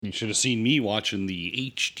You should have seen me watching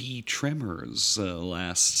the HD Tremors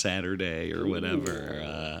last Saturday or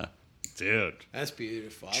whatever. Dude. That's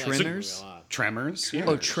beautiful. I Tremors? like that movie a lot. Tremors? Yeah.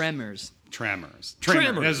 Oh, Tremors. Tremors.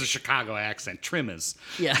 Tremors. There's a Chicago accent. Tremors.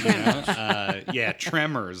 Yeah. You know? Yeah,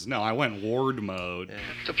 Tremors. No, I went ward mode. Yeah.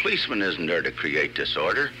 The policeman isn't there to create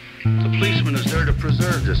disorder. The policeman is there to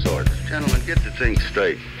preserve disorder. Gentlemen, get the thing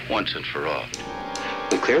straight once and for all.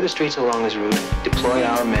 We clear the streets along his route, deploy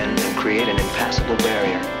our men, and create an impassable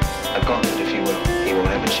barrier. A gauntlet, if you will. He won't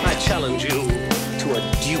have a chance. I challenge you to a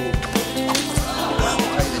duel. To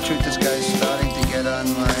tell you the truth, this guy's starting to get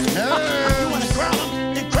on my nerves. You want to crown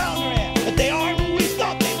them? Then crown their ass. But they are who we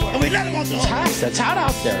thought they were. And we let them on the hot. That's hot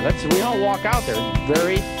out there. We all walk out there.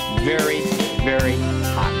 Very, very, very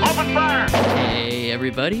hot. Open fire! Hey,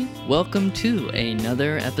 everybody. Welcome to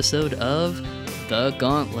another episode of The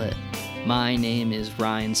Gauntlet. My name is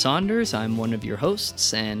Ryan Saunders. I'm one of your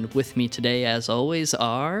hosts, and with me today, as always,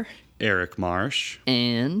 are... Eric Marsh.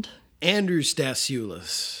 And... Andrew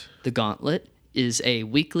Stasiulis. The Gauntlet is a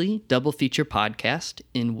weekly double feature podcast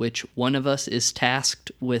in which one of us is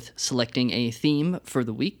tasked with selecting a theme for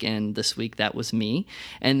the week, and this week that was me.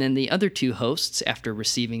 And then the other two hosts, after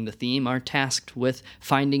receiving the theme, are tasked with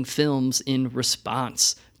finding films in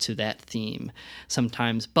response to that theme,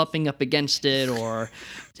 sometimes bumping up against it or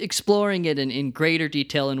exploring it in greater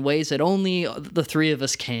detail in ways that only the three of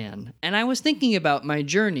us can. And I was thinking about my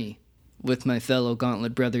journey with my fellow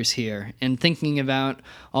Gauntlet brothers here, and thinking about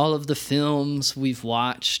all of the films we've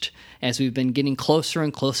watched as we've been getting closer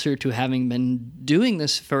and closer to having been doing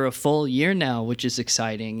this for a full year now, which is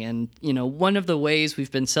exciting. And, you know, one of the ways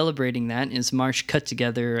we've been celebrating that is Marsh cut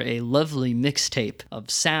together a lovely mixtape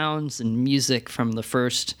of sounds and music from the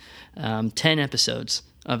first 10 episodes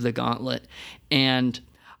of The Gauntlet. And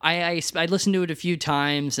I listened to it a few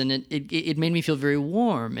times, and it made me feel very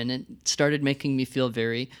warm, and it started making me feel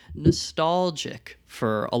very nostalgic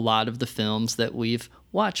for a lot of the films that we've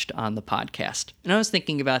watched on the podcast. And I was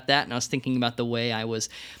thinking about that, and I was thinking about the way I was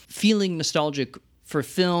feeling nostalgic for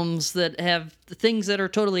films that have things that are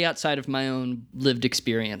totally outside of my own lived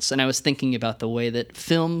experience. And I was thinking about the way that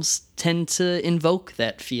films tend to invoke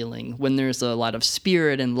that feeling. When there's a lot of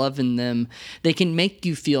spirit and love in them, they can make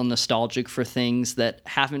you feel nostalgic for things that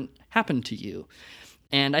haven't happened to you.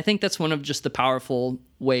 And I think that's one of just the powerful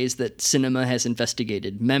ways that cinema has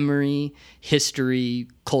investigated memory, history,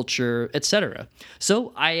 culture, etc.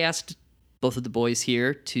 So I asked both of the boys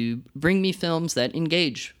here to bring me films that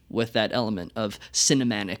engage with that element of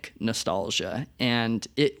cinematic nostalgia. And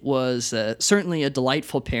it was certainly a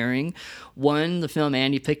delightful pairing. The film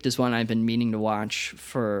Andy picked is one I've been meaning to watch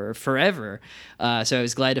for forever. So I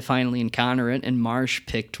was glad to finally encounter it. And Marsh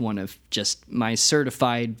picked one of just my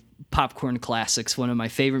certified popcorn classics, one of my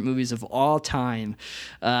favorite movies of all time.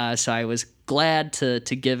 So I was glad to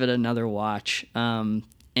give it another watch. And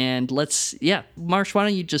Marsh, why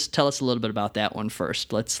don't you just tell us a little bit about that one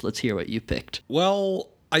first? Let's hear what you picked. Well,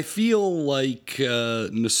 I feel like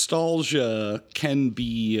nostalgia can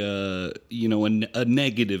be, a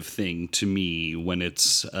negative thing to me when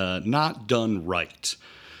it's not done right.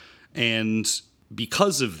 And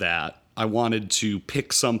because of that, I wanted to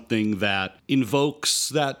pick something that invokes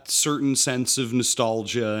that certain sense of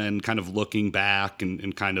nostalgia and kind of looking back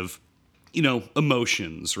and kind of,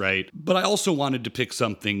 emotions, right? But I also wanted to pick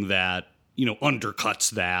something that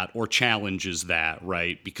undercuts that or challenges that,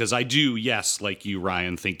 right? Because I do, yes, like you,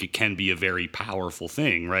 Ryan, think it can be a very powerful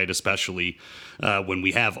thing, right? Especially when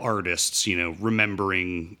we have artists,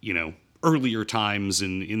 remembering, earlier times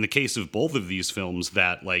in the case of both of these films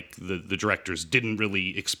that like the directors didn't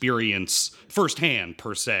really experience firsthand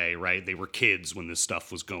per se, right? They were kids when this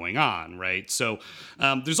stuff was going on, right? So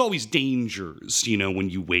there's always dangers,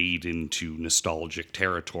 when you wade into nostalgic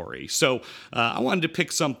territory. So I wanted to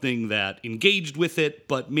pick something that engaged with it,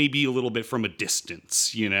 but maybe a little bit from a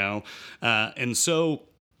distance, and so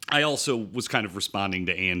I also was kind of responding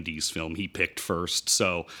to Andy's film he picked first.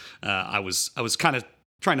 So I was kind of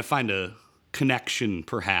trying to find a connection,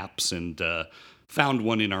 perhaps, and found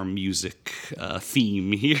one in our music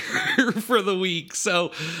theme here for the week.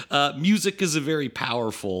 So music is a very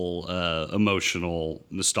powerful, emotional,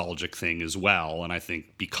 nostalgic thing as well. And I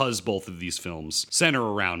think because both of these films center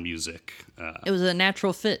around music... it was a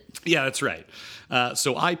natural fit. Yeah, that's right.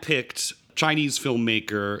 So I picked Chinese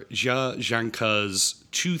filmmaker Jia Zhangke's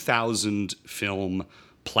 2000 film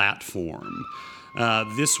Platform.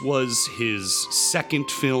 This was his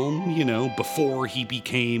second film, before he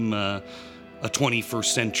became a 21st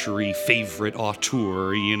century favorite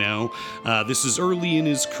auteur, This is early in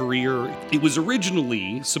his career. It was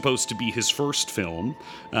originally supposed to be his first film,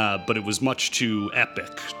 but it was much too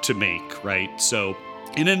epic to make, right? So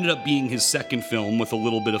It ended up being his second film with a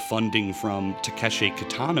little bit of funding from Takeshi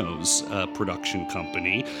Kitano's production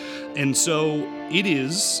company. And so it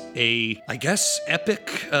is a, I guess,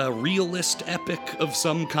 epic, realist epic of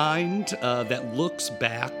some kind that looks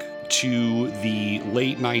back to the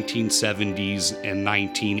late 1970s and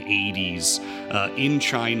 1980s in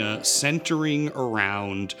China, centering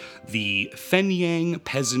around the Fenyang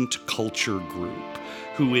Peasant Culture Group,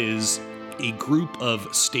 who is a group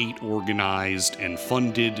of state-organized and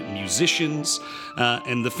funded musicians,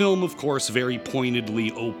 and the film, of course, very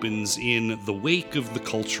pointedly opens in the wake of the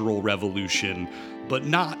Cultural Revolution, but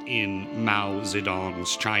not in Mao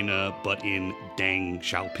Zedong's China, but in Deng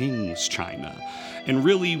Xiaoping's China. And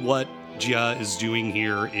really what Jia is doing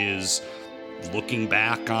here is looking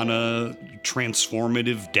back on a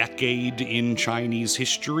transformative decade in Chinese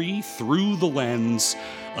history through the lens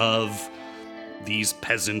of these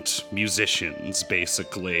peasant musicians,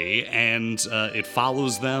 basically, and it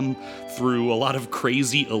follows them through a lot of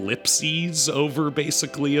crazy ellipses over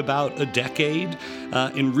basically about a decade,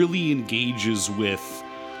 and really engages with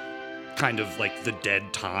kind of like the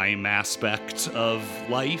dead time aspect of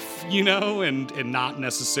life, you know, and not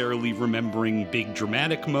necessarily remembering big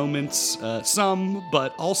dramatic moments, some,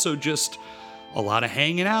 but also just a lot of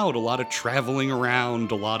hanging out, a lot of traveling around,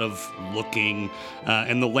 a lot of looking,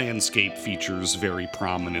 and the landscape features very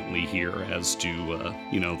prominently here, as do,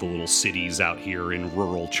 the little cities out here in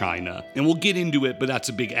rural China. And we'll get into it, but that's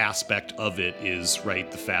a big aspect of it is, right,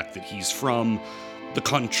 the fact that he's from the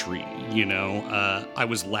country, you know. I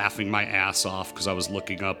was laughing my ass off because I was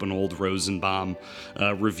looking up an old Rosenbaum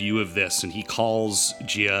review of this, and he calls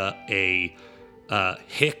Jia a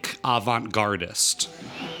hick avant-gardist.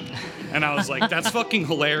 And I was like, that's fucking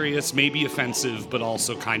hilarious, maybe offensive, but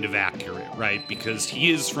also kind of accurate, right? Because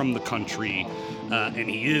he is from the country, and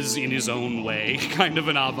he is, in his own way, kind of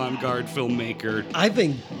an avant-garde filmmaker. I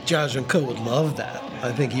think Jia Zhangke would love that.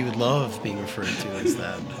 I think he would love being referred to as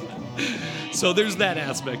that. So there's that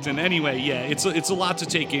aspect. And anyway, yeah, it's a lot to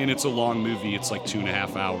take in. It's a long movie. It's like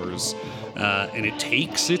 2.5 hours. And it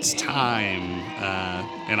takes its time,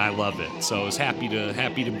 and I love it. So I was happy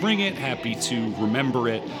to bring it, happy to remember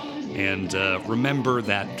it, and remember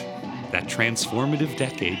that transformative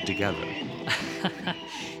decade together.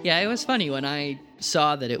 Yeah, it was funny when I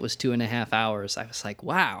saw that it was 2.5 hours. I was like,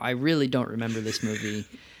 wow, I really don't remember this movie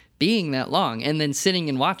being that long. And then sitting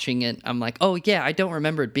and watching it, I'm like, oh yeah, I don't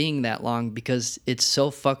remember it being that long because it's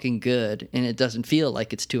so fucking good and it doesn't feel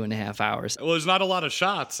like it's 2.5 hours. Well, there's not a lot of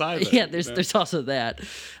shots either. Yeah, there's also that.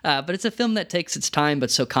 But it's a film that takes its time,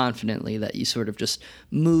 but so confidently that you sort of just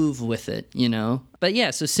move with it, you know? But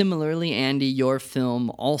yeah, so similarly, Andy, your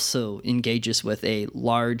film also engages with a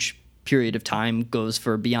large period of time, goes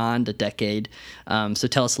for beyond a decade. So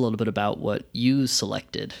tell us a little bit about what you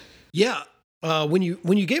selected. Yeah. When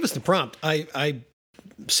you gave us the prompt, I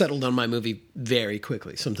settled on my movie very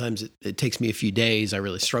quickly. Sometimes it takes me a few days. I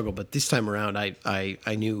really struggle, but this time around,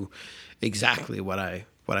 I knew exactly what I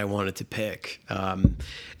wanted to pick.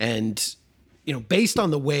 And you know, based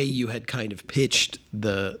on the way you had kind of pitched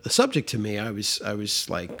the subject to me, I was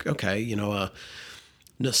like, okay, you know,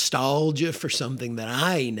 nostalgia for something that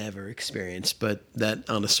I never experienced, but that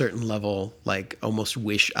on a certain level, like almost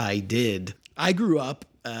wish I did. I grew up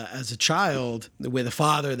as a child with a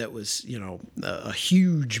father that was, you know, a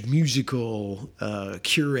huge musical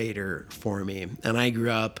curator for me. And I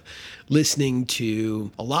grew up listening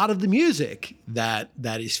to a lot of the music that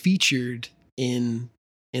is featured in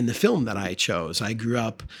the film that I chose. I grew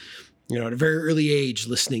up, you know, at a very early age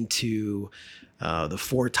listening to the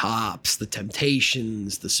Four Tops, the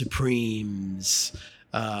Temptations, the Supremes,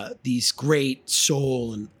 these great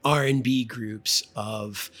soul and R&B groups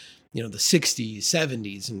of, you know, the 60s,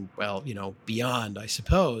 70s, and, well, you know, beyond, I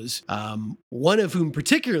suppose. One of whom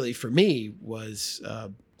particularly for me was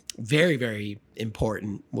very, very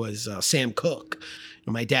important was Sam Cooke. You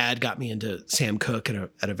know, my dad got me into Sam Cooke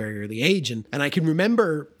at a very early age. And I can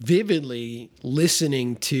remember vividly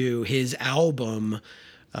listening to his album,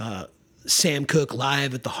 Sam Cooke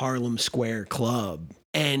Live at the Harlem Square Club.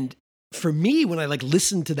 And for me, when I like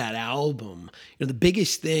listened to that album, you know, the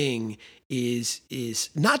biggest thing is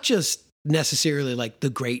not just necessarily like the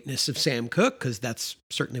greatness of Sam Cooke, because that's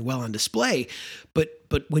certainly well on display, but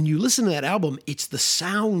when you listen to that album, it's the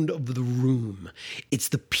sound of the room. It's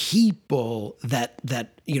the people that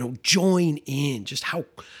you know join in, just how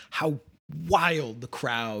wild the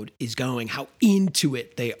crowd is going, how into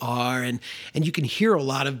it they are, and you can hear a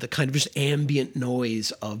lot of the kind of just ambient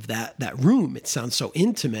noise of that room. It sounds so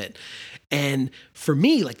intimate. And for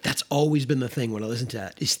me, like, that's always been the thing when I listen to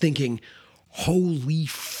that, is thinking, holy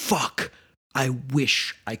fuck, I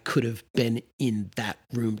wish I could have been in that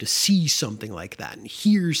room to see something like that and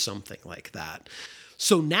hear something like that.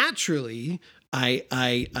 So naturally,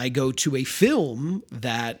 I go to a film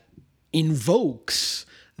that invokes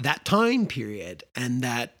that time period and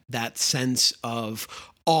that sense of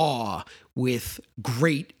awe with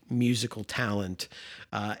great musical talent.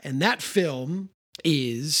 And that film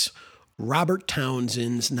is Robert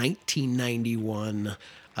Townsend's 1991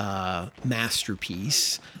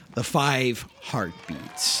 masterpiece, The Five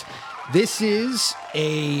Heartbeats. This is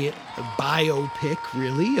a biopic,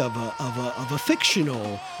 really, of a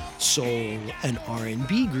fictional soul and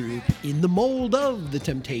R&B group in the mold of the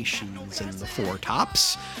Temptations and the Four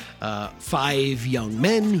Tops. Five young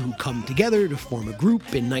men who come together to form a group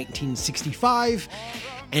in 1965.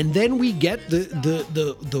 And then we get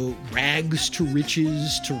the rags to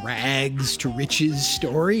riches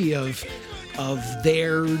story of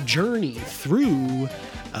their journey through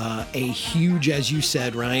a huge, as you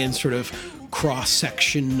said, Ryan, sort of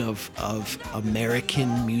cross-section of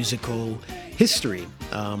American musical history,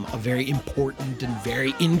 a very important and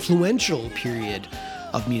very influential period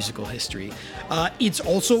of musical history. It's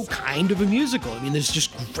also kind of a musical. I mean, there's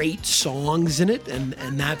just great songs in it,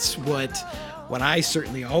 and that's what I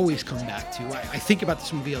certainly always come back to. I think about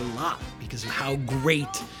this movie a lot because of how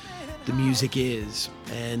great the music is,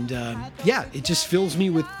 and it just fills me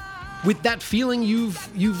with that feeling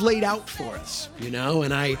you've laid out for us,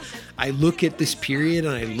 and I look at this period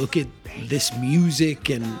and I look at this music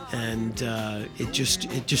and it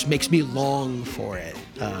just makes me long for it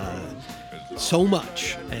so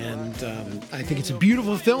much. And I think it's a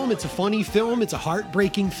beautiful film. It's a funny film. It's a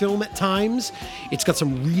heartbreaking film at times. It's got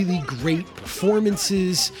some really great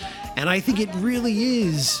performances. And I think it really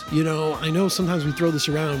is, I know sometimes we throw this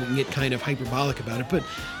around and get kind of hyperbolic about it, but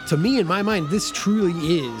to me, in my mind, this truly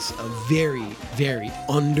is a very, very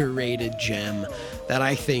underrated gem that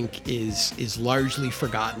I think is largely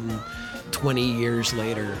forgotten 20 years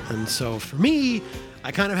later. And so for me,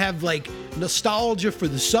 I kind of have like nostalgia for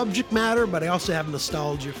the subject matter, but I also have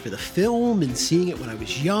nostalgia for the film and seeing it when I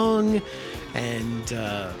was young.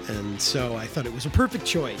 And so I thought it was a perfect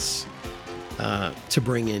choice to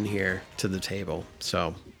bring in here to the table.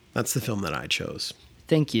 So that's the film that I chose.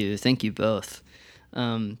 Thank you both.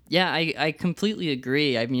 I completely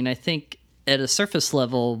agree. I mean, I think at a surface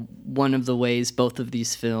level, one of the ways both of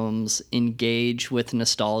these films engage with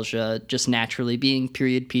nostalgia, just naturally being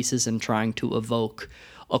period pieces and trying to evoke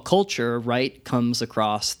a culture, right, comes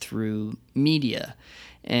across through media.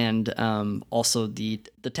 And also the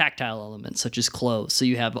tactile elements, such as clothes. So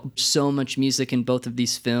you have so much music in both of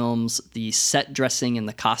these films, the set dressing and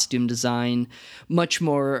the costume design, much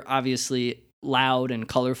more obviously loud and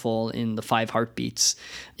colorful in The Five Heartbeats,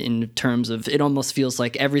 in terms of it almost feels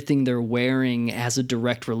like everything they're wearing has a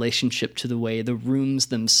direct relationship to the way the rooms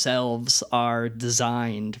themselves are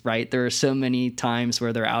designed, right? There are so many times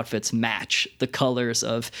where their outfits match the colors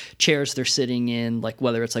of chairs they're sitting in, like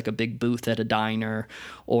whether it's like a big booth at a diner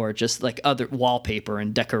or just like other wallpaper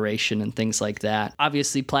and decoration and things like that.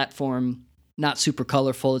 Obviously, platform, not super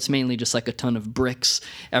colorful. It's mainly just like a ton of bricks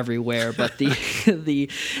everywhere. But the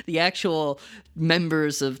actual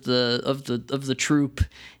members of the troupe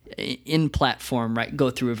in platform, right,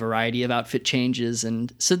 go through a variety of outfit changes,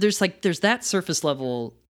 and so there's that surface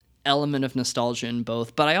level element of nostalgia in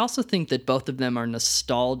both. But I also think that both of them are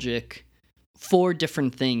nostalgic for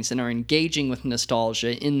different things and are engaging with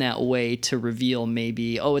nostalgia in that way to reveal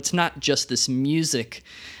maybe, it's not just this music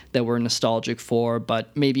that we're nostalgic for,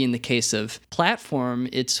 but maybe in the case of platform,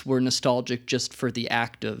 we're nostalgic just for the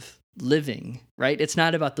act of living, right? It's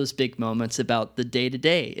not about those big moments, about the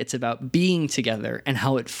day-to-day. It's about being together and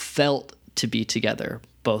how it felt to be together,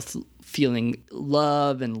 both feeling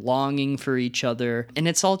love and longing for each other. And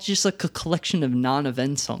it's all just like a collection of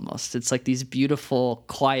non-events almost. It's like these beautiful,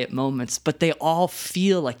 quiet moments, but they all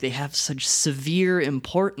feel like they have such severe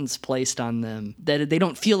importance placed on them that they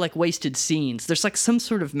don't feel like wasted scenes. There's like some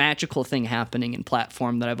sort of magical thing happening in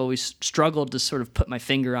platform that I've always struggled to sort of put my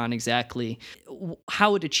finger on exactly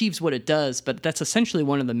how it achieves what it does, but that's essentially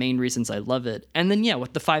one of the main reasons I love it. And then,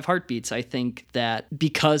 with The Five Heartbeats, I think that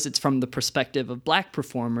because it's from the perspective of Black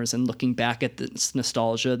performers and looking back at this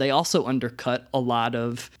nostalgia, they also undercut a lot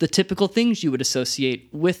of the typical things you would associate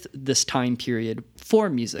with this time period for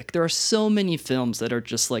music. There are so many films that are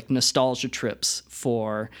just like nostalgia trips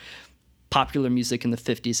for popular music in the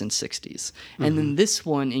 50s and 60s. And then this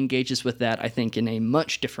one engages with that, I think, in a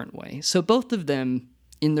much different way. So both of them,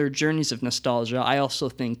 in their journeys of nostalgia, I also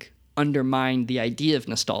think undermine the idea of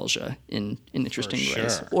nostalgia in interesting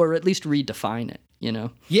ways, or at least redefine it,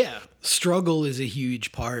 Yeah, struggle is a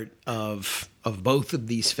huge part of both of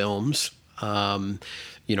these films.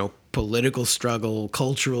 Political struggle,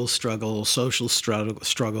 cultural struggle, social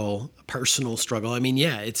struggle, personal struggle. I mean,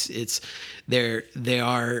 yeah, they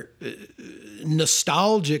are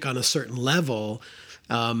nostalgic on a certain level,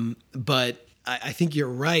 but I think you're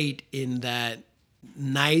right in that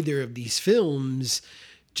neither of these films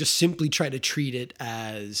just simply try to treat it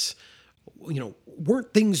as,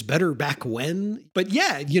 weren't things better back when? But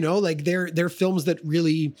yeah, like they're films that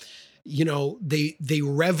really, they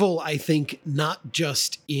revel, I think, not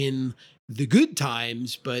just in the good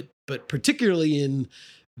times, but particularly in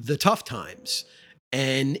the tough times.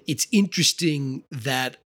 And it's interesting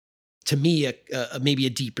that, to me, maybe a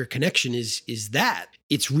deeper connection is that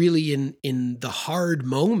it's really in the hard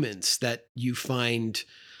moments that you find,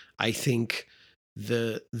 I think,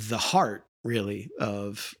 the heart really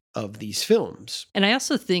of these films. And I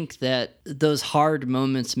also think that those hard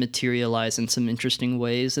moments materialize in some interesting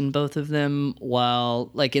ways in both of them,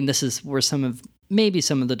 while and this is where some of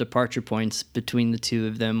the departure points between the two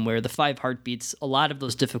of them, where the Five Heartbeats, a lot of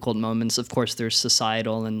those difficult moments, of course, there's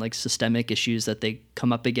societal and systemic issues that they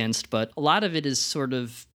come up against, but a lot of it is sort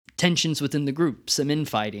of tensions within the group, some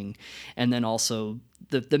infighting, and then also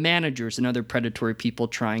the managers and other predatory people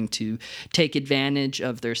trying to take advantage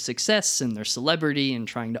of their success and their celebrity and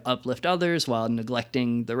trying to uplift others while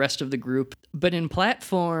neglecting the rest of the group. But in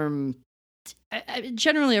Platform,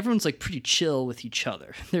 generally everyone's pretty chill with each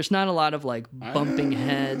other. There's not a lot of bumping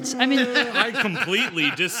heads. I mean, I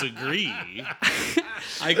completely disagree.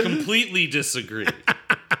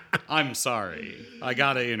 I'm sorry. I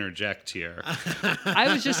gotta interject here.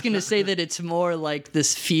 I was just gonna say that it's more like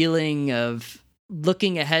this feeling of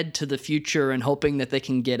looking ahead to the future and hoping that they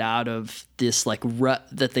can get out of this rut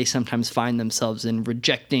that they sometimes find themselves in,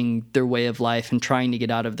 rejecting their way of life and trying to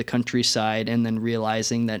get out of the countryside, and then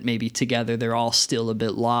realizing that maybe together they're all still a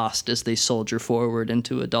bit lost as they soldier forward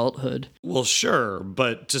into adulthood. Well, sure,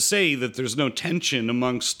 but to say that there's no tension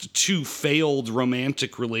amongst two failed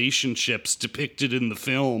romantic relationships depicted in the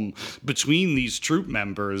film between these troop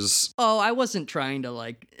members... Oh, I wasn't trying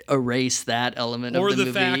to erase that element of the movie. Or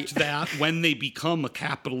the fact that when they become a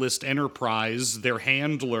capitalist enterprise, their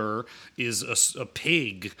handler is a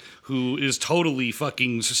pig who is totally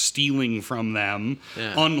fucking stealing from them.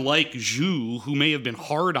 Yeah. Unlike Zhu, who may have been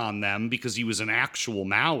hard on them because he was an actual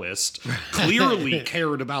Maoist, clearly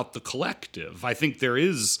cared about the collective. I think there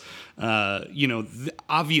is,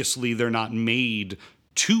 obviously they're not made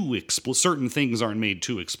too explicit. Certain things aren't made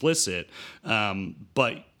too explicit,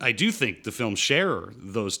 but I do think the films share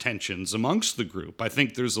those tensions amongst the group. I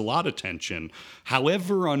think there's a lot of tension,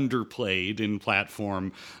 however underplayed in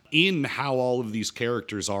Platform, in how all of these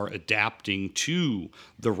characters are adapting to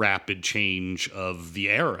the rapid change of the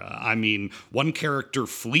era. I mean, one character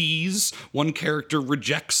flees, one character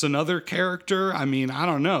rejects another character. I mean, I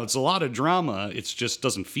don't know. It's a lot of drama. It just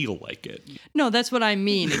doesn't feel like it. No, that's what I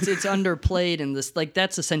mean. It's underplayed in this.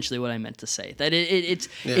 That's essentially what I meant to say. That it's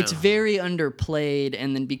very underplayed,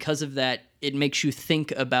 and then because of that, it makes you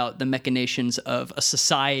think about the machinations of a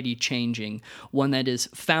society changing, one that is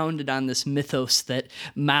founded on this mythos that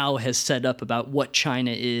Mao has set up about what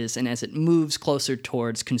China is, and as it moves closer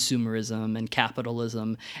towards consumerism and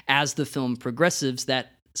capitalism, as the film progresses,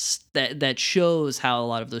 that shows how a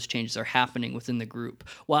lot of those changes are happening within the group.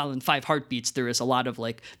 While in Five Heartbeats, there is a lot of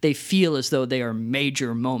they feel as though they are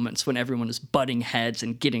major moments when everyone is butting heads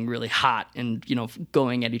and getting really hot and,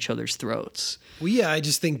 going at each other's throats. Well, yeah, I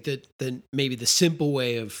just think that maybe the simple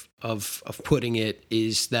way of putting it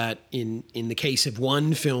is that in the case of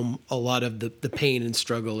one film, a lot of the pain and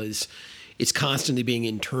struggle is constantly being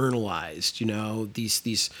internalized,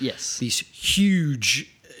 these huge,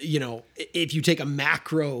 if you take a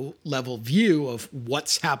macro level view of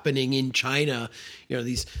what's happening in China,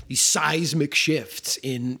 these seismic shifts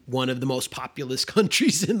in one of the most populous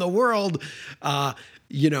countries in the world, are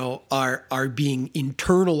being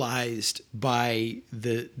internalized by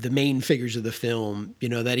the main figures of the film.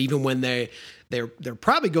 That even when they're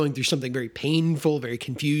probably going through something very painful, very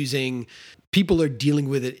confusing, people are dealing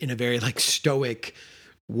with it in a very stoic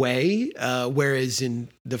way, whereas in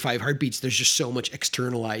the Five Heartbeats, there's just so much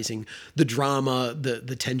externalizing the drama,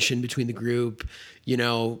 the tension between the group,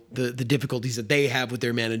 the difficulties that they have with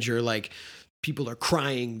their manager. People are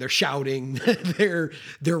crying, they're shouting, they're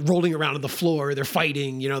rolling around on the floor, they're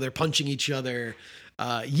fighting, they're punching each other.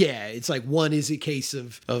 It's one is a case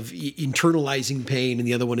of internalizing pain, and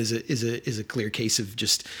the other one is a clear case of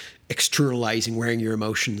just externalizing, wearing your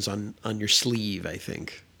emotions on your sleeve, I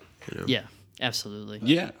think. Yeah. Absolutely.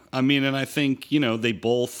 Yeah. I mean, and I think, you know, they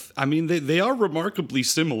both, I mean, they are remarkably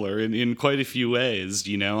similar in quite a few ways,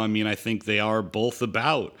 you know. I mean, I think they are both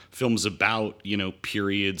films about, you know,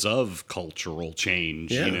 periods of cultural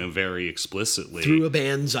change, you know, very explicitly. Through a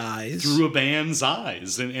band's eyes.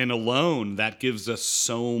 And alone, that gives us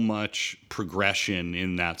so much progression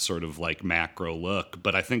in that sort of like macro look.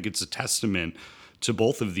 But I think it's a testament to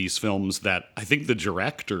both of these films that I think the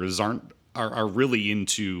directors are really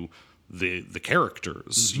into the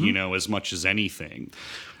characters, you know, as much as anything.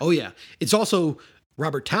 Oh, yeah. It's also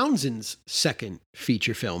Robert Townsend's second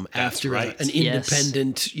feature film after an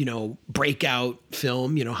independent, you know, breakout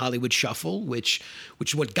film, you know, Hollywood Shuffle, which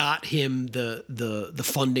is what got him the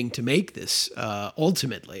funding to make this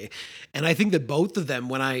ultimately. And I think that both of them,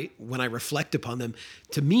 when I reflect upon them,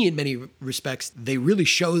 to me, in many respects, they really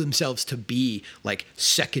show themselves to be like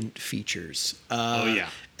second features.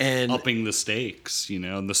 And upping the stakes, you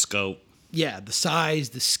know, and the scope. Yeah, the size,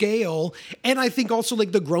 the scale, and I think also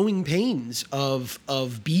like the growing pains of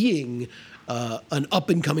being an up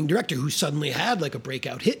and coming director who suddenly had like a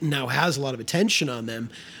breakout hit and now has a lot of attention on them.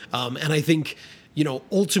 And I think, you know,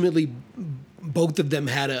 ultimately both of them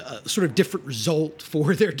had a sort of different result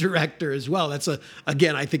for their director as well. That's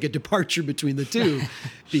again, I think a departure between the two,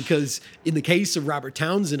 because in the case of Robert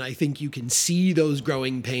Townsend, I think you can see those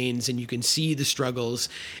growing pains and you can see the struggles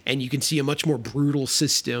and you can see a much more brutal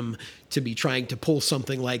system to be trying to pull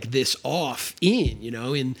something like this off in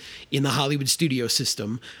the Hollywood studio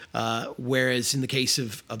system. Whereas in the case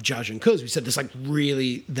of Jia Zhangke, as we said, this like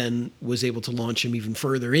really then was able to launch him even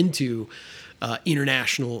further into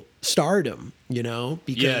international stardom, you know,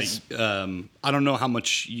 because I don't know how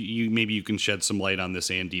much maybe you can shed some light on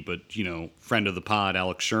this, Andy, but, you know, friend of the pod,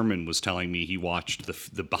 Alex Sherman, was telling me he watched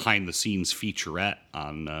the behind the scenes featurette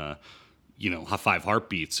on, Five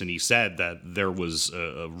Heartbeats. And he said that there was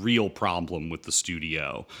a real problem with the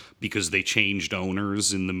studio because they changed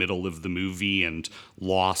owners in the middle of the movie and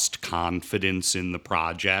lost confidence in the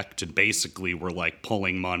project and basically were like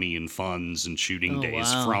pulling money and funds and shooting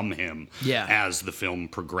days from him as the film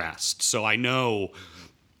progressed. So I know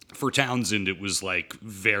for Townsend, it was like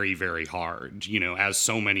very, very hard, you know, as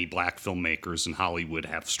so many black filmmakers in Hollywood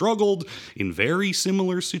have struggled in very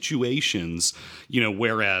similar situations, you know,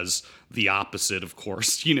 whereas the opposite, of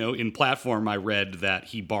course, you know, in Platform, I read that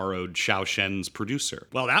he borrowed Xiao Shen's producer.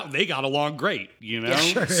 Well, they got along great, you know,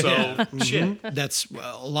 shit. That's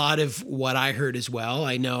a lot of what I heard as well.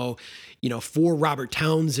 I know, you know, for Robert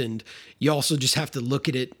Townsend, you also just have to look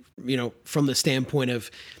at it, you know, from the standpoint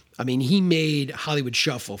of, I mean, he made Hollywood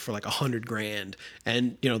Shuffle for like $100,000,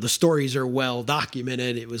 and you know the stories are well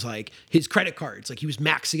documented. It was like his credit cards, like he was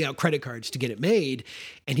maxing out credit cards to get it made,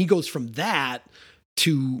 and he goes from that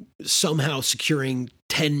to somehow securing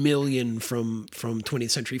 $10 million from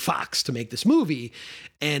 20th Century Fox to make this movie,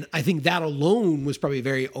 and I think that alone was probably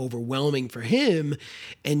very overwhelming for him.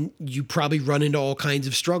 And you probably run into all kinds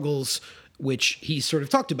of struggles, which he sort of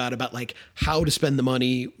talked about like how to spend the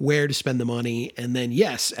money, where to spend the money. And then,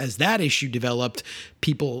 yes, as that issue developed,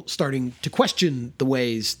 people starting to question the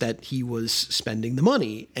ways that he was spending the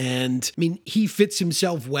money. And I mean, he fits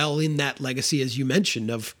himself well in that legacy, as you mentioned,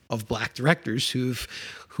 of black directors who've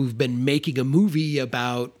been making a movie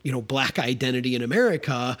about, you know, black identity in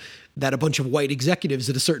America that a bunch of white executives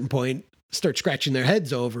at a certain point start scratching their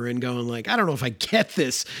heads over and going like, I don't know if I get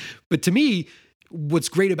this. But to me, what's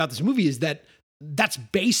great about this movie is that that's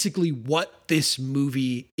basically what this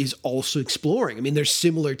movie is also exploring. I mean, there's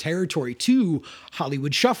similar territory to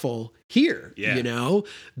Hollywood Shuffle here, you know,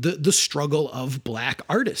 the struggle of black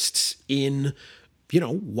artists in, you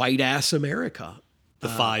know, white ass America. The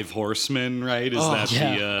Five Horsemen, right?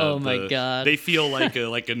 My God. They feel like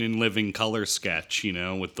an In Living Color sketch, you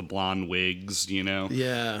know, with the blonde wigs, you know.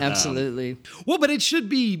 Yeah, absolutely. Well, but it should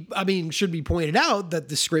be pointed out that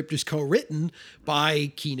the script is co-written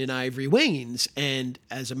by Keenan Ivory Wayans, and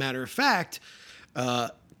as a matter of fact,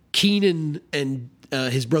 Keenan and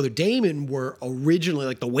his brother Damon were originally,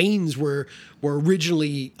 like the Wayans were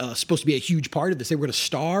originally supposed to be a huge part of this. They were going to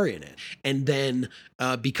star in it. And then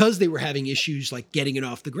because they were having issues like getting it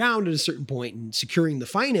off the ground at a certain point and securing the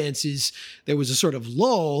finances, there was a sort of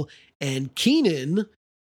lull, and Keenan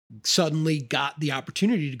suddenly got the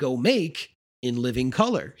opportunity to go make In Living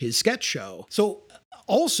Color, his sketch show. So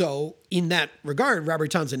also in that regard,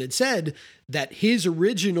 Robert Townsend had said that his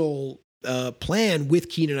original plan with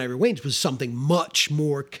Keenan Ivory Wayans was something much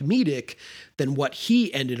more comedic than what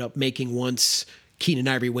he ended up making once Keenan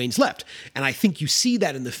Ivory Wayne's left. And I think you see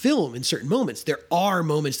that in the film in certain moments. There are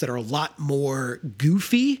moments that are a lot more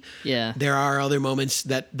goofy. Yeah. There are other moments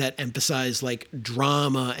that emphasize like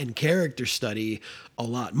drama and character study a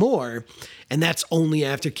lot more. And that's only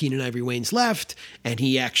after Keenan Ivory Wayne's left, and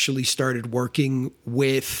he actually started working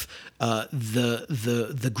with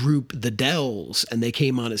the group, the Dells, and they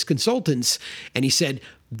came on as consultants. And he said,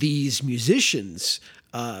 these musicians,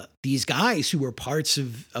 these guys who were parts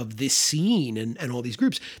of this scene and all these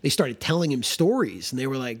groups, they started telling him stories, and they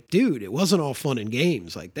were like, dude, it wasn't all fun and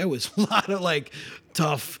games. Like, there was a lot of like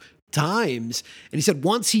tough times. And he said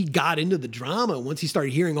once he got into the drama, once he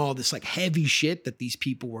started hearing all this like heavy shit that these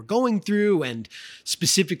people were going through, and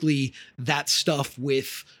specifically that stuff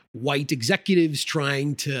with white executives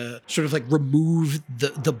trying to sort of like remove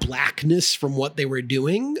the blackness from what they were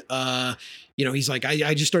doing, he's like,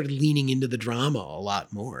 I just started leaning into the drama a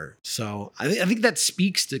lot more. So I think that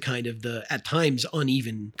speaks to kind of the, at times,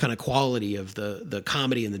 uneven kind of quality of the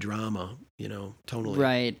comedy and the drama, tonally.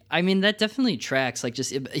 Right. I mean, that definitely tracks, like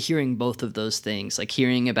just hearing both of those things, like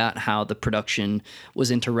hearing about how the production was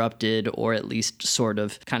interrupted or at least sort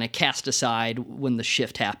of kind of cast aside when the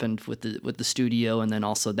shift happened with the studio, and then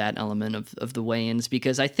also that element of the Wayans,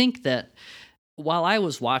 because I think that while I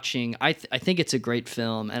was watching, I think it's a great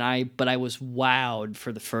film, but I was wowed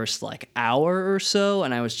for the first like hour or so,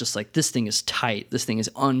 and I was just like, this thing is tight, this thing is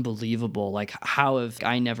unbelievable, like how have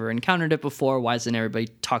I never encountered it before, why doesn't everybody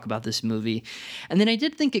talk about this movie? And then I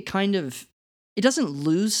did think it doesn't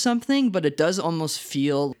lose something, but it does almost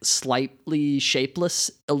feel slightly shapeless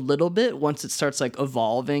a little bit once it starts like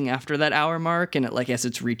evolving after that hour mark, and as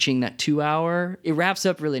it's reaching that 2 hour, it wraps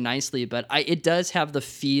up really nicely. But it does have the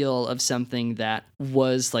feel of something that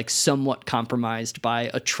was like somewhat compromised by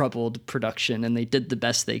a troubled production, and they did the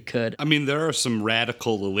best they could. I mean, there are some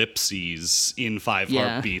radical ellipses in Five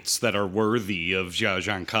Heartbeats that are worthy of Jia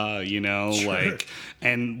Zhangke, Sure.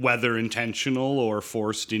 and whether intentional or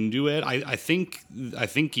forced into it, I think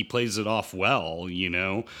he plays it off well,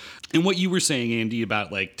 And what you were saying, Andy,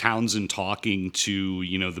 about like Townsend talking to,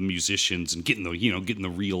 the musicians and getting the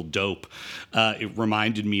real dope, it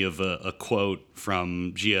reminded me of a quote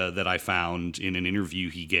from Jia that I found in an interview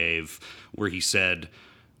he gave, where he said,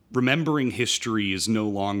 "Remembering history is no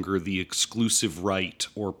longer the exclusive right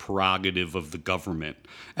or prerogative of the government.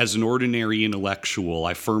 As an ordinary intellectual,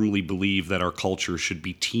 I firmly believe that our culture should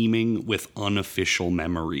be teeming with unofficial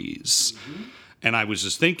memories." Mm-hmm. And I was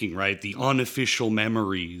just thinking, right, the unofficial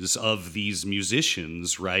memories of these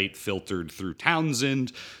musicians, right, filtered through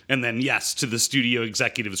Townsend. And then, yes, to the studio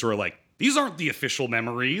executives who are like, these aren't the official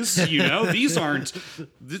memories, these aren't,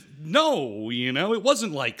 it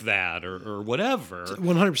wasn't like that or whatever.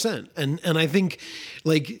 100%. And I think,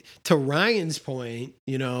 like, to Ryan's point,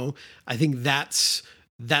 I think that's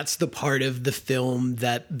the part of the film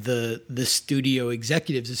that the studio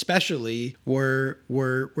executives especially were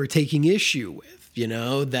taking issue with.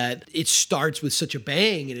 That it starts with such a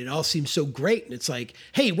bang and it all seems so great. And it's like,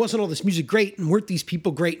 hey, wasn't all this music great? And weren't these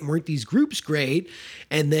people great? And weren't these groups great?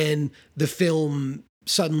 And then the film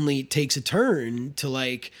suddenly takes a turn to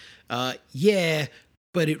like, yeah,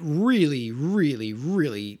 but it really, really,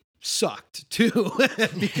 really sucked too,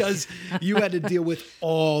 because you had to deal with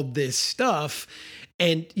all this stuff.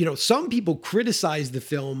 And, some people criticize the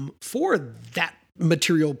film for that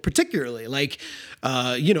material particularly, like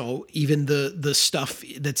even the stuff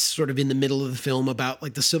that's sort of in the middle of the film about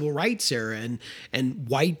like the civil rights era and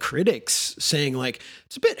white critics saying like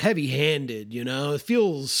it's a bit heavy-handed, it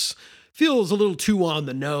feels a little too on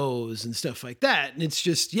the nose and stuff like that. And it's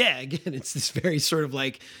just, again, it's this very sort of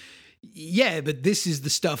like, but this is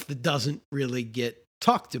the stuff that doesn't really get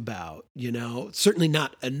talked about, certainly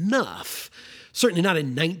not enough. Certainly not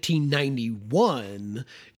in 1991,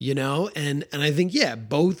 and I think,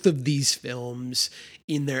 both of these films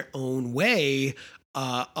in their own way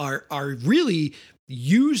are really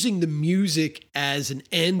using the music as an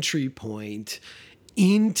entry point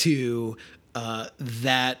into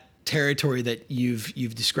that territory that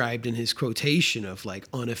you've described in his quotation of like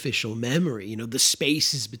unofficial memory, the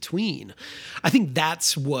spaces between. I think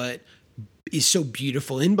that's what is so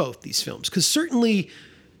beautiful in both these films, because certainly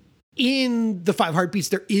in the Five Heartbeats,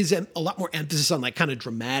 there is a lot more emphasis on like kind of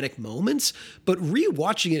dramatic moments, but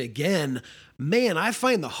rewatching it again, man, I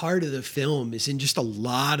find the heart of the film is in just a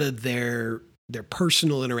lot of their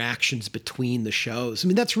personal interactions between the shows. I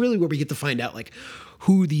mean, that's really where we get to find out like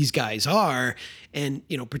who these guys are. And,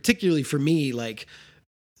 particularly for me, like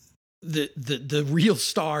the real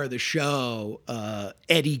star of the show,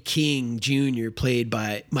 Eddie King Jr., played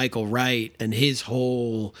by Michael Wright, and his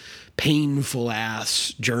whole painful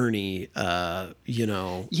ass journey, you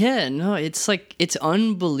know. Yeah, no, it's like, it's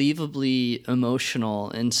unbelievably emotional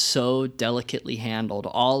and so delicately handled,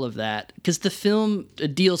 all of that. Because the film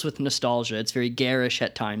deals with nostalgia. It's very garish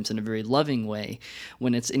at times in a very loving way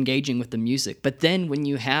when it's engaging with the music. But then when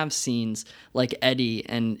you have scenes like Eddie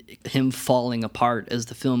and him falling apart as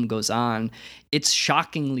the film goes on, it's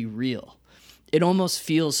shockingly real. It almost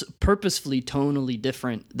feels purposefully tonally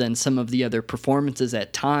different than some of the other performances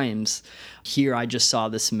at times. Here I just saw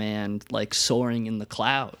this man like soaring in the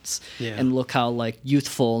clouds, and look how like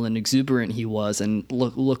youthful and exuberant he was, and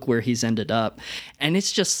look where he's ended up. And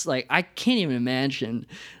it's just like, I can't even imagine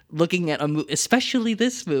looking at a movie, especially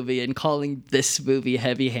this movie, and calling this movie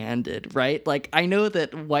heavy-handed, right? Like, I know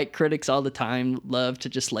that white critics all the time love to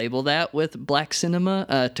just label that with black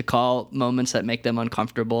cinema, to call moments that make them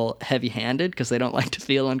uncomfortable heavy-handed, because they don't like to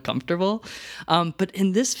feel uncomfortable. But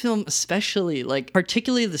in this film especially, like,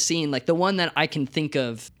 particularly the scene, like the one that I can think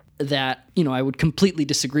of that, you know, I would completely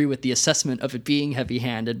disagree with the assessment of it being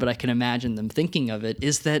heavy-handed, but I can imagine them thinking of it,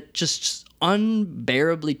 is that just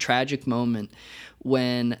unbearably tragic moment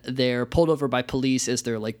when they're pulled over by police as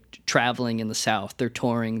they're like traveling in the South. They're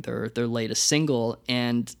touring their latest single,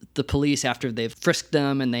 and the police, after they've frisked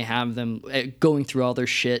them and they have them going through all their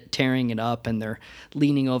shit, tearing it up, and they're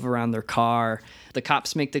leaning over on their car, the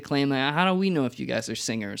cops make the claim like, how do we know if you guys are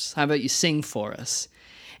singers? How about you sing for us?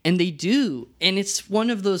 And they do. And it's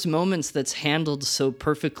one of those moments that's handled so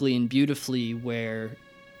perfectly and beautifully, where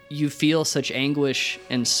you feel such anguish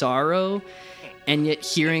and sorrow, and yet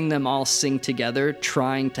hearing them all sing together,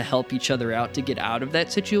 trying to help each other out to get out of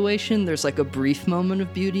that situation, there's like a brief moment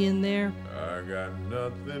of beauty in there. I got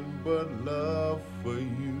nothing but love for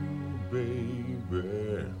you,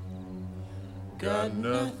 baby. Got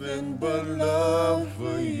nothing but love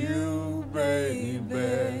for you,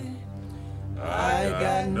 baby. I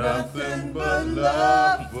got nothing but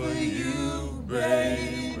love for you,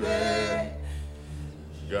 baby.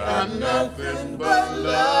 Got nothing but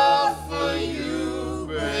love for you,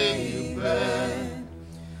 baby.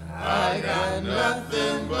 I got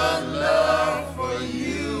nothing but love for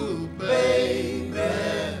you, baby.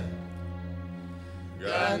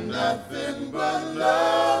 Got nothing but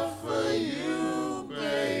love for you,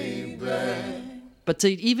 baby. But to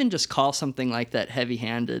even just call something like that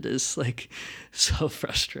heavy-handed is like so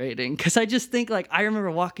frustrating, because I just think, like, I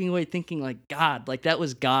remember walking away thinking like, God, like that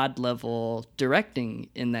was God level directing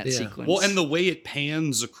in that sequence. Well, and the way it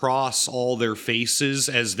pans across all their faces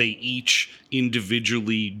as they each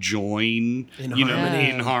individually join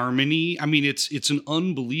in harmony. I mean, it's an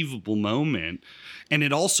unbelievable moment, and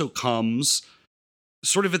it also comes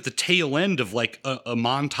sort of at the tail end of like a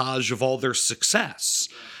montage of all their success.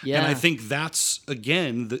 Yeah. And I think that's,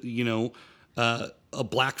 again, a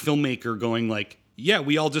black filmmaker going like, yeah,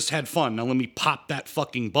 we all just had fun. Now let me pop that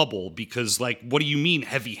fucking bubble, because like, what do you mean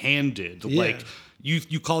heavy-handed? Yeah. Like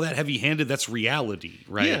you call that heavy-handed? That's reality,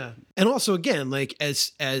 right? Yeah. And also, again, like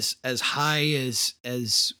as high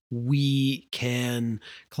as we can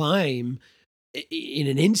climb in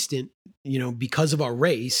an instant, you know, because of our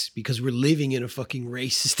race, because we're living in a fucking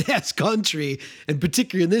racist ass country, and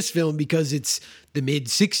particularly in this film because it's the mid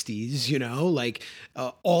 60s, you know, like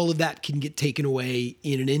all of that can get taken away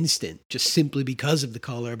in an instant, just simply because of the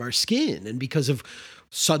color of our skin and because of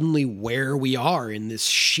suddenly where we are in this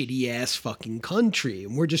shitty ass fucking country.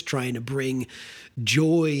 And we're just trying to bring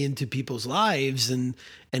joy into people's lives and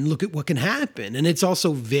look at what can happen. And it's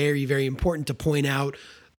also very, very important to point out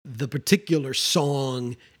the particular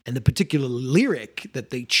song and the particular lyric that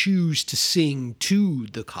they choose to sing to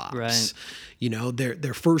the cops. Right. You know,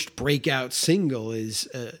 their first breakout single is,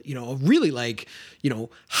 a really like,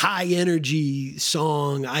 high energy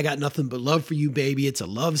song. I got nothing but love for you, baby. It's a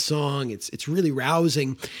love song. It's really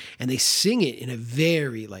rousing. And they sing it in a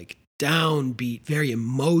very like downbeat, very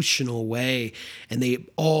emotional way. And they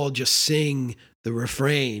all just sing the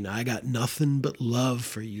refrain, I got nothing but love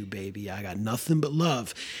for you, baby. I got nothing but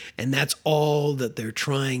love. And that's all that they're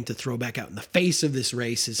trying to throw back out in the face of this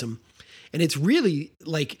racism. And it's really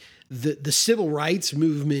like the civil rights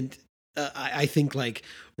movement, I think, like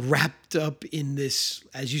wrapped up in this,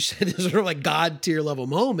 as you said, this sort of like God tier level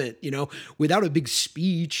moment, without a big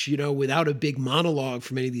speech, without a big monologue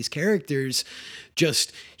from any of these characters.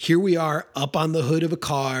 Just here we are up on the hood of a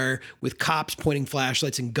car with cops pointing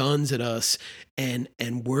flashlights and guns at us. And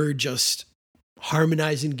we're just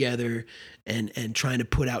harmonizing together and trying to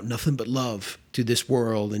put out nothing but love to this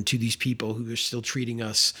world and to these people who are still treating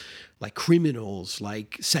us like criminals,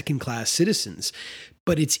 like second-class citizens.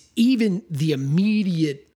 But it's even the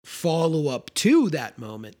immediate follow-up to that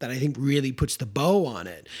moment that I think really puts the bow on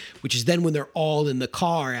it, which is then when they're all in the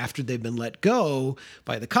car after they've been let go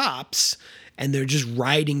by the cops, and they're just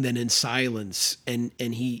riding then in silence, and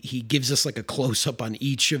he gives us like a close-up on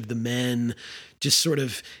each of the men, just sort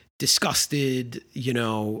of disgusted,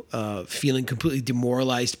 feeling completely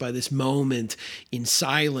demoralized by this moment in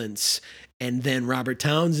silence. And then Robert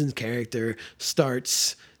Townsend's character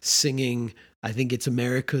starts singing, I think it's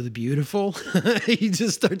America the Beautiful. He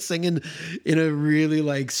just starts singing in a really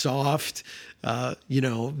like soft,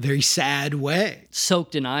 very sad way.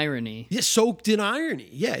 Soaked in irony. Yeah, soaked in irony.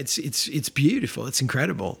 Yeah, it's beautiful. It's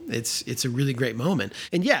incredible. It's a really great moment.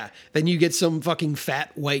 And yeah, then you get some fucking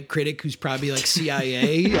fat white critic who's probably like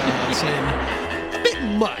CIA saying, bit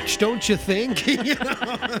much, don't you think?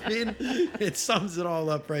 It sums it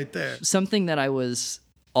all up right there. Something that I was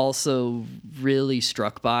also really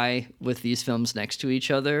struck by with these films next to each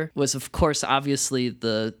other was, of course, obviously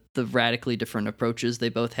the radically different approaches they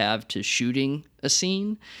both have to shooting a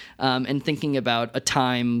scene, and thinking about a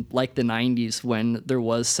time like the 90s when there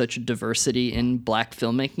was such a diversity in black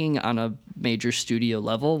filmmaking on a major studio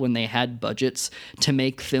level, when they had budgets to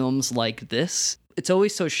make films like this. It's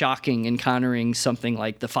always so shocking encountering something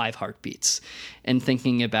like The Five Heartbeats and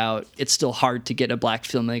thinking about it's still hard to get a black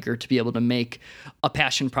filmmaker to be able to make a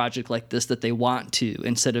passion project like this that they want to,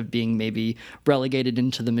 instead of being maybe relegated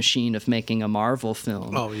into the machine of making a Marvel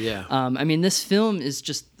film. Oh, yeah. This film is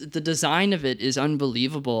just, the design of it is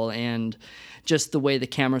unbelievable, and just the way the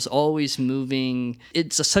camera's always moving.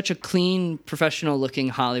 It's such a clean, professional-looking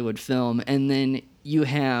Hollywood film. And then you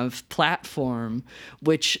have Platform,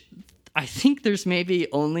 which I think there's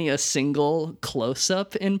maybe only a single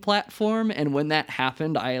close-up in Platform, and when that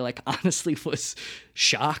happened, I honestly was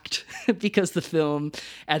shocked because the film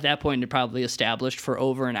at that point had probably established for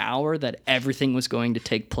over an hour that everything was going to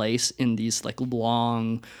take place in these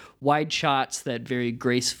long wide shots that very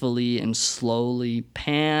gracefully and slowly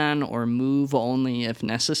pan or move only if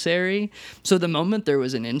necessary. So the moment there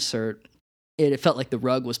was an insert, it felt like the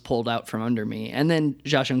rug was pulled out from under me. And then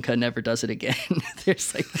Jia Zhangke never does it again.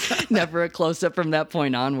 There's never a close-up from that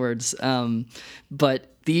point onwards.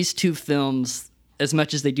 But these two films, as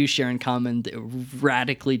much as they do share in common, they're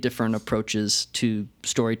radically different approaches to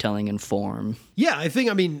storytelling and form. Yeah,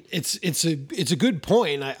 it's a good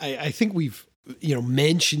point. I think we've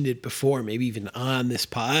mentioned it before, maybe even on this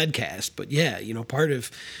podcast. But yeah, part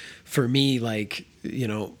of, for me,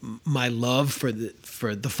 my love for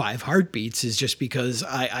the Five Heartbeats is just because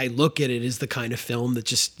I look at it as the kind of film that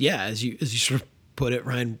just, as you sort of put it,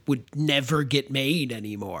 Ryan, would never get made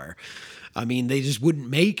anymore. They just wouldn't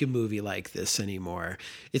make a movie like this anymore.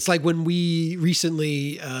 It's like when we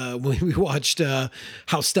recently, when we watched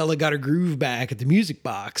How Stella Got Her Groove Back at the Music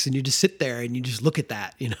Box, and you just sit there and you just look at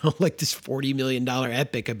that, like this $40 million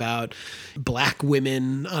epic about black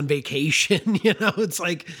women on vacation. It's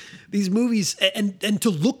like these movies, and to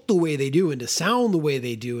look the way they do, and to sound the way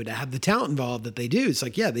they do, and to have the talent involved that they do. It's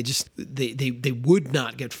like, they would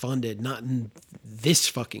not get funded, not in this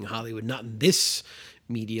fucking Hollywood, not in this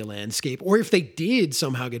media landscape. Or if they did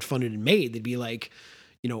somehow get funded and made, they'd be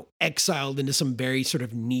exiled into some very sort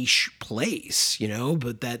of niche place,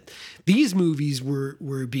 but that these movies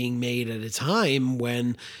were being made at a time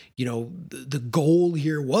when, the goal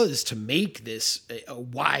here was to make this a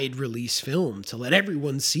wide release film, to let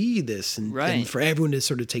everyone see this and for everyone to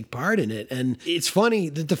sort of take part in it. And it's funny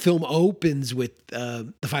that the film opens with,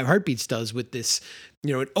 The Five Heartbeats does, with this,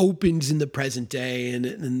 it opens in the present day,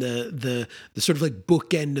 and the sort of like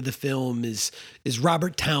bookend of the film is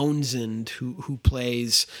Robert Townsend, who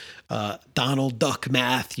plays Donald Duck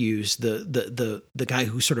Matthews, the guy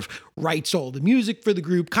who sort of writes all the music for the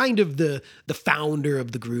group, kind of the founder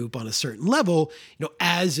of the group on a certain level.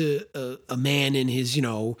 As a man in his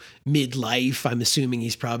midlife, I'm assuming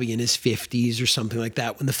he's probably in his 50s or something like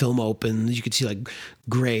that when the film opens. You could see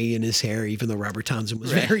gray in his hair, even though Robert Townsend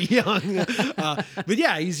was very young. But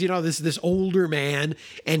yeah, he's this older man,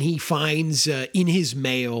 and he finds in his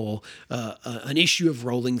mail an issue of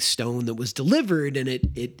Rolling Stone that was delivered, and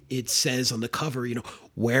it says on the cover,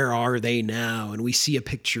 where are they now? And we see a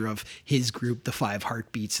picture of his group, the Five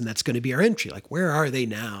Heartbeats, and that's going to be our entry. Where are they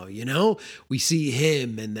now? We see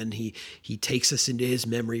him, and then he takes us into his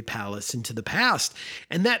memory palace, into the past.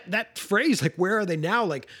 And that phrase, where are they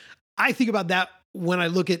now? I think about that when I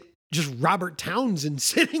look at just Robert Townsend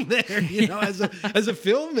sitting there, as a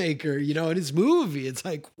filmmaker, in his movie. It's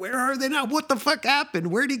where are they now? What the fuck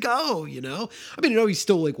happened? Where'd he go? He's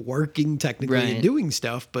still working technically and doing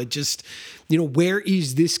stuff, but just, where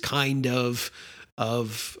is this kind of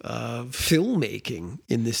filmmaking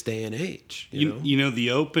in this day and age?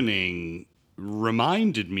 The opening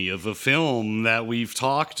reminded me of a film that we've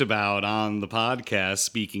talked about on the podcast,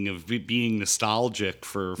 speaking of being nostalgic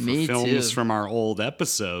for films from our old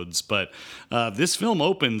episodes. But this film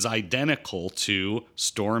opens identical to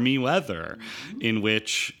Stormy Weather, in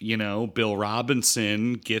which, Bill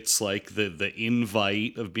Robinson gets like the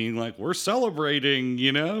invite of being like, we're celebrating,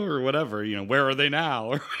 or whatever, where are they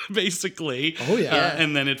now? Basically. Oh, yeah.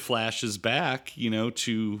 And then it flashes back,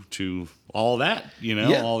 to all that,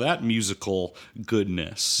 all that musical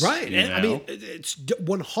goodness. Right. And I mean, it's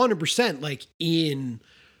 100% like in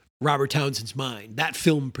Robert Townsend's mind, that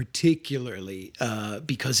film particularly,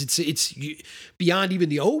 because it's beyond even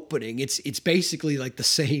the opening. It's basically like the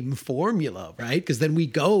same formula, right? Because then we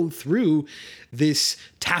go through this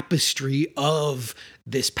tapestry of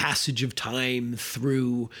this passage of time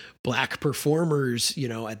through Black performers,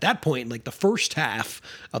 at that point, like the first half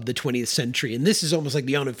of the 20th century. And this is almost like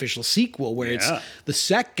the unofficial sequel where it's the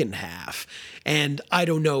second half. And I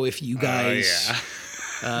don't know if you guys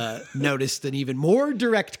noticed an even more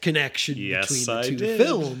direct connection between the two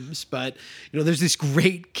films. But, there's this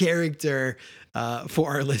great character for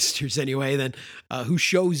our listeners anyway, then who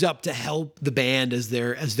shows up to help the band as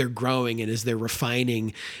they're growing and as they're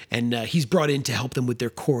refining, and he's brought in to help them with their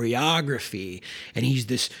choreography. And he's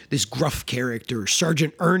this gruff character,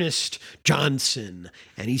 Sergeant Ernest Johnson,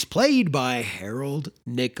 and he's played by Harold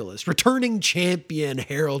Nicholas, returning champion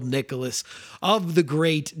Harold Nicholas of the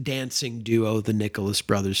great dancing duo, the Nicholas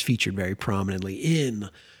Brothers, featured very prominently in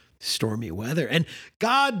Stormy Weather. And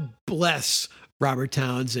God bless Robert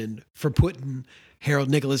Townsend for putting Harold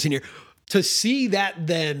Nicholas in here. To see that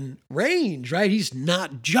then range, right? He's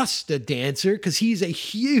not just a dancer, because he's a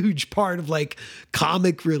huge part of like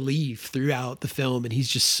comic relief throughout the film, and he's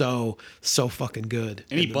just so fucking good.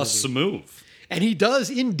 And he busts a move. And he does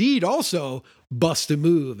indeed also bust a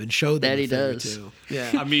move and show them that he a thing or does. two. Yeah.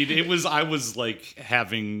 I mean, I was like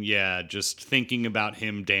having, just thinking about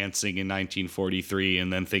him dancing in 1943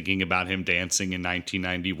 and then thinking about him dancing in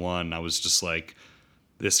 1991. I was just like,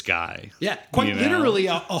 this guy. Yeah, quite literally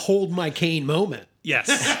a hold my cane moment. Yes.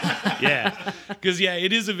 Yeah. Because,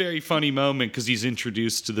 it is a very funny moment because he's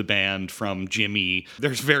introduced to the band from Jimmy.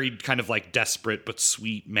 There's very kind of like desperate but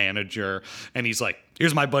sweet manager. And he's like,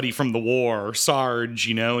 here's my buddy from the war, Sarge,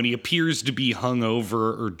 and he appears to be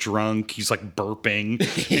hungover or drunk. He's like burping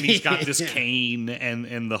and he's got this cane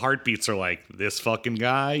and the heartbeats are like, this fucking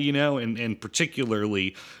guy, and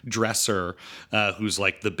particularly Dresser, who's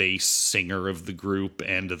like the bass singer of the group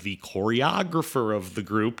and the choreographer of the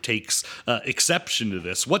group, takes exception to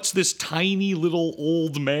this. What's this tiny little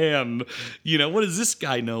old man? What does this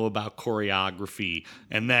guy know about choreography?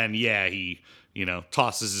 And then, he,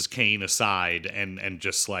 tosses his cane aside and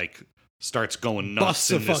just like starts going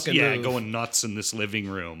nuts in this, going nuts in this living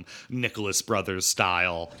room, Nicholas Brothers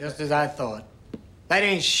style. Just as I thought. That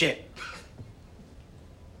ain't shit.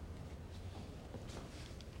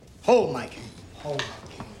 Hold my cane. Hold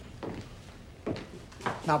my cane.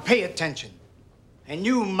 Now pay attention, and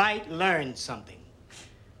you might learn something.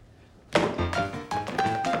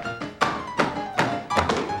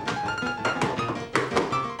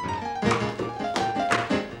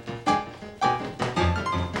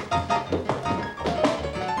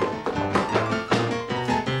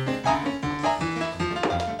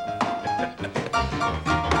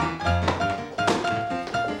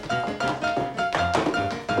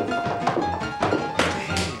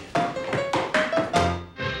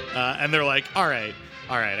 And they're like, all right,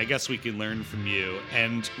 I guess we can learn from you.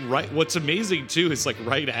 And what's amazing too is like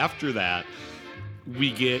right after that,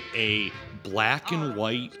 we get a black and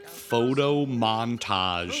white photo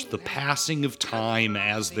montage, the passing of time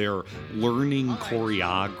as they're learning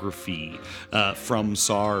choreography from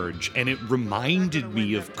Sarge. And it reminded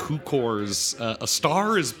me of Kukor's A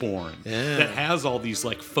Star is Born, that has all these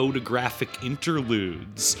like photographic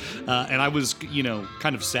interludes. And I was,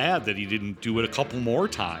 kind of sad that he didn't do it a couple more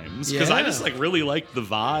times, because I just like really liked the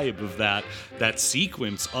vibe of that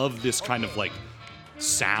sequence of this kind of like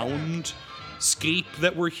sound scape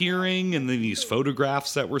that we're hearing and then these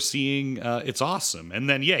photographs that we're seeing. It's awesome. And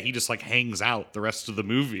then he just like hangs out the rest of the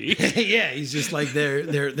movie. He's just like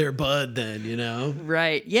their bud then,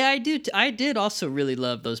 Right. Yeah, I did also really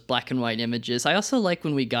love those black and white images. I also like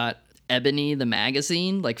when we got Ebony, the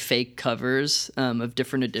magazine, like fake covers of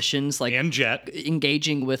different editions, like and Jet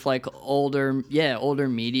engaging with like older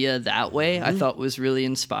media that way. I thought was really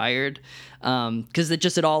inspired because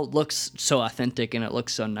it all looks so authentic and it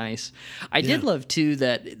looks so nice. I did love too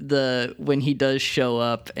that when he does show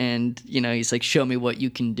up and he's like, show me what you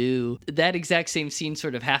can do. That exact same scene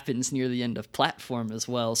sort of happens near the end of Platform as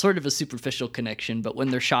well. Sort of a superficial connection, but when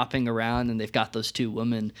they're shopping around and they've got those two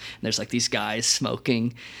women and there's like these guys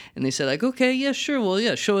smoking and they say like, okay, yeah, sure, well,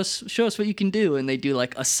 yeah, show us what you can do, and they do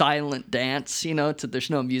like a silent dance, there's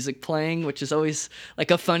no music playing, which is always like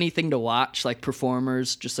a funny thing to watch, like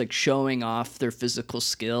performers just like showing off their physical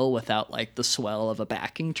skill without like the swell of a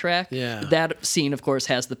backing track. Yeah. That scene, of course,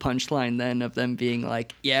 has the punchline then of them being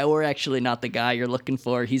like, yeah, we're actually not the guy you're looking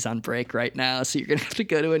for. He's on break right now, so you're gonna have to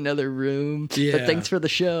go to another room. Yeah. But thanks for the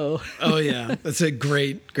show. Oh yeah, that's a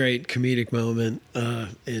great comedic moment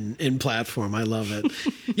in Platform. I love it.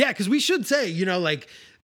 Yeah, because we should say, like,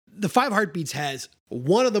 the Five Heartbeats has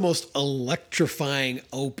one of the most electrifying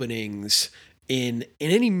openings in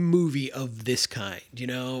any movie of this kind.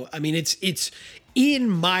 I mean, it's in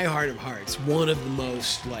my heart of hearts one of the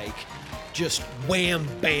most like just wham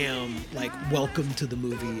bam like welcome to the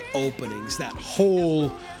movie openings. That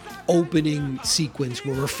whole opening sequence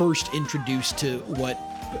where we're first introduced to what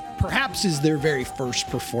perhaps is their very first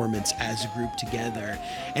performance as a group together,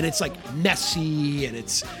 and it's like messy and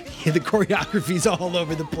it's the choreography's all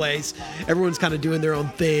over the place. Everyone's kind of doing their own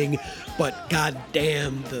thing, but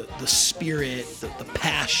goddamn, the spirit, the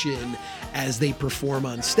passion as they perform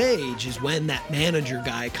on stage is when that manager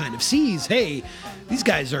guy kind of sees, hey, these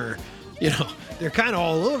guys are, they're kind of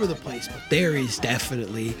all over the place, but there is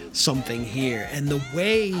definitely something here. And the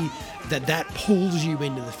way that pulls you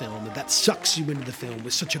into the film, that sucks you into the film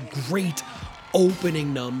with such a great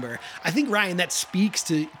opening number. I think, Ryan, that speaks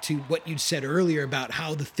to what you said earlier about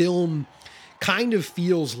how the film kind of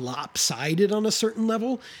feels lopsided on a certain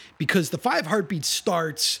level, because the Five Heartbeats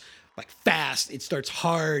starts like fast, it starts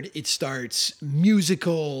hard, it starts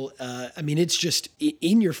musical. I mean, it's just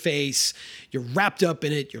in your face. You're wrapped up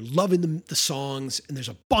in it. You're loving the songs, and there's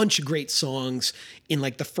a bunch of great songs in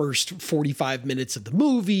like the first 45 minutes of the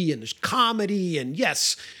movie, and there's comedy, and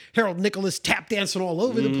yes, Harold Nicholas tap dancing all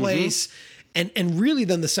over the place. And really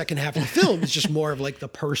then the second half of the film is just more of like the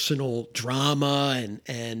personal drama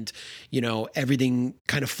and everything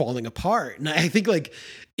kind of falling apart. And I think like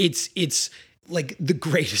it's like the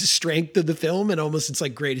greatest strength of the film, and almost its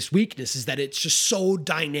like greatest weakness, is that it's just so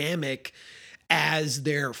dynamic as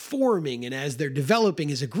they're forming and as they're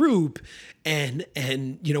developing as a group, and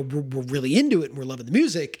we're really into it and we're loving the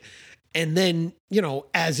music. And then,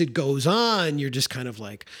 as it goes on, you're just kind of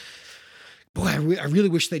like, boy, I really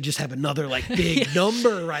wish they'd just have another like big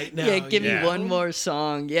number right now. Yeah, give me one more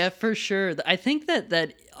song. Yeah, for sure. I think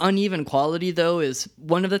that uneven quality, though, is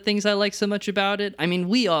one of the things I like so much about it. I mean,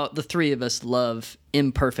 the three of us love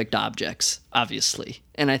imperfect objects, obviously.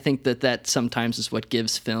 And I think that sometimes is what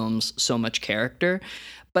gives films so much character.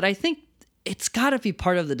 But I think it's got to be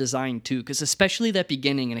part of the design too, because especially that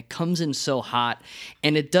beginning, and it comes in so hot,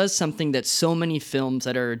 and it does something that so many films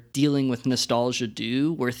that are dealing with nostalgia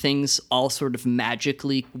do, where things all sort of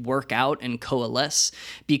magically work out and coalesce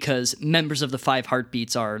because members of the Five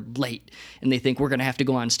Heartbeats are late and they think we're going to have to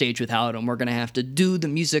go on stage without them. We're going to have to do the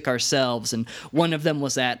music ourselves. And one of them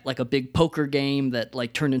was at like a big poker game that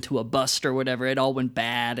like turned into a bust or whatever. It all went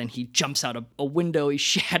bad, and he jumps out a window, he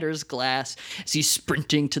shatters glass as he's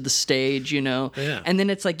sprinting to the stage. Yeah. And then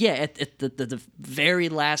it's like, at the very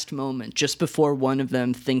last moment, just before one of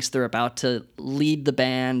them thinks they're about to lead the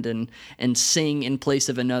band and sing in place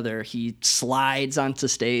of another, he slides onto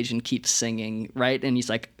stage and keeps singing, right? And he's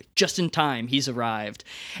like, just in time, he's arrived.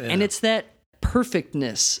 Yeah. And it's that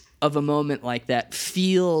perfectness of a moment like that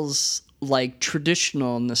feels like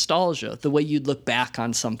traditional nostalgia, the way you'd look back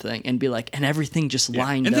on something and be like, and everything just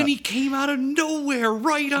lined up. And then he came out of nowhere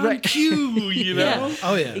right on cue, Yeah.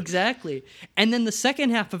 Oh, yeah. Exactly. And then the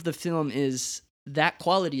second half of the film is that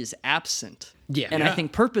quality is absent. Yeah. And I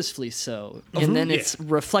think purposefully so. And then it's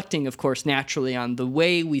reflecting, of course, naturally on the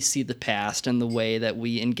way we see the past and the way that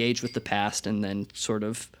we engage with the past, and then sort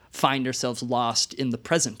of find ourselves lost in the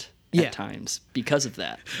present at times because of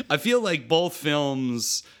that. I feel like both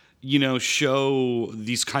films, show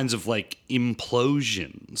these kinds of like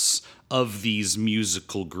implosions of these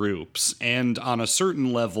musical groups, and on a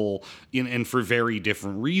certain level, and for very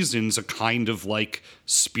different reasons, a kind of like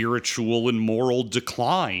spiritual and moral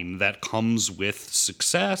decline that comes with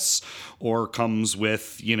success or comes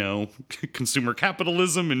with, consumer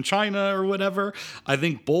capitalism in China or whatever. I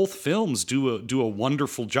think both films do a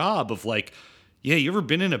wonderful job of like, Yeah, you ever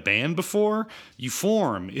been in a band before? You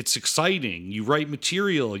form, it's exciting. You write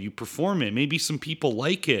material, you perform it. Maybe some people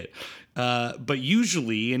like it. But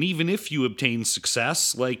usually, and even if you obtain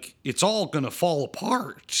success, like, it's all going to fall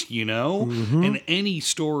apart, you know? And any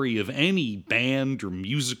story of any band or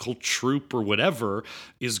musical troupe or whatever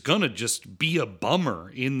is going to just be a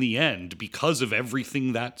bummer in the end because of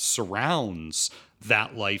everything that surrounds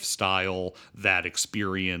that lifestyle, that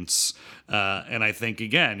experience. And I think,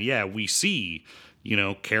 again, yeah, we see, you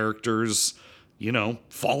know, characters, you know,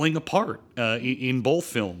 falling apart in both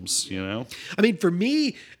films, you know? I mean, for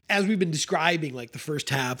me, as we've been describing, like the first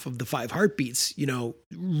half of the Five Heartbeats, you know,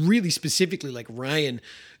 really specifically, like Ryan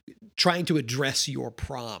trying to address your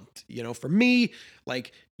prompt, you know, for me,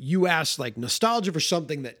 like you asked like nostalgia for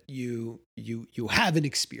something that you haven't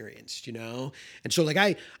experienced, you know? And so like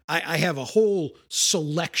I have a whole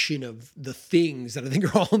selection of the things that I think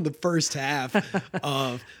are all in the first half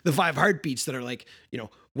of the Five Heartbeats that are like, you know,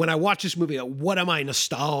 when I watch this movie, what am I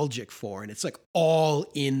nostalgic for? And it's like all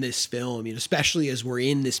in this film, you know, especially as we're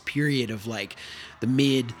in this period of like the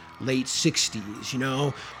late 60s, you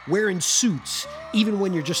know, wearing suits, even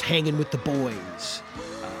when you're just hanging with the boys.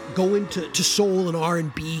 Going to soul and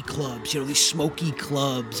R&B clubs, you know, these smoky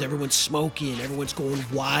clubs, everyone's smoking, everyone's going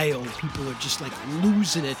wild. People are just like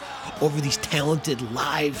losing it over these talented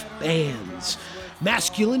live bands.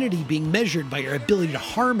 Masculinity being measured by your ability to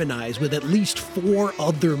harmonize with at least 4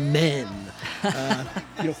 other men.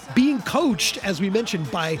 You know, being coached, as we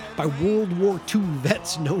mentioned, by World War II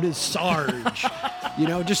vets known as Sarge. You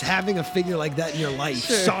know, just having a figure like that in your life,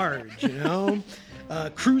 sure. Sarge, you know?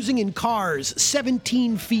 Cruising in cars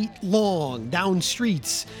 17 feet long down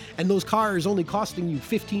streets, and those cars only costing you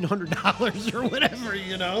 $1,500 or whatever,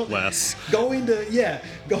 you know? Less.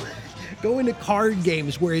 Going to card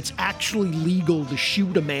games where it's actually legal to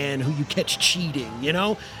shoot a man who you catch cheating, you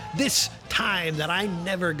know? This time that I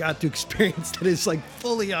never got to experience that is like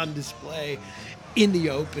fully on display in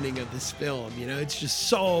the opening of this film, you know? It's just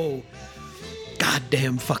so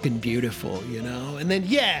goddamn fucking beautiful, you know? And then,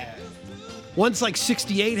 yeah, once like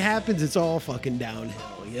 68 happens, it's all fucking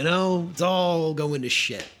downhill, you know? It's all going to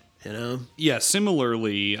shit, you know? Yeah,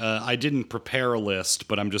 similarly, I didn't prepare a list,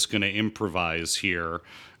 but I'm just going to improvise here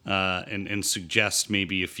and suggest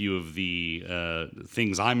maybe a few of the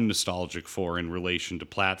things I'm nostalgic for in relation to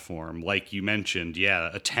platform. Like you mentioned, yeah,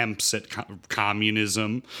 attempts at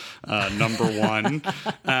communism, number one.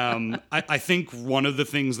 I think one of the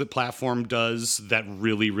things that platform does that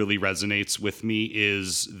really, really resonates with me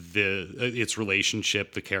is its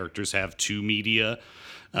relationship the characters have to media.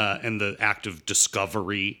 And the act of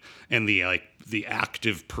discovery and the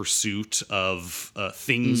active pursuit of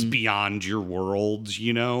things beyond your world,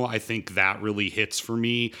 you know, I think that really hits for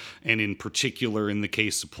me. And in particular, in the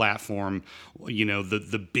case of platform, you know,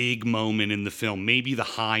 the big moment in the film, maybe the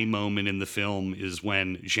high moment in the film is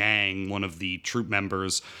when Zhang, one of the troop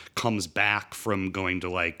members, comes back from going to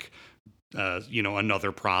like, you know,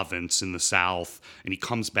 another province in the south, and he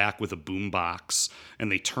comes back with a boombox, and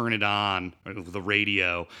they turn it on, the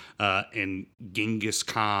radio, and Genghis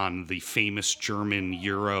Khan, the famous German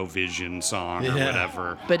Eurovision song or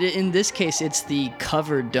whatever. But in this case, it's the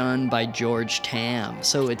cover done by George Tam,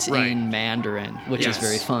 so it's in Mandarin, which is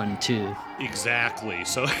very fun too. Exactly.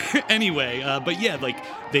 So anyway, but yeah, like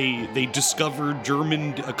they discovered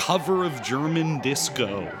a cover of German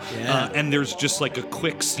disco, and there's just like a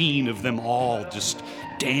quick scene of them all just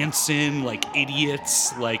dancing like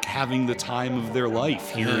idiots, like having the time of their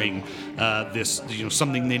life, hearing this, you know,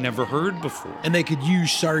 something they never heard before. And they could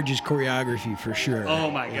use Sarge's choreography for sure.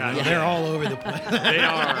 Oh my God! Yeah. They're all over the place. They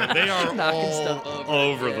are all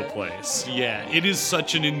over the place. Yeah, it is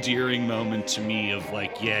such an endearing moment to me of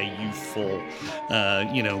like, yeah, youthful,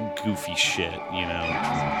 you know, goofy shit, you know.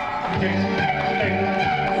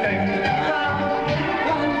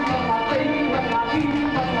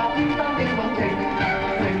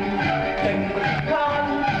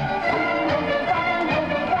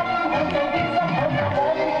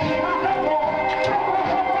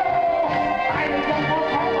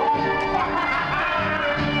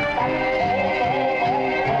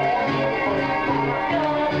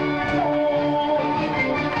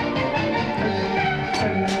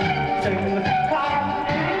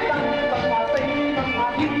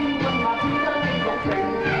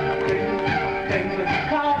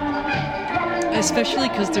 Especially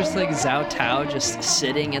because there's like Zhao Tao just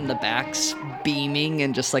sitting in the back beaming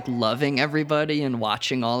and just like loving everybody and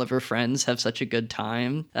watching all of her friends have such a good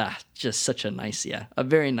time. Just such a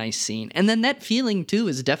very nice scene. And then that feeling too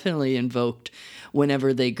is definitely invoked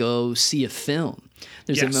whenever they go see a film.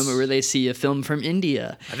 There's a moment where they see a film from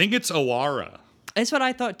India. I think it's Awara. That's what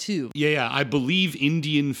I thought too. Yeah, I believe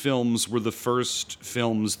Indian films were the first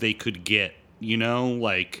films they could get, you know,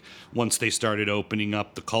 like once they started opening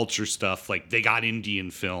up the culture stuff, like they got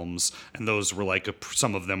Indian films and those were like,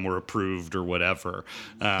 some of them were approved or whatever.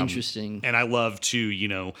 Interesting. And I love too, you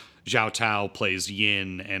know, Zhao Tao plays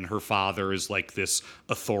Yin and her father is like this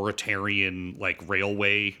authoritarian, like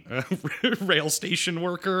rail station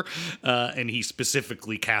worker. And he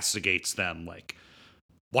specifically castigates them like,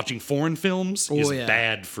 watching foreign films is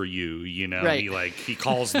bad for you, you know. Right. He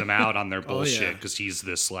calls them out on their bullshit because he's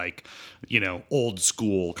this like, you know, old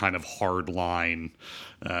school kind of hard line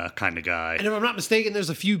kind of guy. And if I'm not mistaken, there's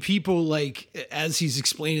a few people like as he's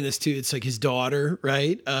explaining this too. It's like his daughter,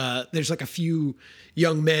 right? There's like a few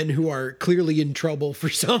young men who are clearly in trouble for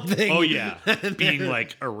something. Oh yeah, being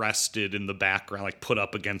like arrested in the background, like put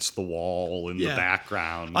up against the wall in the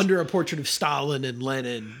background under a portrait of Stalin and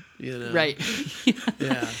Lenin. You know? Right.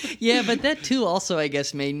 Yeah, but that too also, I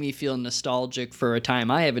guess, made me feel nostalgic for a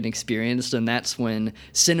time I haven't experienced, and that's when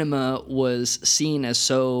cinema was seen as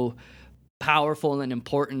so powerful and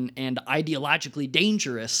important and ideologically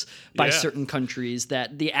dangerous by certain countries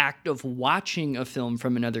that the act of watching a film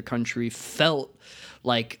from another country felt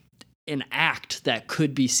like an act that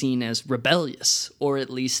could be seen as rebellious, or at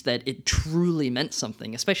least that it truly meant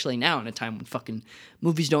something, especially now in a time when fucking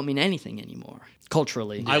movies don't mean anything anymore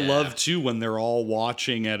culturally. I love too when they're all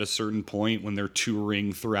watching at a certain point when they're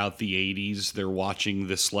touring throughout the 80s, they're watching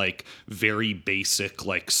this like very basic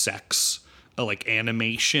like sex like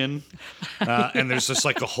animation and there's just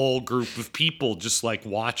like a whole group of people just like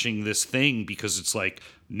watching this thing because it's like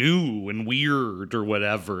new and weird or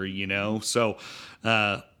whatever, you know. So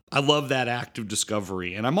I love that act of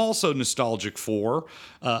discovery. And I'm also nostalgic for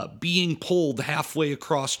being pulled halfway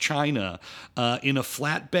across China in a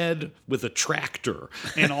flatbed with a tractor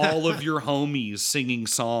and all of your homies singing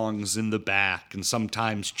songs in the back and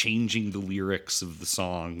sometimes changing the lyrics of the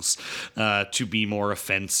songs to be more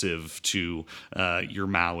offensive to your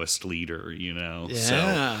Maoist leader, you know?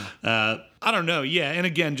 Yeah. So, I don't know. Yeah. And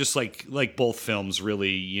again, just like both films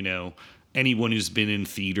really, you know, anyone who's been in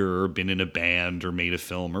theater or been in a band or made a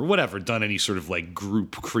film or whatever, done any sort of like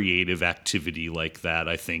group creative activity like that,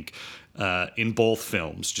 I think in both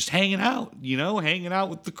films, just hanging out, you know, hanging out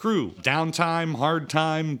with the crew, downtime, hard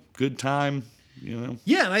time, good time, you know?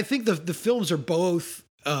 Yeah. And I think the films are both,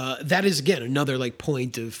 that is again, another like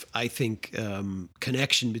point of, I think,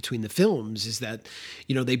 connection between the films is that,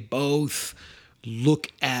 you know, they both look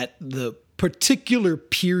at the particular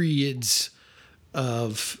periods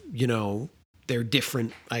of, you know, their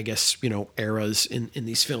different, I guess, you know, eras in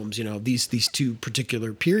these films, you know, these two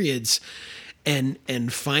particular periods and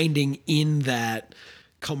finding in that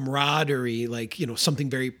camaraderie, like, you know, something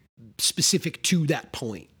very specific to that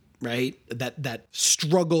point, right? That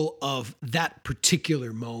struggle of that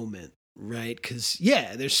particular moment, right? Because,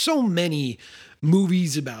 yeah, there's so many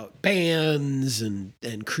movies about bands and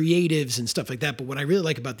creatives and stuff like that. But what I really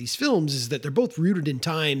like about these films is that they're both rooted in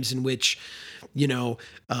times in which, you know,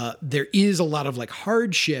 there is a lot of like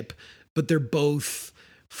hardship, but they're both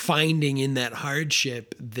finding in that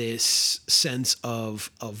hardship this sense of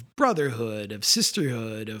brotherhood, of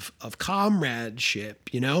sisterhood, of comradeship,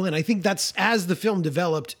 you know? And I think that's, as the film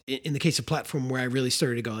developed, in the case of Platform, where I really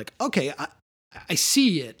started to go like, okay, I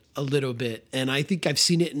see it a little bit. And I think I've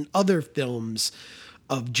seen it in other films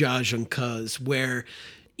of Jia Zhangke's, where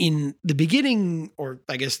in the beginning, or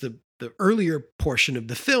I guess the earlier portion of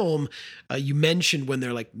the film, you mentioned when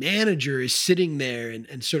their like manager is sitting there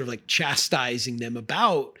and sort of like chastising them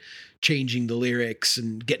about changing the lyrics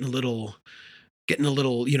and getting a little,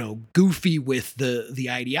 you know, goofy with the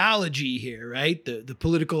ideology here, right? The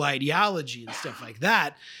political ideology and stuff like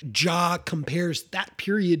that. Jia compares that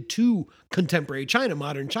period to contemporary China,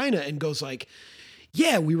 modern China, and goes like,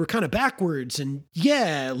 yeah, we were kind of backwards. And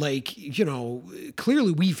yeah, like, you know,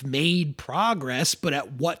 clearly we've made progress, but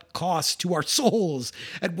at what cost to our souls?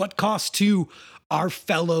 At what cost to our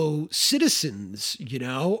fellow citizens, you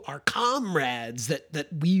know, our comrades that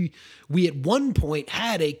we at one point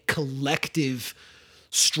had a collective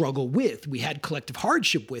struggle with, we had collective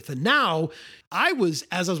hardship with. And now as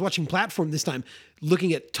I was watching Platform this time,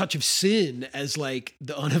 looking at Touch of Sin as like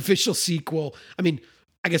the unofficial sequel. I mean,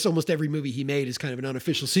 I guess almost every movie he made is kind of an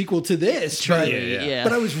unofficial sequel to this. But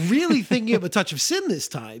I was really thinking of A Touch of Sin this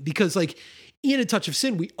time because like in A Touch of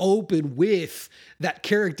Sin, we open with that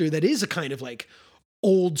character that is a kind of like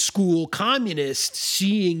old school communist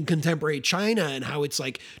seeing contemporary China and how it's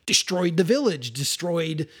like destroyed the village,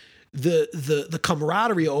 destroyed the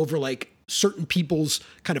camaraderie over like certain people's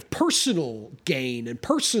kind of personal gain and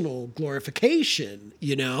personal glorification,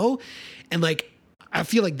 you know? And like, I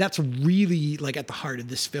feel like that's really like at the heart of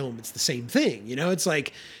this film. It's the same thing, you know. It's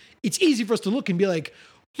like it's easy for us to look and be like,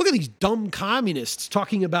 look at these dumb communists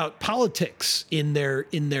talking about politics in their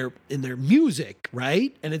music,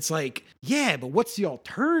 right? And it's like, yeah, but what's the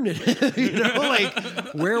alternative? You know,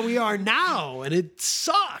 like where we are now, and it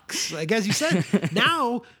sucks. Like as you said,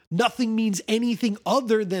 now nothing means anything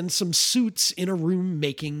other than some suits in a room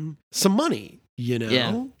making some money. You know,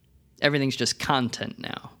 yeah, everything's just content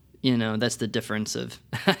now. You know, that's the difference of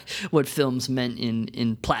what films meant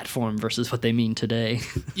in platform versus what they mean today.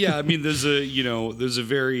 Yeah, I mean, there's a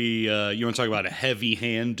very, you want to talk about a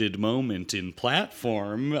heavy-handed moment in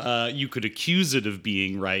platform. You could accuse it of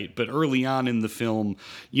being right, but early on in the film,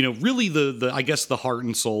 you know, really I guess the heart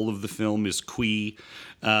and soul of the film is Kui,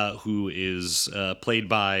 who is played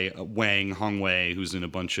by Wang Hongwei, who's in a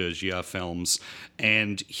bunch of Jia films.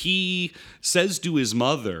 And he says to his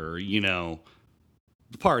mother, you know,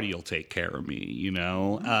 the party will take care of me, you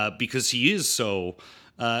know, because he is so,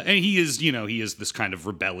 and he is this kind of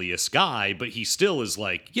rebellious guy, but he still is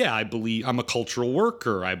like, yeah, I believe I'm a cultural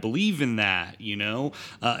worker. I believe in that, you know,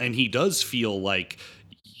 and he does feel like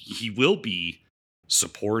he will be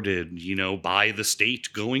supported, you know, by the state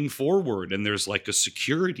going forward. And there's like a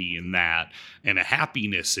security in that and a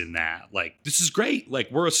happiness in that. Like, this is great.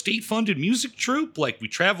 Like, we're a state funded music troupe. Like, we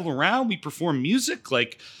travel around, we perform music.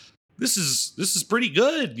 Like, this is pretty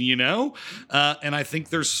good, you know? And I think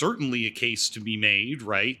there's certainly a case to be made,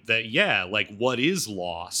 right? That, yeah, like what is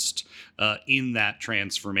lost in that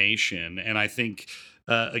transformation? And I think,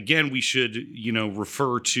 again, we should, you know,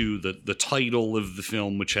 refer to the title of the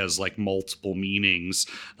film, which has like multiple meanings,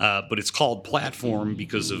 but it's called Platform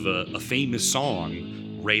because of a famous song,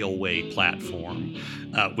 Railway Platform,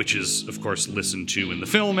 which is, of course, listened to in the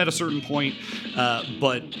film at a certain point.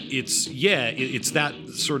 But it's that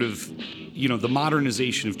sort of, you know, the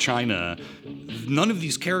modernization of China. None of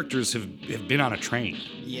these characters have been on a train.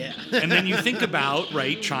 Yeah. And then you think about,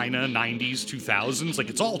 right, China, 90s, 2000s, like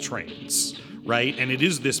it's all trains. Right. And it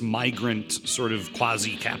is this migrant sort of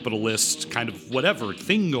quasi-capitalist kind of whatever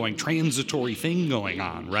thing going, transitory thing going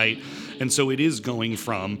on. Right. And so it is going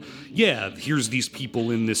from, yeah, here's these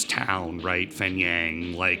people in this town, right?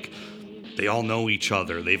 Fenyang, like they all know each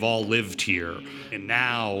other. They've all lived here. And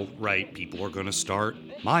now, right, people are going to start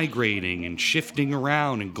migrating and shifting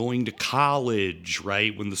around and going to college,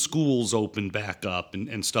 right, when the schools open back up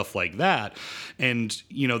and stuff like that. And,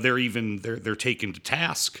 you know, they're taken to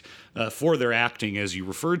task for their acting, as you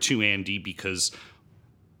referred to, Andy, because,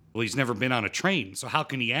 well, he's never been on a train. So how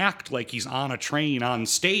can he act like he's on a train on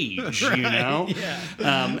stage, right, you know?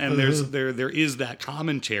 Yeah. And there is that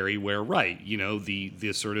commentary where, right, you know,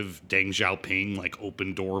 the sort of Deng Xiaoping, like,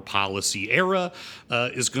 open door policy era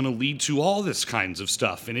is going to lead to all this kinds of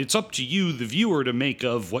stuff. And it's up to you, the viewer, to make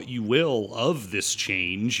of what you will of this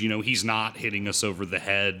change. You know, he's not hitting us over the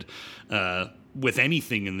head with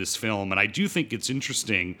anything in this film. And I do think it's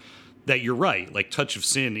interesting that you're right. Like, Touch of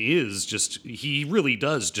Sin is just, he really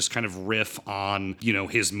does just kind of riff on, you know,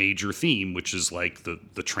 his major theme, which is like the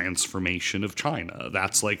transformation of China.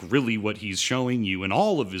 That's like really what he's showing you in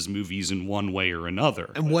all of his movies in one way or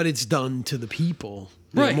another. And what it's done to the people,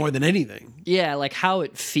 right, more than anything. Yeah, like how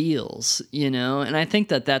it feels, you know? And I think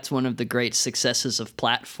that that's one of the great successes of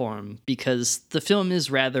Platform, because the film is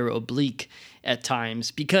rather oblique at times,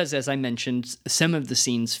 because, as I mentioned, some of the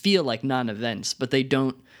scenes feel like non-events, but they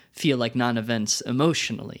don't feel like non-events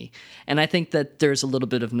emotionally. And I think that there's a little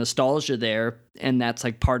bit of nostalgia there, and that's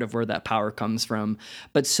like part of where that power comes from.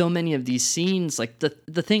 But so many of these scenes, like the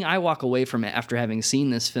thing I walk away from it after having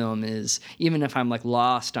seen this film is, even if I'm like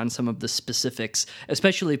lost on some of the specifics,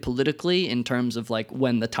 especially politically in terms of like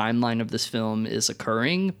when the timeline of this film is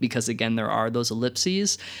occurring, because again, there are those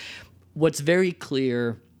ellipses, what's very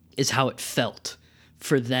clear is how it felt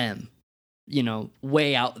for them, you know,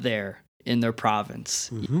 way out there in their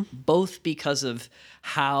province, both because of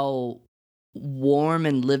how warm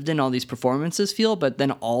and lived in all these performances feel, but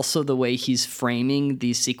then also the way he's framing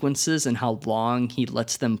these sequences and how long he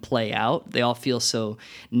lets them play out. They all feel so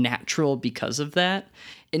natural because of that.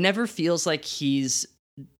 It never feels like he's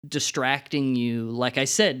distracting you. Like I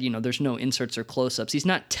said, you know, there's no inserts or close-ups. He's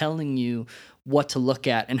not telling you what to look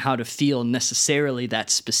at and how to feel necessarily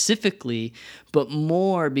that specifically, but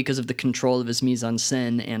more because of the control of his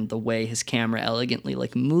mise-en-scène and the way his camera elegantly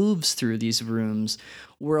like moves through these rooms,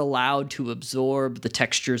 we're allowed to absorb the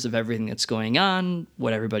textures of everything that's going on,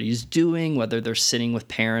 what everybody's doing, whether they're sitting with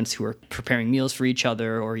parents who are preparing meals for each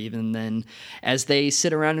other, or even then as they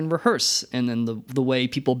sit around and rehearse, and then the way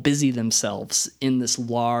people busy themselves in this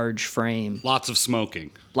large frame. Lots of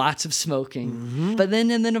smoking. But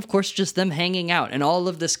then of course just them hanging out, and all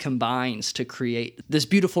of this combines to create this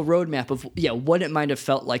beautiful roadmap of what it might have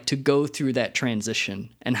felt like to go through that transition,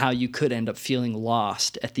 and how you could end up feeling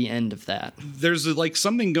lost at the end of that. There's like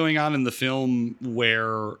something going on in the film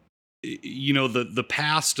where the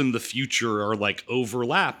past and the future are like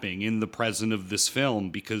overlapping in the present of this film,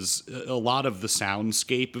 because a lot of the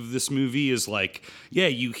soundscape of this movie is like,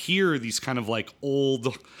 you hear these kind of like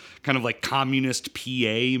old kind of like communist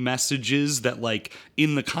PA messages that like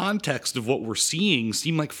in the context of what we're seeing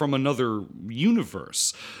seem like from another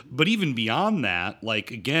universe. But even beyond that,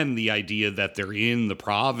 like again, the idea that they're in the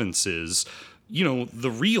provinces,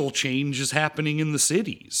 the real change is happening in the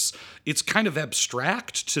cities. It's kind of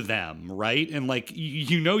abstract to them, right? And like,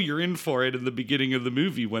 you're in for it in the beginning of the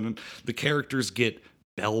movie when the characters get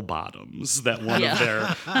bell bottoms that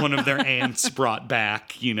one of their aunts brought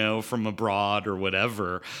back, from abroad or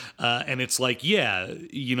whatever. And it's like,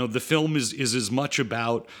 the film is as much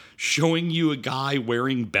about showing you a guy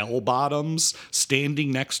wearing bell bottoms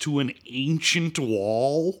standing next to an ancient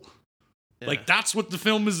wall. Yeah. Like, that's what the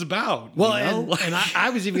film is about. Well, and I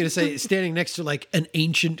was even going to say standing next to like an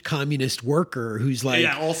ancient communist worker who's like,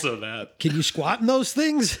 also that. Can you squat in those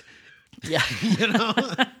things? Yeah.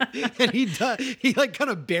 And he like kind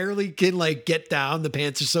of barely can like get down. The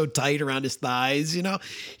pants are so tight around his thighs,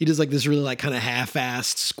 He does like this really like kind of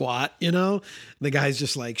half-assed squat, The guy's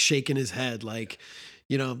just like shaking his head like,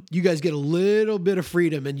 you guys get a little bit of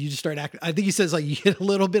freedom and you just start acting. I think he says like you get a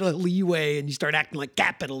little bit of leeway and you start acting like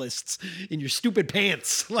capitalists in your stupid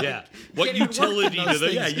pants. Like, what utility do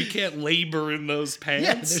they? Yeah, you can't labor in those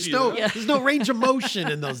pants. There's no range of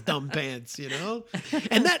motion in those dumb pants,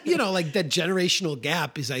 And that, like that generational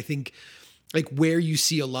gap is, I think, like where you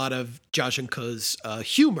see a lot of Jia Zhangke's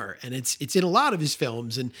humor, and it's in a lot of his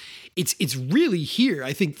films, and it's really here.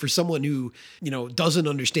 I think for someone who doesn't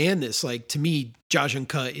understand this, like to me, Jia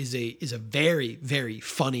Zhangke is a very, very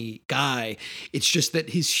funny guy. It's just that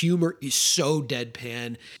his humor is so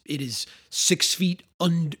deadpan. It is 6 feet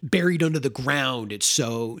buried under the ground. It's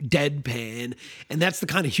so deadpan, and that's the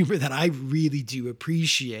kind of humor that I really do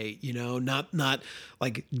appreciate. Not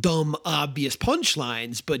like dumb, obvious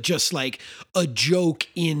punchlines, but just like a joke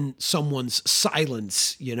in someone's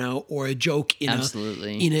silence, or a joke in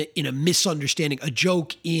a misunderstanding, a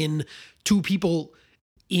joke in two people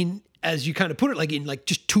in, as you kind of put it, like in like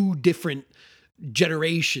just two different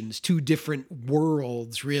generations, two different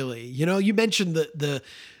worlds, really. You mentioned the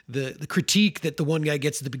critique that the one guy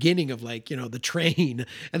gets at the beginning of like, the train,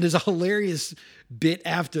 and there's a hilarious bit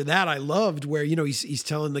after that I loved where, he's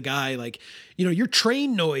telling the guy like, your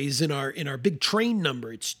train noise in our big train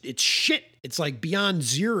number, it's shit. It's like beyond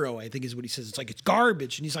zero, I think is what he says. It's like, it's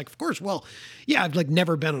garbage. And he's like, of course, well, yeah, I've like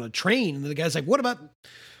never been on a train. And the guy's like, what about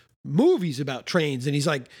movies about trains? And he's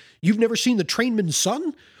like, you've never seen The Trainman's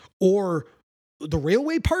Son or The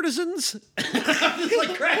Railway Partisans? I'm just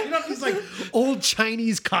like cracking up. These like old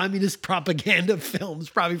Chinese communist propaganda films,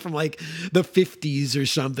 probably from like the 50s or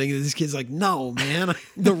something. And this kid's like, no, man,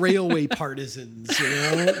 The Railway Partisans,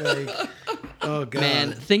 like, oh God.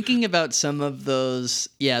 Man, thinking about some of those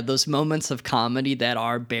moments of comedy that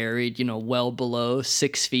are buried, well below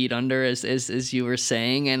 6 feet under, as you were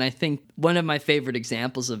saying. And I think one of my favorite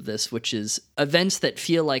examples of this, which is events that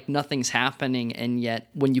feel like nothing's happening, and yet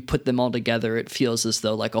when you put them all together, it feels as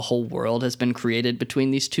though like a whole world has been created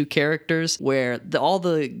between these two characters, where all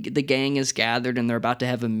the gang is gathered and they're about to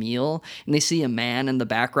have a meal, and they see a man in the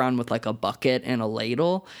background with like a bucket and a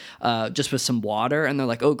ladle, just with some water, and they're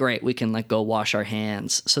like, oh great, we can like go wash our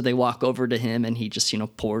hands. So they walk over to him and he just,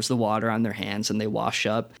 pours the water on their hands and they wash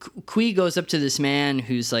up. Kui goes up to this man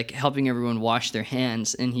who's like helping everyone wash their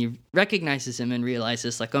hands, and he recognizes him and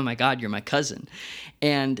realizes like, oh my God, you're my cousin.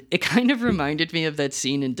 And it kind of reminded me of that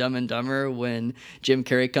scene in Dumb and Dumber when Jim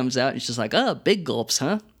Carrey comes out and he's just like, oh, big gulps,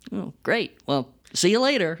 huh? Oh, great. Well, see you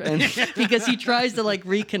later. And because he tries to like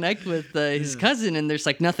reconnect with his cousin, and there's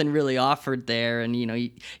like nothing really offered there. And,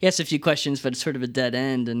 he asks a few questions, but it's sort of a dead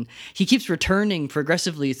end. And he keeps returning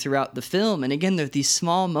progressively throughout the film. And again, there are these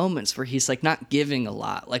small moments where he's like not giving a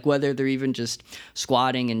lot, like whether they're even just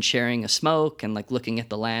squatting and sharing a smoke and like looking at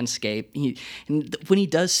the landscape. And when he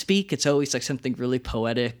does speak, it's always like something really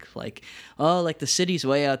poetic, like, oh, like the city's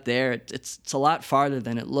way out there. It's a lot farther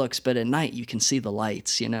than it looks, but at night you can see the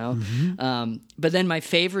lights, Mm-hmm. But then my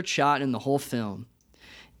favorite shot in the whole film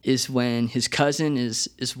is when his cousin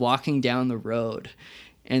is walking down the road,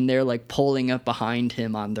 and they're like pulling up behind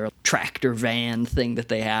him on their tractor van thing that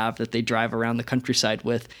they have that they drive around the countryside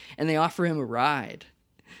with, and they offer him a ride.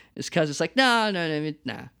 His cousin's like, no,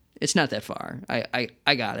 it's not that far.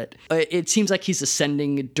 I got it. It seems like he's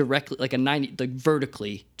ascending directly, like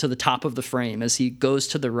vertically to the top of the frame as he goes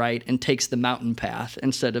to the right and takes the mountain path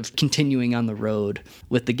instead of continuing on the road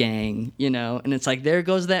with the gang, you know? And it's like, there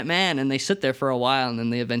goes that man. And they sit there for a while, and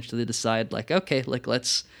then they eventually decide, like, okay, like,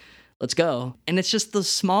 let's go. And it's just those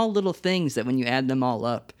small little things that when you add them all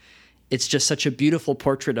up, it's just such a beautiful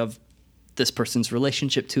portrait of this person's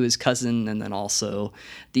relationship to his cousin, and then also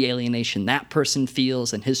the alienation that person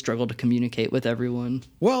feels and his struggle to communicate with everyone.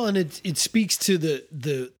 Well, and it speaks to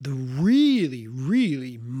the really,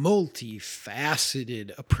 really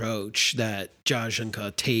multifaceted approach that Jia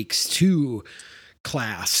Zhangke takes to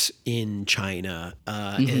class in China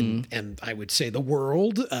and I would say the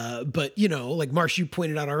world. But, you know, like Marsh, you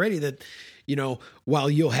pointed out already that, you know, while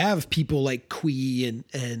you'll have people like Kui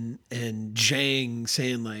and Zhang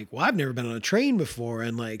saying like, well, I've never been on a train before,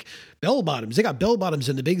 and like bell bottoms, they got bell bottoms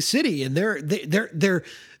in the big city, and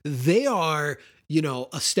they are, you know,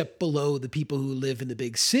 a step below the people who live in the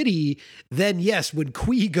big city. Then yes, when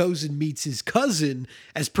Kui goes and meets his cousin,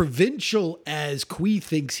 as provincial as Kui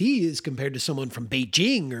thinks he is compared to someone from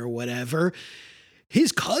Beijing or whatever,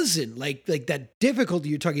 his cousin, like that difficulty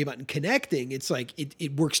you're talking about in connecting, it's like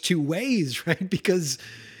it works two ways, right? Because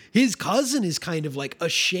his cousin is kind of like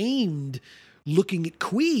ashamed looking at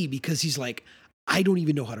Kui because he's like, I don't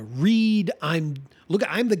even know how to read. I'm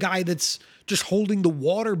the guy that's just holding the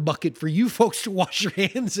water bucket for you folks to wash your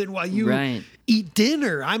hands in while you eat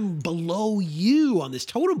dinner. I'm below you on this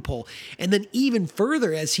totem pole. And then even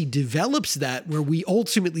further, as he develops that, where we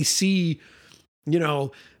ultimately see, you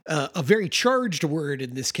know, a very charged word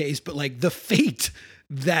in this case, but like the fate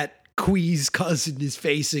that Kui's cousin is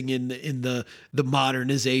facing in the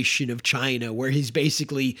modernization of China, where he's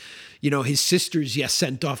basically, you know, his sister's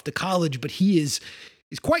sent off to college, but he is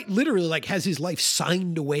quite literally like has his life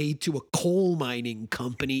signed away to a coal mining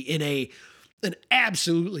company in an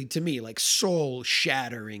absolutely, to me, like soul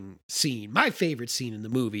shattering scene. My favorite scene in the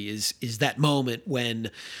movie is that moment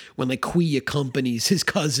when like Kui accompanies his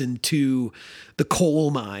cousin to the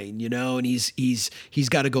coal mine, you know, and he's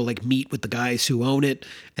got to go like meet with the guys who own it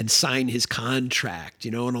and sign his contract,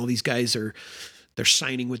 you know, and all these guys they're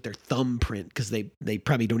signing with their thumbprint because they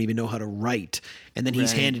probably don't even know how to write. And then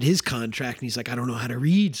he's handed his contract and he's like, I don't know how to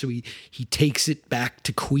read. So he takes it back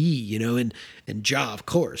to Kui, you know, and Jia, of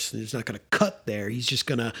course, he's not going to cut there. He's just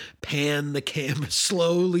going to pan the camera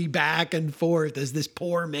slowly back and forth as this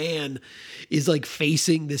poor man is like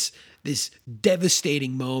facing this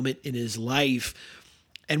devastating moment in his life.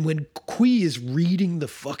 And when Kui is reading the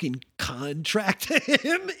fucking contract to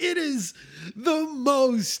him, it is the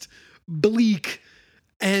most bleak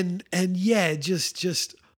and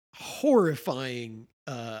just horrifying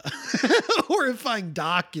horrifying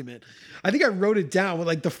document. I think I wrote it down with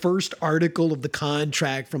like the first article of the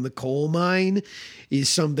contract from the coal mine is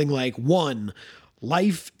something like, 1,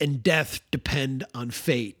 life and death depend on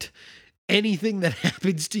fate. Anything that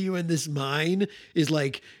happens to you in this mine is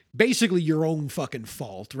like basically your own fucking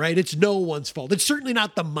fault, right? It's no one's fault. It's certainly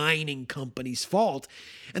not the mining company's fault.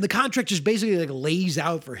 And the contract just basically like lays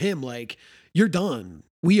out for him, like, you're done.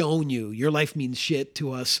 We own you. Your life means shit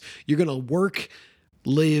to us. You're going to work,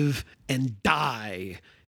 live, and die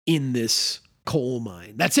in this coal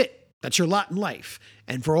mine. That's it. That's your lot in life.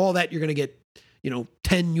 And for all that, you're going to get, you know,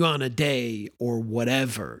 10 yuan a day or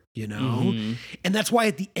whatever, you know? Mm-hmm. And that's why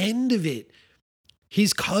at the end of it,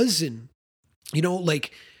 his cousin, you know,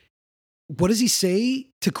 like, what does he say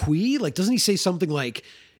to Kui? Like, doesn't he say something like,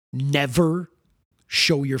 never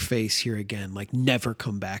show your face here again? Like, never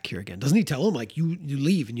come back here again. Doesn't he tell him, like, you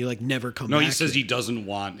leave and you like never come back? No, he says he doesn't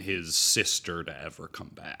want his sister to ever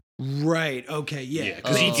come back. Right. Okay. Yeah.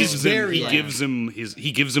 Because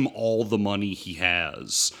he gives him all the money he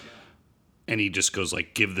has, and he just goes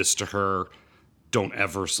like, give this to her. Don't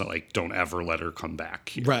ever let her come back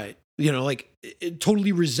here. Right. You know, like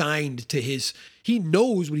totally resigned to he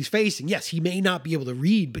knows what he's facing. Yes, he may not be able to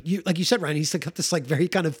read, but like you said, Ryan, he's got this like very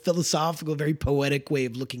kind of philosophical, very poetic way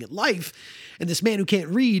of looking at life. And this man who can't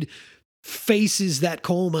read faces that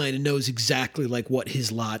coal mine and knows exactly like what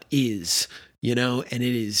his lot is, you know, and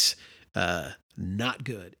it is not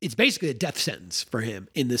good. It's basically a death sentence for him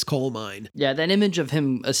in this coal mine. Yeah, that image of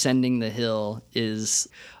him ascending the hill is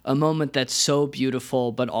a moment that's so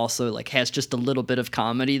beautiful, but also like has just a little bit of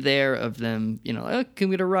comedy there of them, you know, oh, can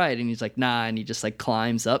we get a ride? And he's like, nah, and he just like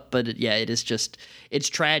climbs up. But it's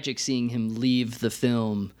tragic seeing him leave the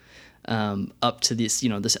film up to this,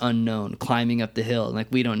 this unknown, climbing up the hill. And like,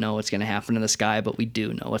 we don't know what's going to happen to this guy, but we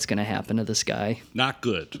do know what's going to happen to this guy. Not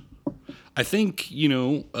good. I think,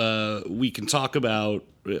 we can talk about,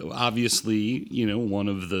 obviously, one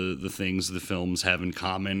of the things the films have in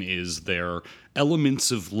common is their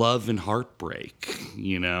elements of love and heartbreak,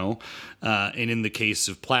 and in the case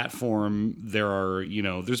of Platform,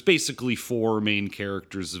 there's basically 4 main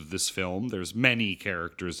characters of this film. There's many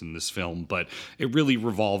characters in this film, but it really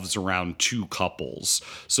revolves around 2 couples.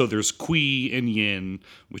 So there's Kui and Yin,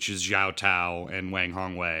 which is Zhao Tao and Wang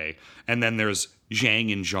Hongwei, and then there's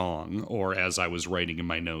Zhang and Zhang, or as I was writing in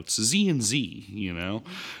my notes, Z and Z,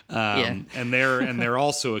 and they're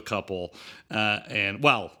also a couple,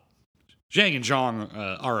 Zhang and Zhang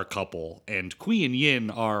are a couple, and Kui and Yin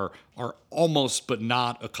are almost but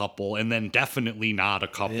not a couple, and then definitely not a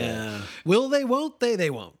couple. Yeah. Will they? Won't they? They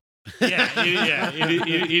won't.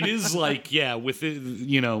 It is like, with it,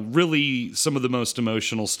 really some of the most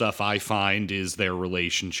emotional stuff I find is their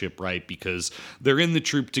relationship, right? Because they're in the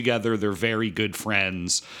troupe together, they're very good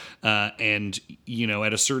friends, and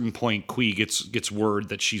at a certain point, Kui gets word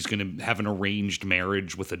that she's going to have an arranged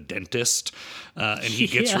marriage with a dentist, and he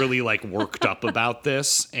gets really like worked up about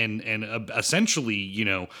this, and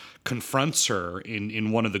essentially, confronts her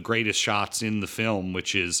in one of the greatest shots in the film,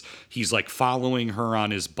 which is he's like following her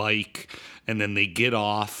on his bike, and then they get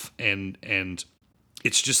off, and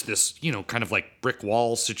it's just this, kind of like brick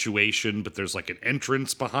wall situation, but there's like an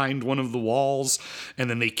entrance behind one of the walls,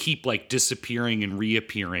 and then they keep like disappearing and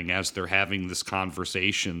reappearing as they're having this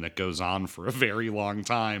conversation that goes on for a very long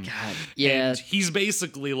time. God, yeah. And he's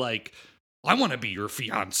basically like, I want to be your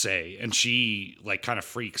fiance. And she like kind of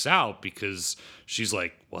freaks out because she's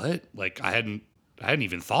like, what? Like, I hadn't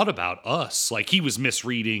even thought about us. Like, he was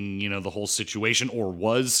misreading, the whole situation, or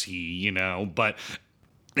was he, but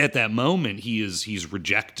at that moment he's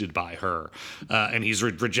rejected by her, and he's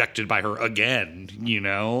rejected by her again,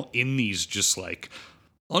 in these just like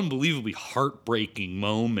unbelievably heartbreaking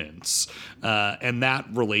moments. And that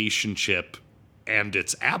relationship and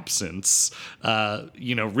its absence,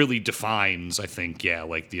 really defines, I think,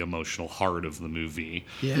 like the emotional heart of the movie.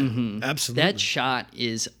 Yeah, absolutely. That shot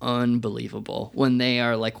is unbelievable when they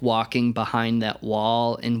are like walking behind that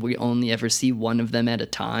wall and we only ever see one of them at a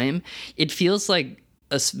time. It feels like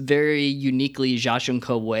a very uniquely Jia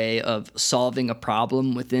Zhangke way of solving a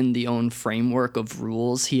problem within the own framework of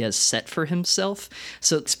rules he has set for himself.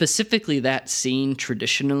 So specifically that scene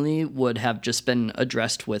traditionally would have just been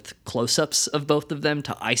addressed with close-ups of both of them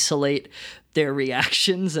to isolate their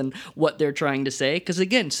reactions and what they're trying to say. Because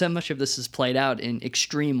again, so much of this is played out in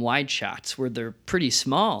extreme wide shots where they're pretty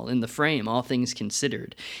small in the frame, all things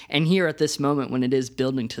considered. And here at this moment, when it is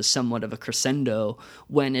building to somewhat of a crescendo,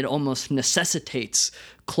 when it almost necessitates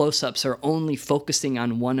close-ups or only focusing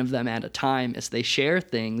on one of them at a time as they share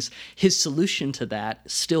things, his solution to that,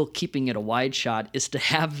 still keeping it a wide shot, is to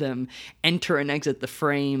have them enter and exit the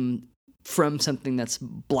frame from something that's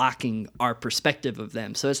blocking our perspective of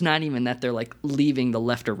them. So it's not even that they're like leaving the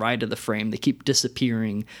left or right of the frame. They keep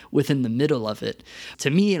disappearing within the middle of it.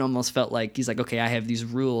 To me, it almost felt like he's like, okay, I have these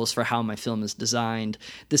rules for how my film is designed.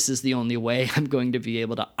 This is the only way I'm going to be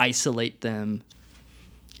able to isolate them.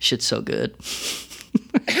 Shit's so good.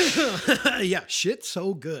 Yeah, shit's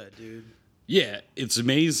so good, dude. Yeah, it's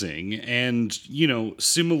amazing. And,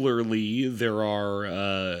 similarly, there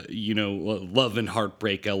are, love and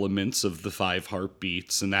heartbreak elements of the 5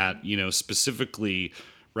 heartbeats, and that, specifically,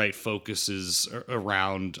 right, focuses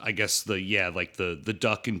around, I guess, the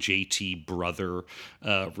Duck and JT brother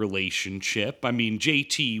relationship. I mean,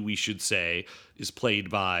 JT, we should say, is played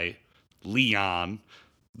by Leon,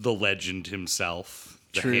 the legend himself,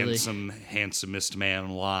 the Truly. handsomest man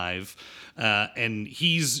alive. And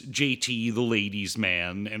he's JT, the ladies'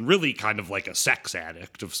 man, and really kind of like a sex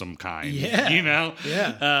addict of some kind. Yeah.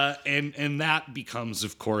 Yeah. And that becomes,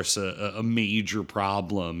 of course, a major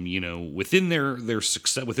problem, within their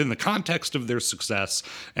success, within the context of their success,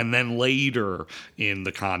 and then later in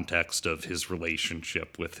the context of his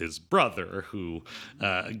relationship with his brother, who,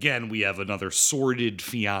 again, we have another sordid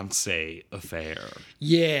fiance affair.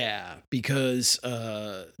 Yeah, because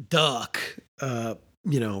Duck,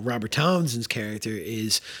 Robert Townsend's character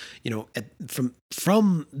is,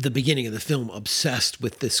 from the beginning of the film, obsessed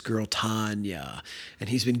with this girl, Tanya. And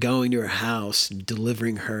he's been going to her house and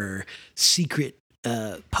delivering her secret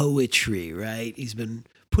poetry, right? He's been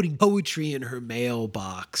putting poetry in her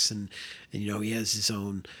mailbox, and he has his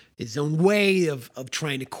own way of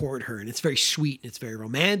trying to court her, and it's very sweet and it's very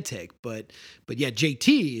romantic. But yeah,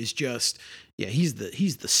 JT is just, he's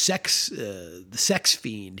the sex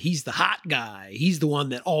fiend. He's the hot guy. He's the one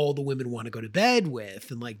that all the women want to go to bed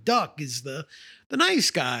with. And like Duck is the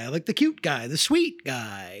nice guy, like the cute guy, the sweet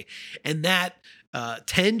guy. And that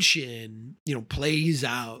tension, plays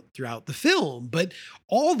out throughout the film, but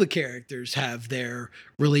all the characters have their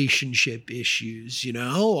relationship issues,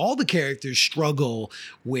 all the characters struggle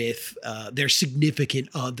with their significant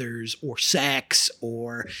others or sex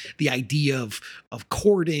or the idea of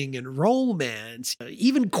courting and romance.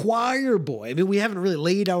 Even Choir Boy. I mean, we haven't really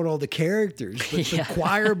laid out all the characters, but the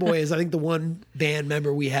Choir Boy is, I think, the one band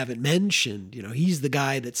member we haven't mentioned. He's the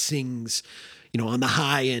guy that sings on the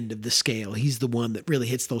high end of the scale. He's the one that really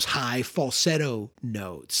hits those high falsetto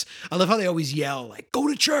notes. I love how they always yell, like, go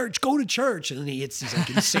to church. And then he hits these like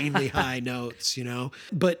insanely high notes,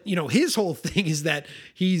 But, his whole thing is that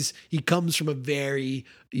he comes from a very,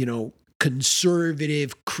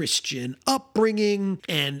 conservative Christian upbringing,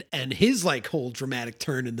 and his like whole dramatic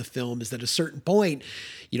turn in the film is that at a certain point,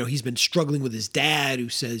 he's been struggling with his dad, who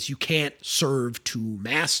says you can't serve two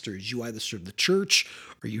masters. You either serve the church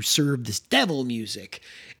or you serve this devil music.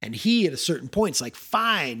 And he at a certain point is like,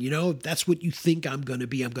 fine, if that's what you think I'm going to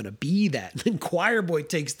be that. And then Choir Boy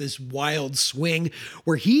takes this wild swing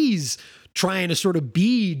where he's trying to sort of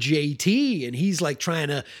be JT, and he's like trying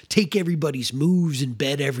to take everybody's moves and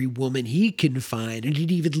bed every woman he can find. And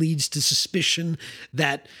it even leads to suspicion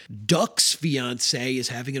that Duck's fiance is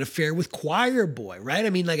having an affair with Choir Boy, right? I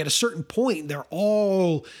mean, like at a certain point, they're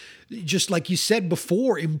all, just like you said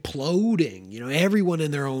before, imploding. Everyone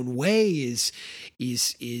in their own way is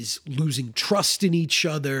losing trust in each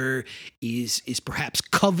other, is perhaps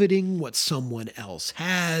coveting what someone else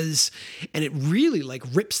has, and it really like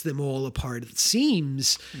rips them all apart, it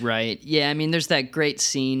seems. Right. Yeah, I mean, there's that great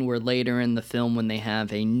scene where later in the film, when they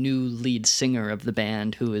have a new lead singer of the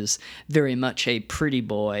band who is very much a pretty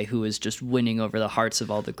boy who is just winning over the hearts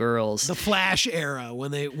of all the girls. The Flash era,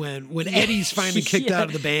 when Eddie's finally kicked out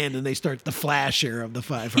of the band and they start the Flash era of the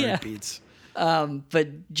Five Heartbeats.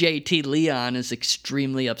 But JT Leon is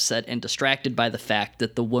extremely upset and distracted by the fact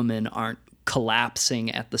that the women aren't collapsing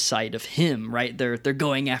at the sight of him, right? They're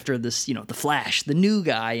going after this, the Flash, the new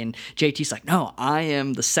guy, and JT's like, no, I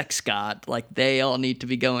am the sex god. Like, they all need to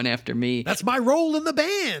be going after me. That's my role in the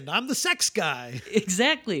band. I'm the sex guy.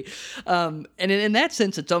 Exactly. And in that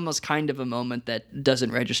sense, it's almost kind of a moment that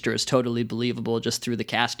doesn't register as totally believable just through the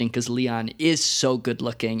casting, because Leon is so good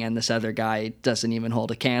looking, and this other guy doesn't even hold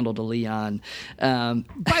a candle to Leon.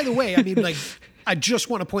 By the way, I mean, like, I just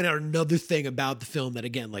want to point out another thing about the film that,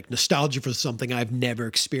 again, like nostalgia for something I've never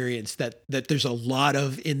experienced, that there's a lot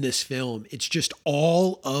of in this film. It's just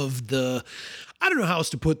all of the, I don't know how else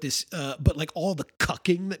to put this, but like all the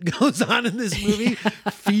cucking that goes on in this movie,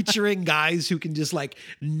 featuring guys who can just like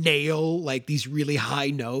nail like these really high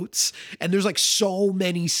notes. And there's like so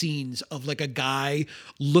many scenes of like a guy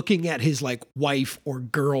looking at his like wife or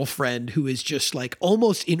girlfriend who is just like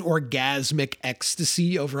almost in orgasmic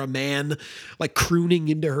ecstasy over a man, like crooning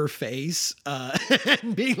into her face,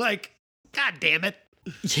 and being like, God damn it.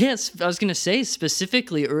 Yes, I was going to say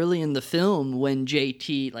specifically early in the film when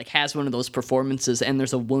JT like has one of those performances and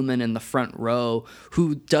there's a woman in the front row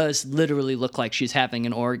who does literally look like she's having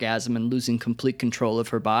an orgasm and losing complete control of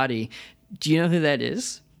her body. Do you know who that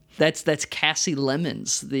is? That's Cassie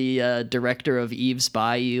Lemons, the director of Eve's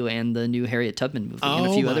Bayou and the new Harriet Tubman movie and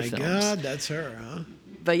a few other films. Oh my God, that's her, huh?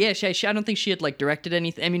 But yeah, I don't think she had like directed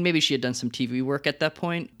anything. I mean, maybe she had done some TV work at that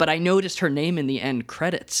point. But I noticed her name in the end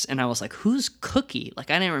credits, and I was like, "Who's Cookie?"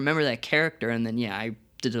 Like I didn't remember that character. And then I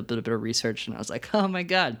did a bit of research, and I was like, "Oh my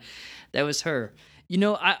God, that was her."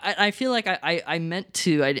 I feel like I meant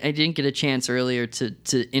to. I didn't get a chance earlier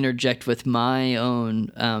to interject with my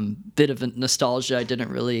own bit of a nostalgia. I didn't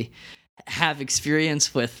really have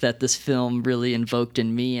experience with that this film really invoked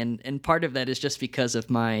in me, and part of that is just because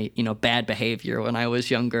of my bad behavior when I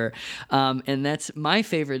was younger, and that's my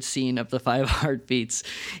favorite scene of the Five Heartbeats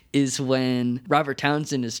is when Robert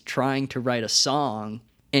Townsend is trying to write a song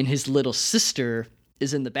and his little sister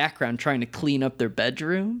is in the background trying to clean up their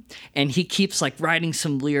bedroom, and he keeps like writing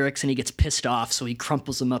some lyrics and he gets pissed off, so he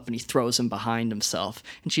crumples them up and he throws them behind himself,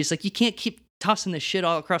 and she's like, "You can't keep tossing this shit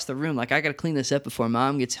all across the room. Like, I gotta clean this up before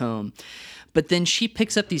Mom gets home." But then she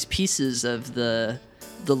picks up these pieces of the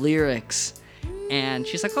lyrics, and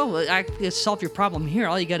she's like, "Oh, well, I can solve your problem here.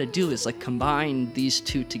 All you gotta do is like combine these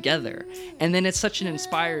two together." And then it's such an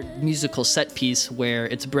inspired musical set piece where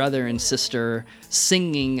it's brother and sister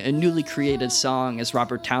singing a newly created song as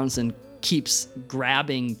Robert Townsend keeps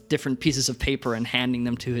grabbing different pieces of paper and handing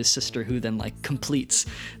them to his sister, who then like completes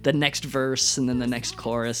the next verse and then the next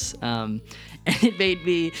chorus. And it made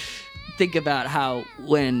me think about how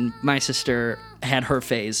when my sister had her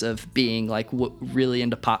phase of being like really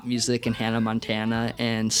into pop music and Hannah Montana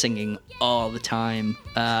and singing all the time,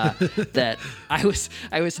 that I was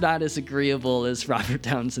not as agreeable as Robert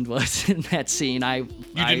Townsend was in that scene. You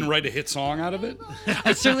didn't write a hit song out of it?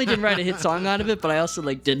 I certainly didn't write a hit song out of it, but I also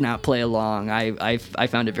did not play along. I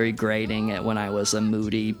found it very grating when I was a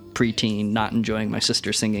moody preteen, not enjoying my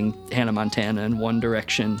sister singing Hannah Montana in One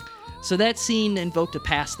Direction. So that scene invoked a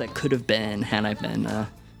past that could have been had I been a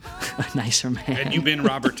nicer man. Had you been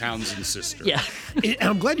Robert Townsend's sister? Yeah. And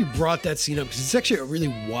I'm glad you brought that scene up because it's actually a really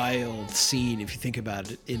wild scene if you think about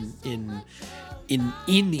it in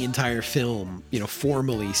the entire film,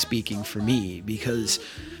 formally speaking for me, because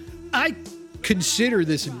I consider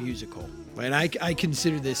this a musical. Right? I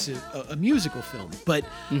consider this a musical film, but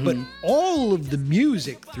all of the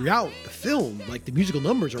music throughout the film, like the musical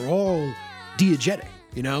numbers, are all diegetic.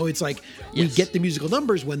 It's like we get the musical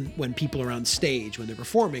numbers when people are on stage, when they're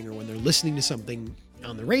performing, or when they're listening to something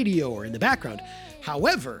on the radio or in the background.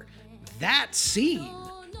 However, that scene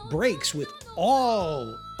breaks with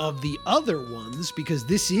all of the other ones because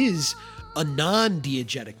this is a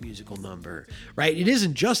non-diegetic musical number, right? It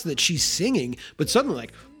isn't just that she's singing, but suddenly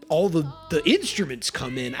all the instruments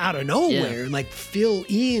come in out of nowhere and fill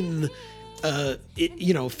in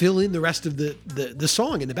the rest of the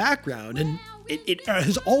song in the background. And it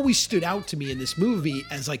has always stood out to me in this movie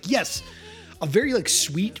as yes, a very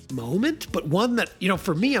sweet moment, but one that,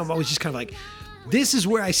 for me, I'm always just kind of this is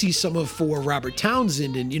where I see some of for Robert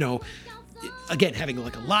Townsend and, again, having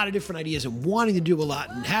a lot of different ideas and wanting to do a lot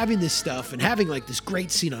and having this stuff and having this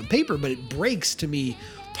great scene on paper, but it breaks to me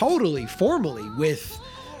totally formally with,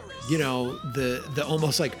 the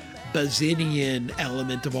almost Bazinian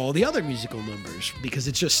element of all the other musical numbers, because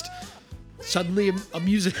it's just suddenly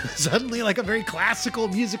a very classical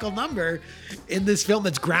musical number in this film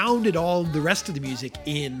that's grounded all the rest of the music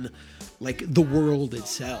in the world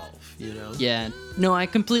itself, Yeah, no, I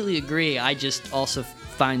completely agree. I just also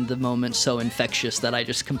find the moment so infectious that I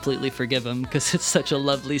just completely forgive him because it's such a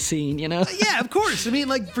lovely scene, Yeah, of course. I mean,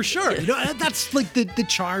 for sure. That's the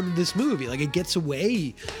charm of this movie. It gets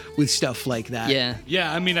away with stuff like that. Yeah.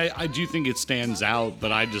 Yeah, I mean, I do think it stands out,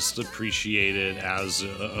 but I just appreciate it as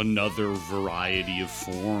another variety of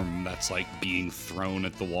form that's being thrown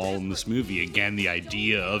at the wall in this movie. Again, the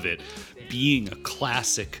idea of it being a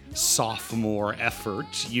classic sophomore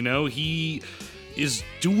effort, he is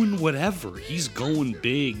doing whatever. He's going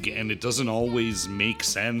big, and it doesn't always make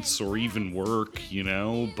sense or even work,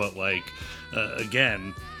 but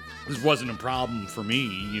again, this wasn't a problem for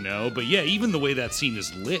me, but yeah, even the way that scene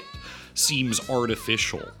is lit seems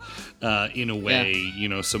artificial in a way,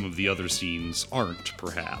 some of the other scenes aren't,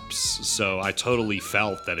 perhaps. So I totally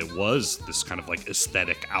felt that it was this kind of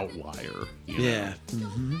aesthetic outlier. Yeah.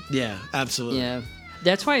 Mm-hmm. Yeah, absolutely. Yeah.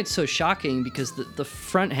 That's why it's so shocking, because the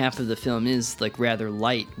front half of the film is rather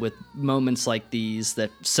light, with moments like these that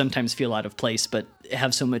sometimes feel out of place but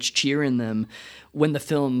have so much cheer in them, when the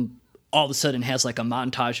film all of a sudden has a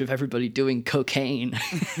montage of everybody doing cocaine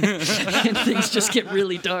and things just get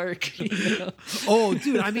really dark. Oh,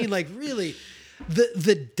 dude, I mean, really,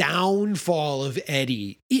 the downfall of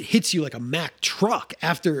Eddie, it hits you like a Mack truck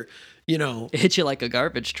after... It hits you like a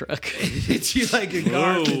garbage truck. It hits you like a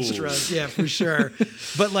garbage truck, yeah, for sure.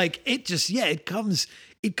 But it just, it comes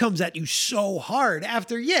at you so hard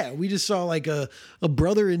after, we just saw a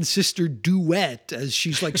brother and sister duet as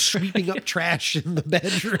she's sweeping up trash in the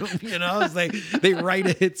bedroom, It's they write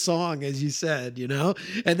a hit song, as you said,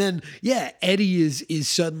 and then, Eddie is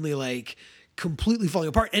suddenly completely falling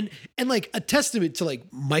apart, and a testament to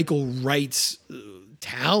Michael Wright's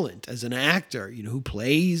talent as an actor, who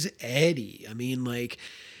plays Eddie. I mean,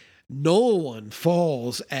 no one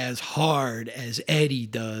falls as hard as Eddie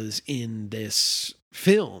does in this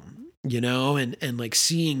film, and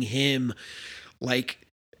seeing him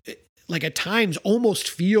at times almost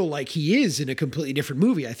feel like he is in a completely different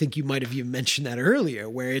movie. I think you might have even mentioned that earlier,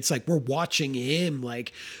 where it's we're watching him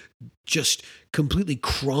just completely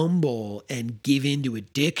crumble and give into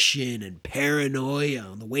addiction and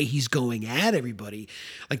paranoia and the way he's going at everybody.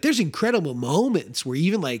 There's incredible moments where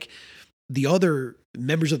even the other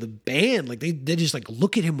members of the band, they just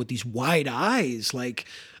look at him with these wide eyes,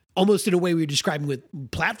 almost in a way we were describing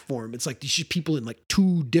with Platform. It's these people in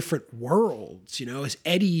two different worlds, as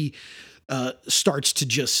Eddie starts to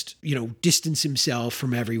just, distance himself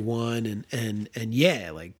from everyone and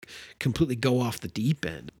completely go off the deep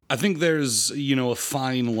end. I think there's, a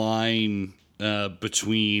fine line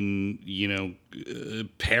between,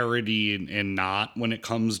 parody and not when it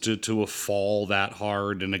comes to a fall that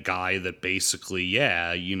hard and a guy that basically,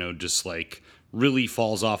 just really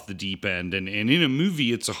falls off the deep end. And in a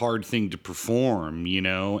movie, it's a hard thing to perform, you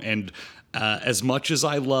know? And as much as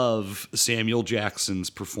I love Samuel Jackson's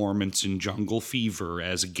performance in Jungle Fever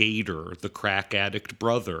as Gator, the crack addict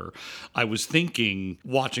brother, I was thinking,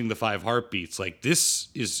 watching The Five Heartbeats, like, this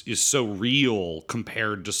is so real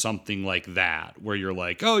compared to something like that, where you're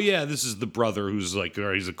like, oh yeah, this is the brother who's like,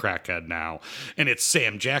 oh, he's a crackhead now. And it's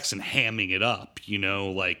Sam Jackson hamming it up, you know,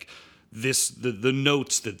 like, the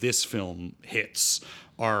notes that this film hits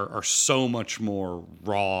are so much more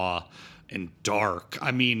raw and dark.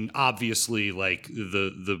 I mean, obviously, like,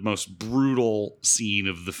 the most brutal scene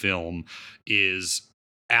of the film is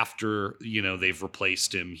after, you know, they've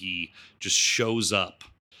replaced him. He just shows up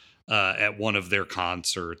at one of their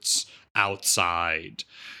concerts outside,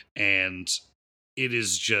 and it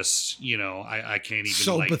is just, you know, I can't even,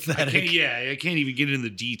 so like, pathetic. I can't even get into the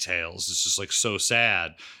details. It's just like so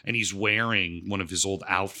sad. And he's wearing one of his old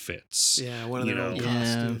outfits. Yeah, one of their old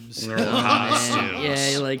costumes. One of their old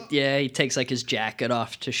costumes. He takes like his jacket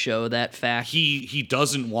off to show that fact. He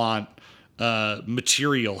doesn't want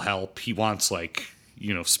material help. He wants, like,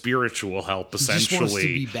 you know, spiritual help,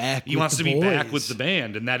 essentially. He wants to be back with the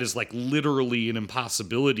band, and that is, like, literally an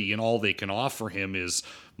impossibility, and all they can offer him is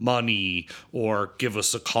money or give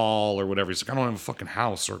us a call or whatever. He's like, I don't have a fucking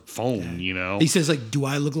house or phone, you know? He says, like, do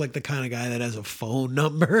I look like the kind of guy that has a phone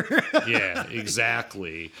number? Yeah,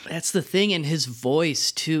 exactly. That's the thing, and his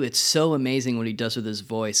voice, too. It's so amazing what he does with his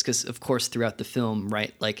voice, because, of course, throughout the film,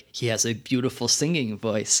 right, like, he has a beautiful singing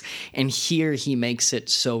voice, and here he makes it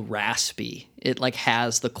so raspy. It, like,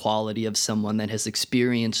 has the quality of someone that has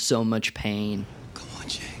experienced so much pain. Come on,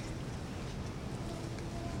 Jay.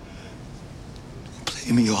 Don't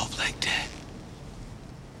play me off like that.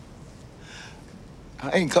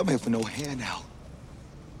 I ain't coming for no handout.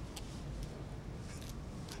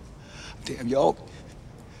 Damn, y'all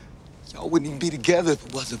wouldn't even be together if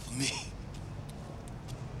it wasn't for me.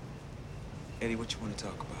 Eddie, what you want to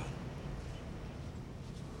talk about?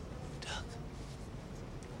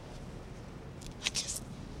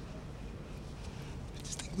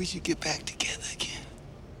 I think we should get back together again.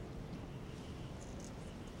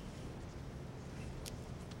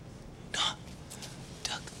 No,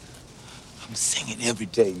 Doug, I'm singing every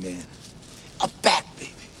day, man. I'm back,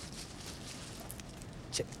 baby.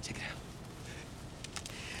 Check it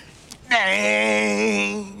out.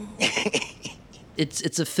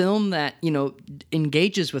 It's a film that, you know,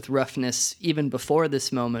 engages with roughness even before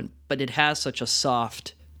this moment, but it has such a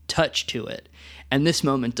soft touch to it. And this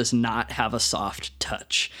moment does not have a soft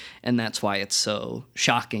touch. And that's why it's so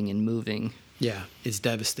shocking and moving. Yeah, it's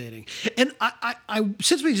devastating. And I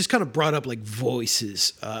since we just kind of brought up, like,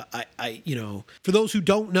 voices, I you know, for those who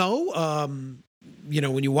don't know, you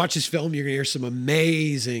know, when you watch this film, you're gonna hear some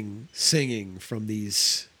amazing singing from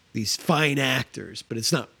these fine actors, but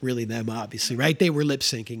it's not really them, obviously, right? They were lip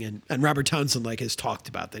syncing, and Robert Townsend, like, has talked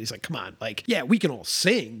about that. He's like, come on, like, yeah, we can all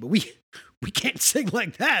sing, but we can't sing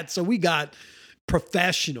like that. So we got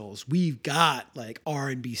professionals. We've got, like,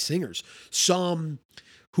 R&B singers, some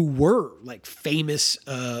who were, like, famous,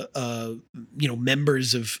 you know,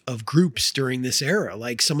 members of groups during this era.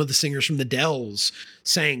 Like, some of the singers from the Dells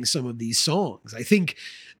sang some of these songs. I think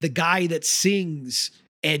the guy that sings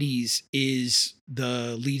Eddie's is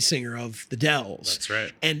the lead singer of the Dells. That's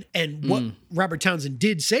right. And what Robert Townsend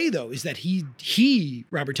did say, though, is that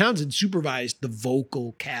Robert Townsend supervised the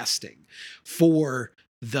vocal casting for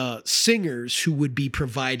the singers who would be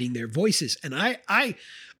providing their voices. And I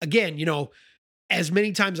again, you know, as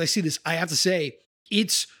many times I see this, I have to say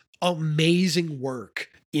it's amazing work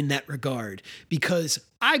in that regard, because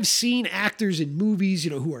I've seen actors in movies,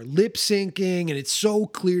 you know, who are lip syncing, and it's so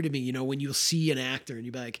clear to me, you know, when you'll see an actor and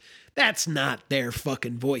you'll be like, that's not their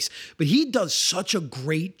fucking voice. But he does such a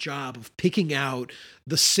great job of picking out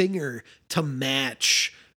the singer to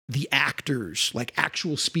match the actors, like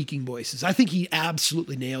actual speaking voices. I think he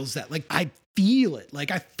absolutely nails that. Like, I feel it.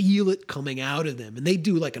 Like, I feel it coming out of them. And they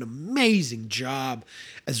do, like, an amazing job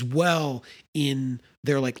as well in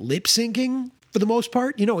their, like, lip syncing for the most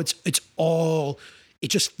part. You know, it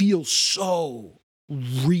just feels so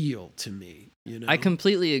real to me, you know? I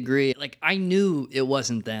completely agree. Like, I knew it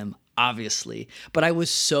wasn't them, obviously, but I was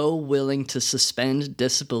so willing to suspend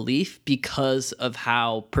disbelief because of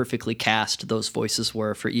how perfectly cast those voices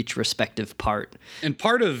were for each respective part. And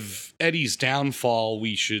part of Eddie's downfall,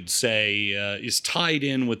 we should say, is tied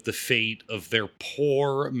in with the fate of their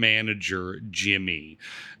poor manager, Jimmy.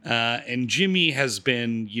 And Jimmy has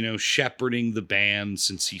been, you know, shepherding the band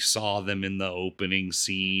since he saw them in the opening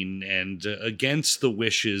scene, and against the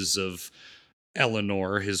wishes of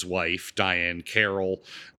Eleanor, his wife, Diane Carroll,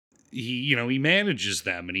 he manages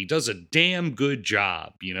them, and he does a damn good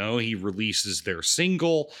job. He releases their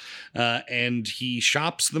single, and he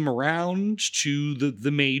shops them around to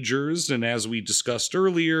the majors. And as we discussed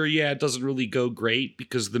earlier, it doesn't really go great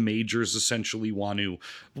because the majors essentially want to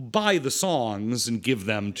buy the songs and give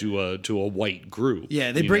them to a white group.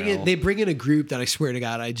 Yeah, they bring in a group that I swear to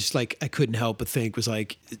God, I couldn't help but think was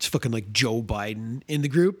like, it's fucking like Joe Biden in the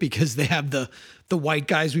group, because they have the white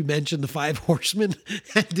guys we mentioned, the Five Horsemen.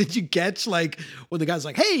 Did you catch like when the guy's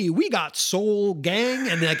like, "Hey, we got soul gang,"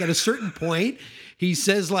 and like at a certain point he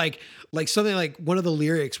says like something like one of the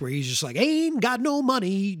lyrics where he's just like, "Ain't got no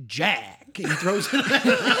money, Jack." He throws it.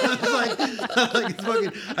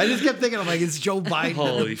 I just kept thinking, I'm like, it's Joe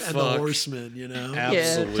Biden and the Horsemen,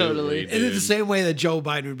 Absolutely, yeah, totally. And it's the same way that Joe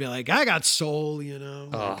Biden would be like, "I got soul,"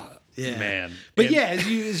 Yeah, man. But as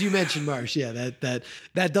you mentioned, Marsh,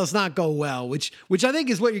 that does not go well, which I think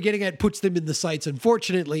is what you're getting at, puts them in the sights,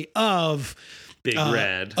 unfortunately, of Big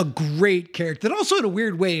Red, a great character that also in a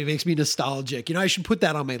weird way makes me nostalgic. I should put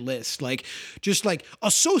that on my list, just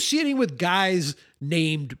associating with guys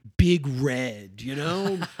named Big Red,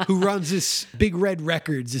 who runs this Big Red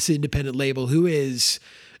Records, this independent label, who is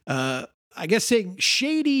I guess saying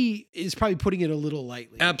shady is probably putting it a little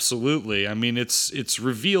lightly. Absolutely. I mean, it's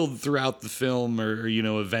revealed throughout the film, or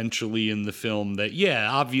eventually in the film, that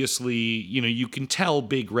obviously, you can tell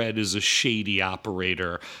Big Red is a shady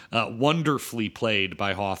operator. Wonderfully played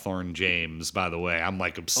by Hawthorne James, by the way. I'm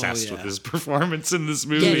like obsessed with his performance in this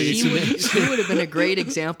movie. Yeah, he would have been a great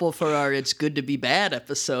example for our "It's Good to Be Bad"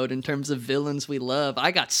 episode in terms of villains we love.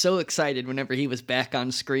 I got so excited whenever he was back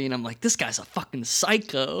on screen. I'm like, this guy's a fucking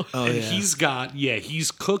psycho. Oh, and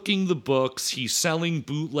he's cooking the books. He's selling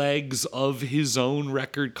bootlegs of his own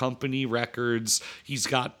record company records. He's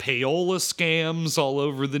got payola scams all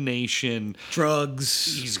over the nation.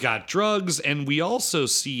 Drugs. He's got drugs. And we also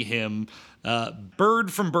see him,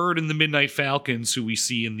 Bird from Bird and the Midnight Falcons, who we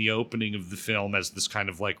see in the opening of the film as this kind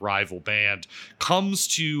of like rival band, comes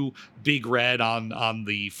to Big Red on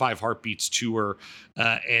the Five Heartbeats tour,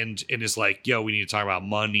 and is like, "Yo, we need to talk about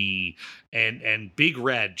money." And Big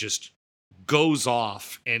Red just goes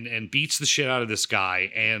off and beats the shit out of this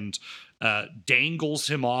guy and dangles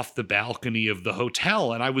him off the balcony of the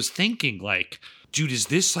hotel. And I was thinking, like, dude, is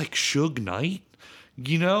this like Suge Knight?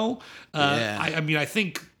 I mean, I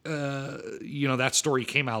think that story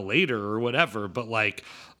came out later or whatever, but like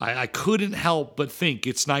I couldn't help but think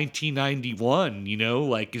it's 1991,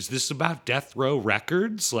 like, is this about Death Row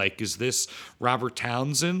Records? Like, is this Robert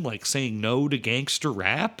Townsend like saying no to gangster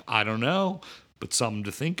rap? I don't know. But something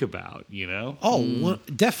to think about, Oh,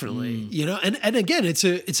 definitely. And again, it's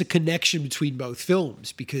a connection between both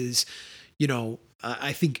films because,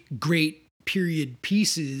 I think great period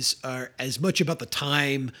pieces are as much about the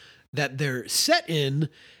time that they're set in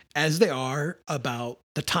as they are about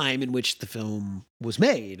the time in which the film was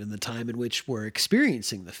made and the time in which we're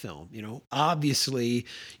experiencing the film. Obviously,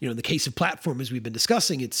 in the case of Platform, as we've been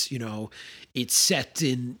discussing, it's set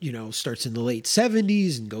in, starts in the late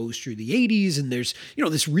 70s and goes through the 80s. And there's,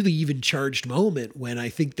 this really even charged moment when I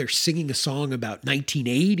think they're singing a song about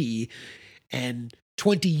 1980 and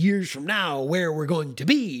 20 years from now, where we're going to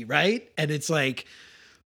be. Right. And it's like,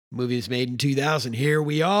 movie was made in 2000. Here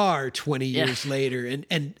we are 20 years later.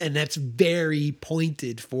 And that's very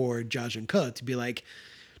pointed for Jia Zhangke to be like,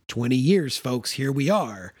 20 years, folks, here we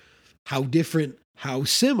are. How different, how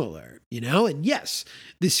similar, And yes,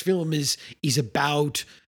 this film is about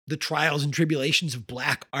the trials and tribulations of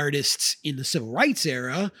Black artists in the Civil Rights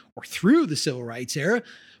era or through the Civil Rights era,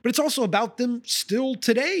 but it's also about them still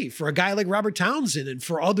today for a guy like Robert Townsend and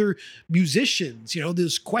for other musicians.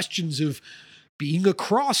 There's questions of being a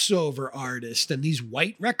crossover artist and these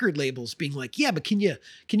white record labels being like, yeah, but can you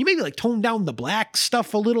maybe like tone down the black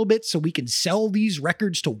stuff a little bit so we can sell these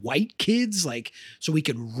records to white kids, like so we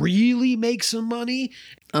can really make some money?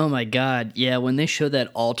 Oh my God. Yeah. When they show that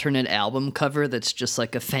alternate album cover, that's just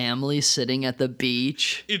like a family sitting at the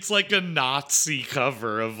beach. It's like a Nazi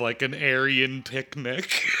cover of like an Aryan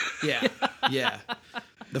picnic. Yeah. Yeah.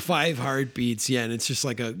 The Five Heartbeats, and it's just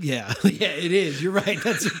like it is. You're right.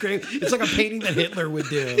 That's a great. It's like a painting that Hitler would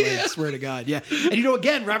do. I swear to God, yeah. And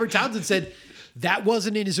again, Robert Townsend said that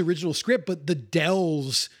wasn't in his original script, but the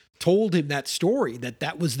Dells told him that story,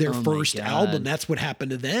 that was their first album. That's what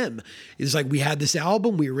happened to them. It's like, we had this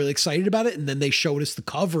album, we were really excited about it, and then they showed us the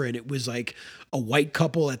cover, and it was like a white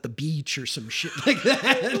couple at the beach or some shit like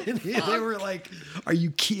that. And they were like, are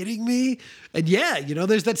you kidding me? And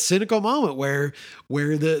there's that cynical moment where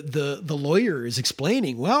the lawyer is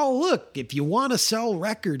explaining, well, look, if you want to sell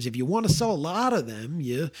records, if you want to sell a lot of them,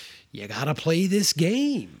 you got to play this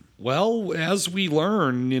game. Well, as we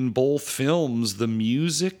learn in both films, the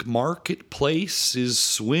music marketplace is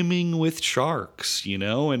swimming with sharks,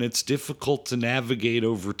 and it's difficult to navigate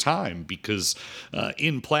over time because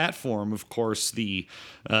in Platform, of course, the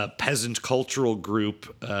Peasant Cultural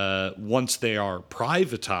Group, once they are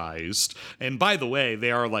privatized, and by the way,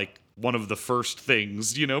 they are like one of the first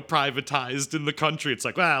things, privatized in the country. It's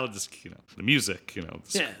like, well, just, the music,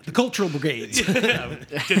 the cultural brigades.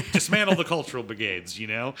 Dismantle the cultural brigades,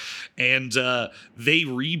 and they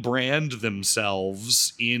rebrand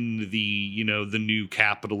themselves in the, the new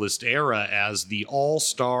capitalist era as the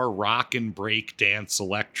all-star rock and break dance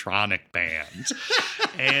electronic band.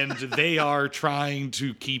 And they are trying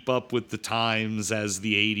to keep up with the times as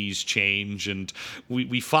the 80s change. And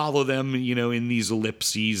we follow them, in these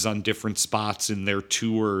ellipses on different spots in their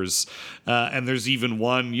tours. And there's even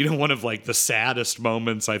one, one of like the saddest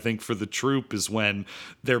moments, I think, for the troupe is when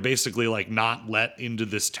they're basically like not let into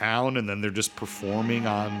this town and then they're just performing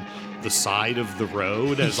on the side of the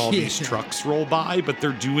road as all these trucks roll by. But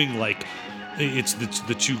they're doing like, it's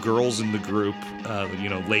the two girls in the group,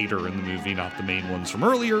 later in the movie, not the main ones from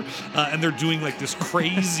earlier. And they're doing like this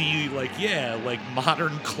crazy, like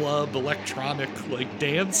modern club electronic, like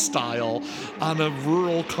dance style on a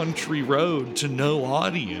rural country road to no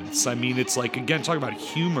audience. I mean, it's like, again, talking about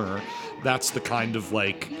humor, that's the kind of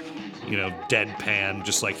like, deadpan,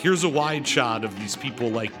 just like, here's a wide shot of these people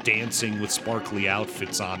like dancing with sparkly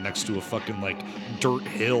outfits on next to a fucking like dirt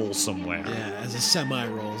hill somewhere. Yeah, as a semi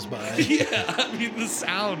rolls by. Yeah, I mean, the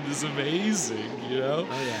sound is amazing, Oh,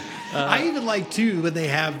 yeah. I even like, too, when they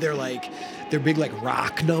have their big like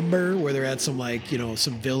rock number where they're at some like,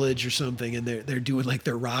 some village or something and they're doing like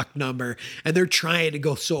their rock number and they're trying to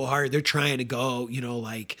go so hard. They're trying to go,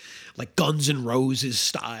 like Guns N' Roses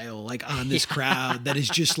style, like on this crowd that is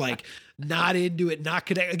just like not into it, not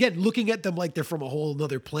connect. Again, looking at them like they're from a whole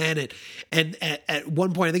nother planet. And at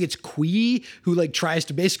one point, I think it's Quee who like tries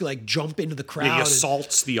to basically like jump into the crowd. Yeah, he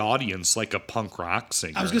assaults the audience like a punk rock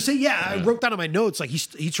singer. I was gonna say, I wrote down on my notes, like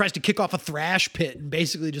he tries to kick off a thrash pit and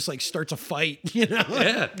basically just like starts a fight,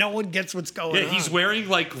 Yeah. No one gets what's going on. Yeah, he's wearing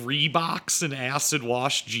like Reeboks and acid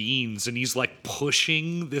wash jeans and he's like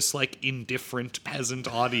pushing this like indifferent peasant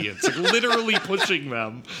audience, like literally pushing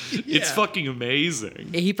them. It's fucking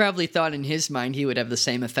amazing. He probably thought in his mind he would have the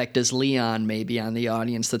same effect as Leon maybe on the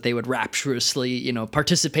audience, that they would rapturously,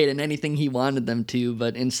 participate in anything he wanted them to,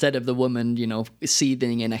 but instead of the woman,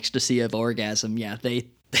 seething in ecstasy of orgasm,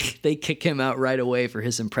 they kick him out right away for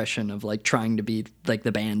his impression of like trying to be like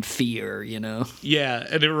the band Fear, Yeah,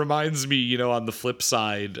 and it reminds me, on the flip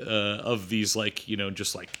side of these like,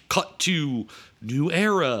 just like cut to new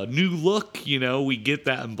era, new look, we get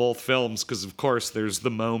that in both films because of course there's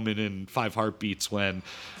the moment in Five Heartbeats when,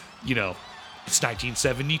 it's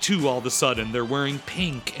 1972 all of a sudden. They're wearing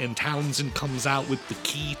pink and Townsend comes out with the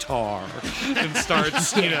keytar and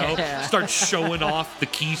starts showing off the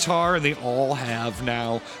keytar and they all have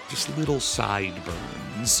now just little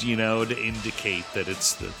sideburns, to indicate that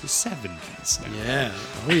it's the 70s now. Yeah.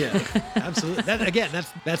 Oh yeah. Absolutely.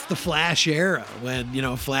 That's the Flash era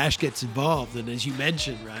when, Flash gets involved. And as you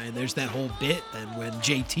mentioned, Ryan, there's that whole bit then when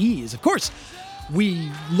JT is, of course,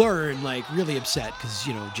 we learn like really upset because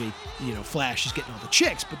Flash is getting all the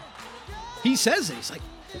chicks, but he says it. He's like,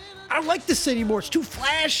 I don't like this anymore. It's too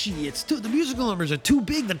flashy. The musical numbers are too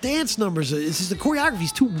big. The dance numbers, the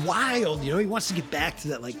choreography's too wild. He wants to get back to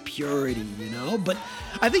that like purity. But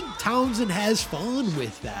I think Townsend has fun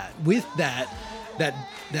with that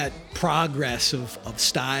progress of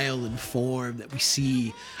style and form that we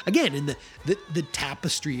see again in the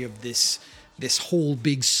tapestry of this whole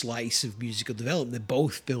big slice of musical development that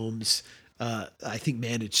both films, I think,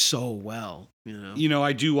 manage so well.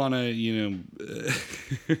 I do want to,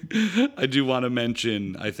 I do want to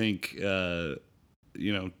mention, I think,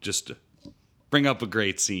 just bring up a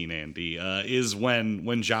great scene, Andy, is when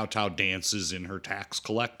Zhao Tao dances in her tax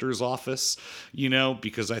collector's office,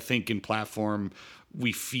 because I think in Platform,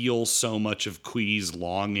 we feel so much of Quee's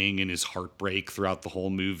longing and his heartbreak throughout the whole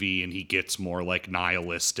movie, and he gets more like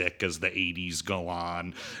nihilistic as the 80s go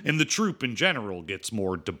on. And the troupe in general gets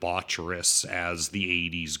more debaucherous as the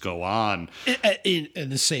 80s go on. In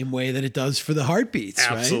the same way that it does for the Heartbeats,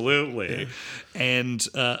 Absolutely. Right? Yeah. And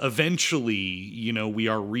eventually, we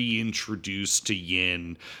are reintroduced to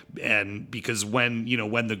Yin, and because when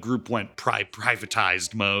the group went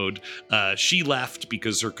privatized mode, she left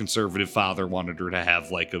because her conservative father wanted her to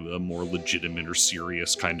have like a more legitimate or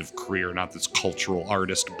serious kind of career, not this cultural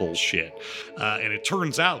artist bullshit. And it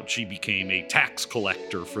turns out she became a tax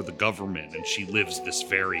collector for the government, and she lives this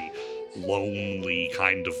very lonely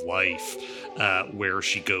kind of life, where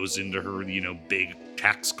she goes into her, big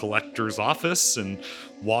tax collector's office and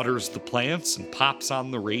waters the plants and pops on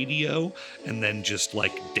the radio and then just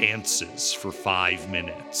like dances for 5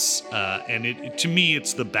 minutes. And to me,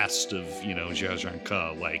 it's the best of, Jia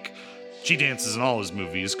Zhangke. Like, she dances in all his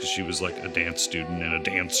movies because she was like a dance student and a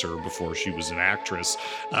dancer before she was an actress.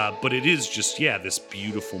 But it is just, this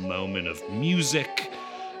beautiful moment of music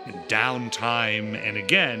and downtime. And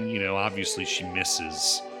again, obviously she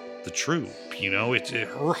misses the troupe.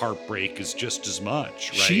 Her heartbreak is just as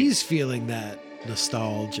much, right? She's feeling that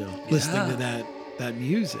nostalgia, listening to that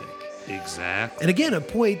music. Exactly. And again, a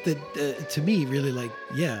point that to me really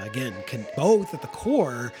can both at the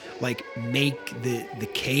core make the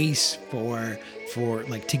case for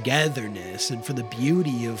like togetherness and for the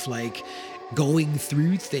beauty of like going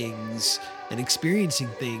through things and experiencing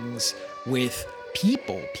things with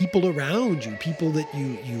people around you, people that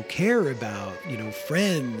you care about,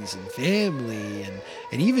 friends and family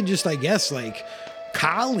and even just, I guess, like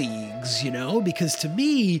colleagues, because to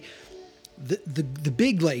me, the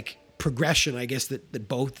big like progression, I guess, that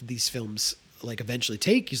both of these films like eventually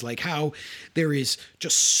take is like how there is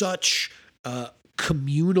just such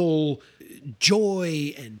communal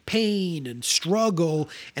joy and pain and struggle.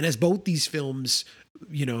 And as both these films,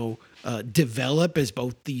 develop, as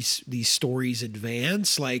both these stories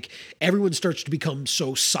advance, like everyone starts to become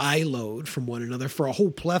so siloed from one another for a whole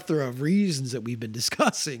plethora of reasons that we've been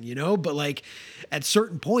discussing, but like at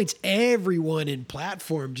certain points, everyone in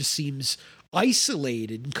Platform just seems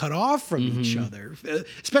isolated and cut off from each other,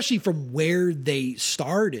 especially from where they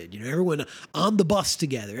started. Everyone on the bus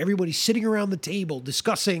together, everybody sitting around the table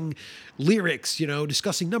discussing lyrics,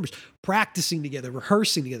 discussing numbers, practicing together,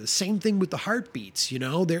 rehearsing together. Same thing with the Heartbeats.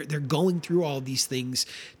 They're going through all these things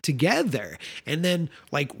together. And then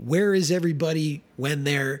like, where is everybody when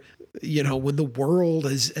they're when the world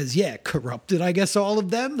has corrupted, I guess, all of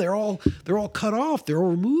them? They're all cut off. They're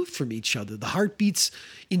all removed from each other. The Heartbeats,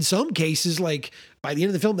 in some cases, like by the end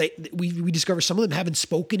of the film, we discover some of them haven't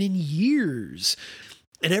spoken in years.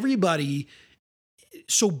 And everybody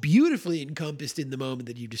so beautifully encompassed in the moment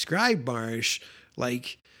that you described, Marsh,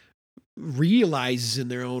 like realizes in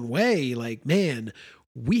their own way, like, man,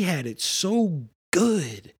 we had it so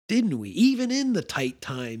good, didn't we? Even in the tight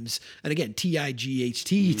times, and again,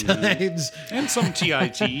 TIGHT times, and some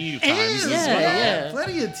TITE times as well. Yeah,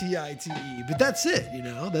 plenty of TITE. But that's it.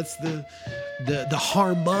 That's the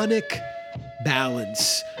harmonic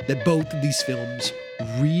balance that both of these films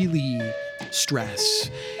really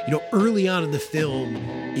stress. Early on in the film,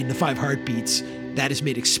 in the 5 Heartbeats, that is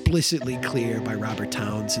made explicitly clear by Robert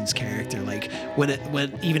Townsend's character. Like when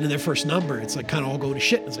even in their first number, it's like kind of all going to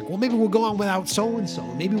shit. And it's like, well, maybe we'll go on without so and so.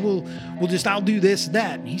 Maybe I'll do this and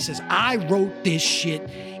that. And he says, I wrote this shit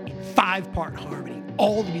in 5-part harmony.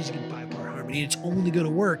 All the music in 5-part harmony. And it's only going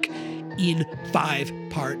to work in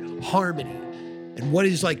 5-part harmony. And what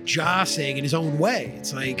is like Jia saying in his own way?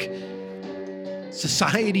 It's like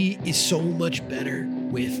society is so much better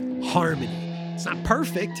with harmony. It's not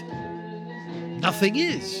perfect. Nothing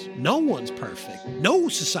is. No one's perfect. No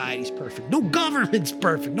society's perfect. No government's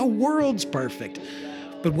perfect. No world's perfect.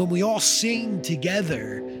 But when we all sing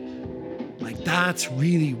together, like that's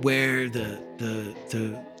really where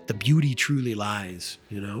the beauty truly lies,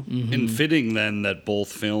 And fitting then that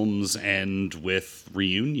both films end with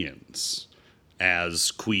reunions, as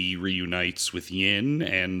Kui reunites with Yin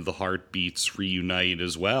and the Heartbeats reunite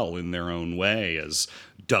as well in their own way as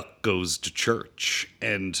Duck goes to church.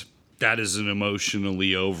 And that is an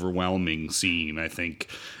emotionally overwhelming scene. I think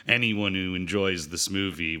anyone who enjoys this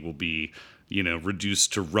movie will be,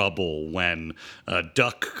 reduced to rubble when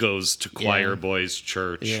Duck goes to Choir Boys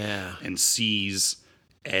Church and sees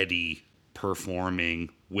Eddie performing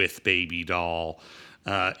with Baby Doll.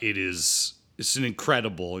 It's an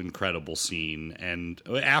incredible scene. And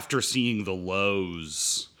after seeing the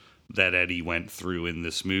lows that Eddie went through in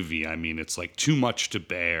this movie, I mean, it's like too much to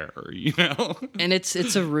bear, And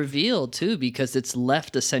it's a reveal too, because it's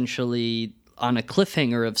left essentially on a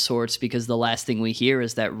cliffhanger of sorts, because the last thing we hear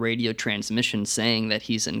is that radio transmission saying that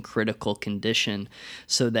he's in critical condition.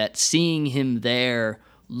 So that seeing him there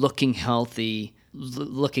looking healthy,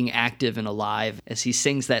 looking active and alive as he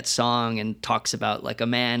sings that song and talks about like a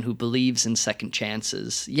man who believes in second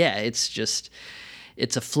chances. Yeah,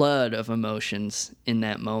 it's a flood of emotions in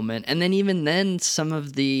that moment. And then even then, some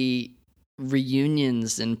of the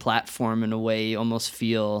reunions in Platform in a way almost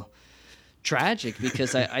feel tragic,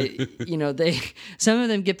 because some of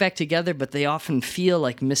them get back together, but they often feel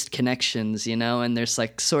like missed connections, and there's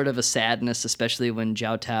like sort of a sadness, especially when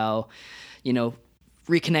Jiao Tao,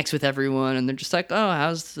 reconnects with everyone, and they're just like, "Oh,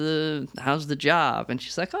 how's the job?" And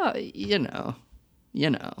she's like, "Oh,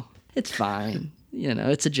 it's fine.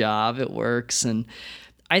 It's a job. It works." And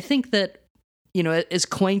I think that, as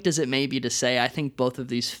quaint as it may be to say, I think both of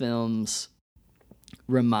these films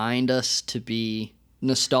remind us to be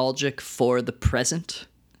nostalgic for the present.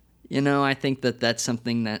 I think that that's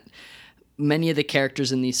something that many of the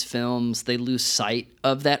characters in these films, they lose sight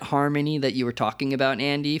of that harmony that you were talking about,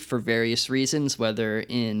 Andy, for various reasons, whether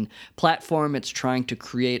in platform it's trying to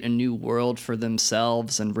create a new world for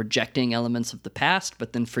themselves and rejecting elements of the past,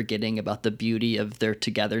 but then forgetting about the beauty of their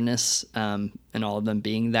togetherness, and all of them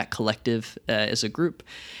being that collective as a group.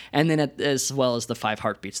 And then as well as the Five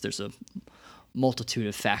Heartbeats, there's a multitude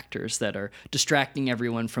of factors that are distracting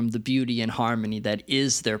everyone from the beauty and harmony that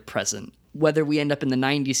is their present. Whether we end up in the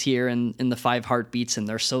 90s here in the Five Heartbeats and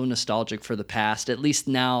they're so nostalgic for the past, at least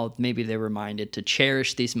now maybe they're reminded to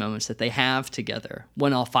cherish these moments that they have together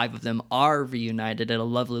when all five of them are reunited at a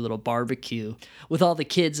lovely little barbecue with all the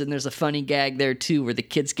kids. And there's a funny gag there too where the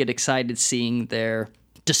kids get excited seeing their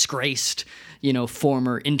disgraced,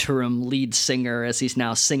 former interim lead singer as he's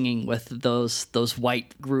now singing with those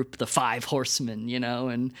white group, the Five Horsemen,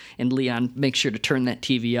 and Leon makes sure to turn that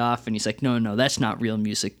TV off, and he's like, no, that's not real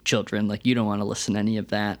music, children. Like, you don't want to listen to any of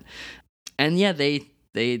that. And yeah,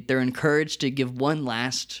 they're encouraged to give one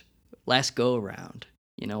last go around.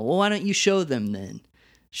 Well, why don't you show them then?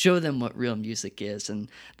 Show them what real music is. And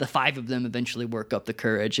the five of them eventually work up the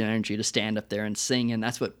courage and energy to stand up there and sing, and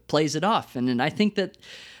that's what plays it off. And I think that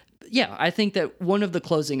one of the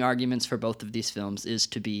closing arguments for both of these films is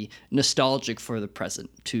to be nostalgic for the present,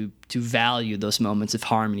 to value those moments of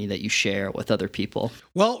harmony that you share with other people.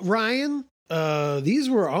 Well, Ryan, these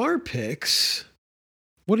were our picks.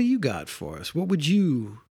 What do you got for us? What would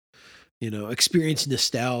you, experience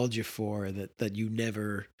nostalgia for that you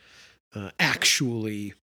never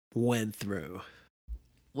actually went through?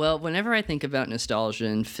 Well, whenever I think about nostalgia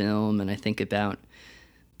in film, and I think about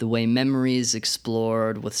the way memories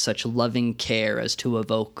explored with such loving care as to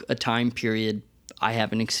evoke a time period I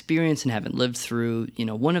haven't experienced and haven't lived through,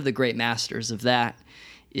 one of the great masters of that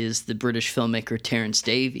is the British filmmaker Terence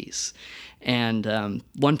Davies. And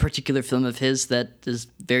one particular film of his that is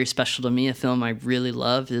very special to me, a film I really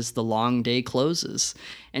love, is The Long Day Closes.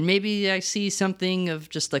 And maybe I see something of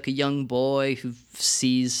just like a young boy who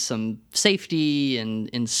sees some safety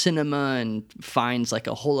in cinema and finds like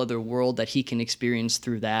a whole other world that he can experience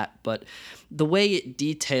through that. But the way it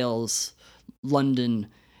details London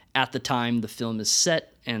at the time the film is set,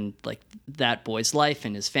 and like that boy's life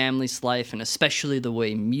and his family's life, and especially the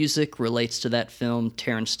way music relates to that film.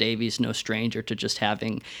 Terence Davies, no stranger to just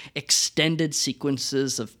having extended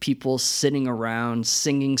sequences of people sitting around,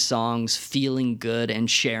 singing songs, feeling good,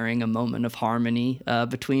 and sharing a moment of harmony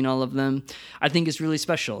between all of them, I think is really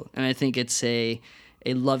special. And I think it's a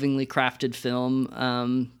lovingly crafted film,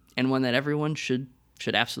 and one that everyone should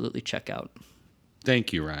absolutely check out.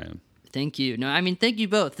 Thank you, Ryan. Thank you. No, I mean, thank you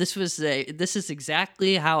both. This is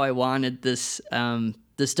exactly how I wanted this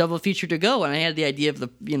double feature to go. When I had the idea of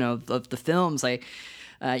the films, I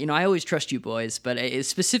always trust you boys, but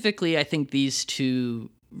specifically, I think these two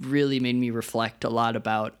really made me reflect a lot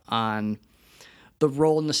on the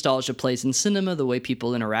role nostalgia plays in cinema, the way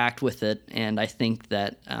people interact with it, and I think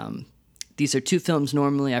that these are two films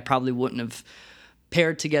normally I probably wouldn't have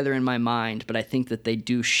paired together in my mind, but I think that they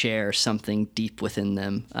do share something deep within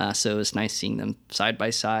them. So it's nice seeing them side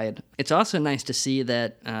by side. It's also nice to see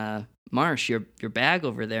that Marsh, your bag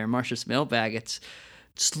over there, Marsh's mailbag, it's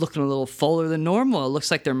looking a little fuller than normal. It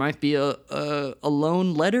looks like there might be a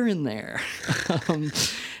lone letter in there.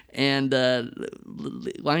 And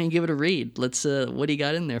why don't you give it a read? Let's. What do you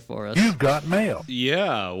got in there for us? You've got mail.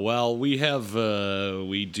 Yeah, well, we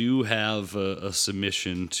do have a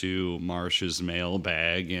submission to Marsh's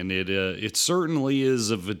mailbag, and it certainly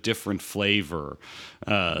is of a different flavor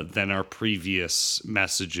than our previous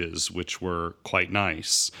messages, which were quite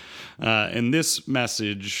nice. And this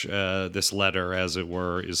message, this letter, as it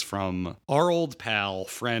were, is from our old pal,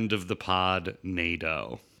 friend of the pod,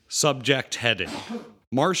 Nato. Subject heading: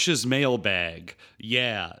 Marsh's mailbag.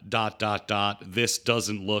 Yeah, ... This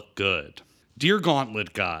doesn't look good. Dear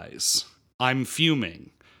Gauntlet guys, I'm fuming.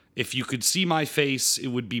 If you could see my face, it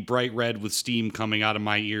would be bright red with steam coming out of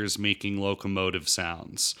my ears making locomotive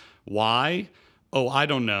sounds. Why? Oh, I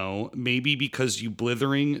don't know. Maybe because you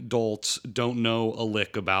blithering dolts don't know a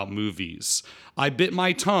lick about movies. I bit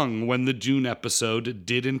my tongue when the Dune episode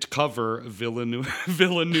didn't cover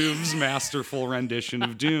Villeneuve's masterful rendition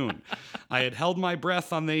of Dune. I had held my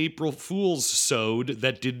breath on the April Fool's sode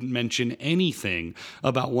that didn't mention anything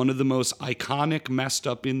about one of the most iconic messed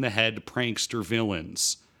up in the head prankster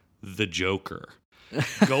villains, the Joker.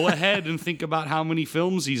 Go ahead and think about how many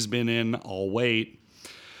films he's been in. I'll wait.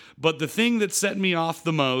 But the thing that set me off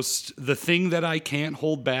the most, the thing that I can't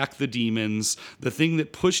hold back the demons, the thing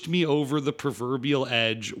that pushed me over the proverbial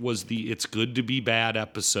edge was the It's Good to Be Bad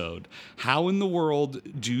episode. How in the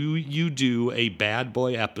world do you do a bad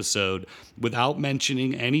boy episode without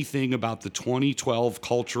mentioning anything about the 2012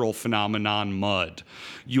 cultural phenomenon Mud?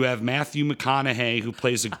 You have Matthew McConaughey, who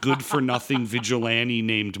plays a good-for-nothing vigilante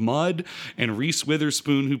named Mud, and Reese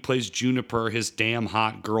Witherspoon, who plays Juniper, his damn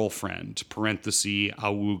hot girlfriend, parenthesis,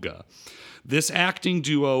 Awuga. This acting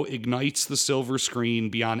duo ignites the silver screen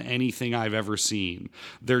beyond anything I've ever seen.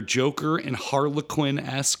 Their Joker and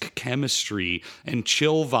Harlequin-esque chemistry and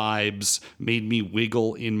chill vibes made me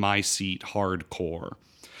wiggle in my seat hardcore.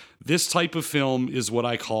 This type of film is what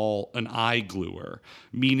I call an eye gluer,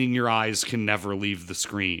 meaning your eyes can never leave the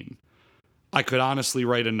screen. I could honestly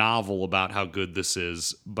write a novel about how good this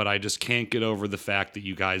is, but I just can't get over the fact that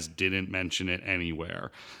you guys didn't mention it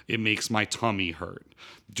anywhere. It makes my tummy hurt.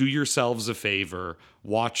 Do yourselves a favor,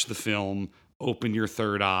 watch the film, open your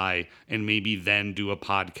third eye, and maybe then do a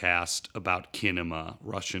podcast about kinema,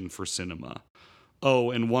 Russian for cinema.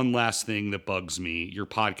 Oh, and one last thing that bugs me. Your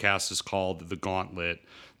podcast is called The Gauntlet.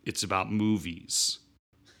 It's about movies.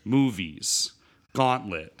 Movies.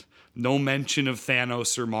 Gauntlet. No mention of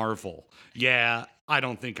Thanos or Marvel. Yeah, I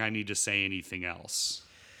don't think I need to say anything else.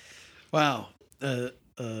 Wow.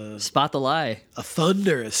 Spot the lie. A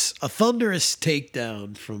thunderous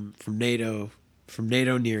takedown from NATO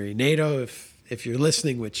Neary. NATO, if you're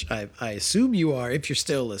listening, which I assume you are, if you're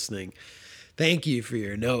still listening, thank you for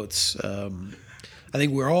your notes. I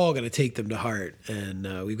think we're all going to take them to heart,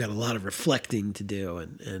 and we've got a lot of reflecting to do,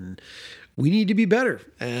 and we need to be better,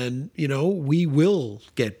 and we will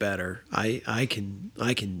get better. I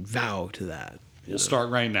can vow to that. We'll start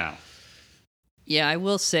right now. Yeah, I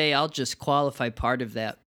will say I'll just qualify part of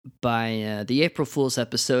that by the April Fool's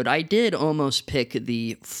episode. I did almost pick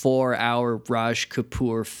the 4-hour Raj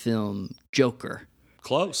Kapoor film Joker.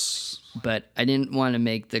 Close. But I didn't want to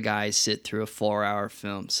make the guys sit through a 4-hour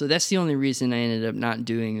film. So that's the only reason I ended up not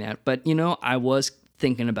doing that. But, I was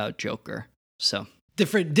thinking about Joker. So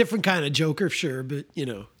different kind of Joker, sure, but,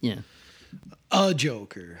 Yeah. A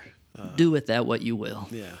Joker. Do with that what you will.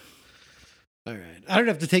 Yeah. All right. I don't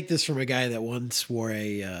have to take this from a guy that once wore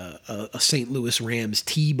a St. Louis Rams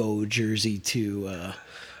Tebow jersey to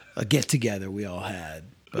a get-together we all had.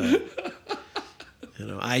 But,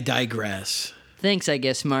 I digress. Thanks, I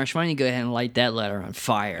guess, Marsh. Why don't you go ahead and light that letter on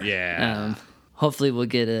fire? Yeah. Hopefully we'll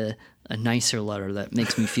get a nicer letter that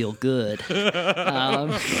makes me feel good.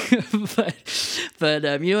 But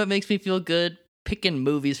you know what makes me feel good? Picking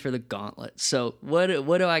movies for the Gauntlet. So what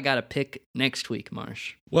do I got to pick next week,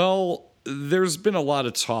 Marsh? Well, there's been a lot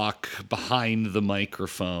of talk behind the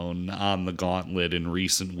microphone on the Gauntlet in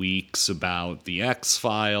recent weeks about the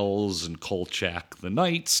X-Files and Kolchak the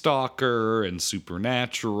Night Stalker and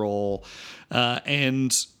Supernatural.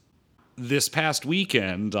 And this past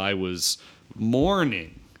weekend, I was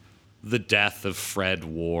mourning the death of Fred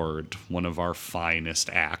Ward, one of our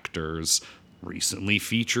finest actors, recently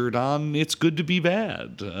featured on It's Good to Be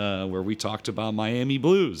Bad, where we talked about Miami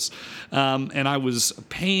Blues. And I was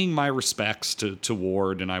paying my respects to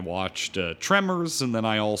Ward, and I watched Tremors, and then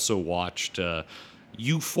I also watched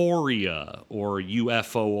Euphoria or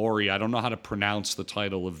UFO-oria. I don't know how to pronounce the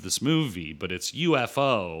title of this movie, but it's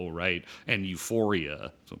UFO, right? And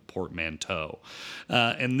Euphoria, so portmanteau.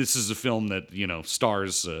 And this is a film that,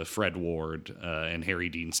 stars Fred Ward and Harry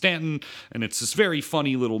Dean Stanton. And it's this very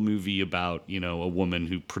funny little movie about, a woman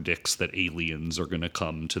who predicts that aliens are going to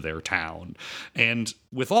come to their town. And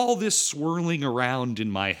with all this swirling around in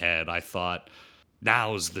my head, I thought,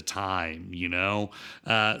 now's the time,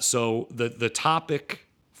 So the topic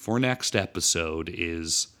for next episode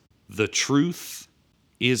is The Truth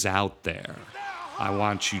is Out There. I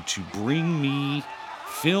want you to bring me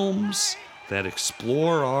films that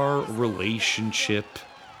explore our relationship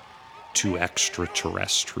to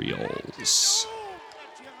extraterrestrials.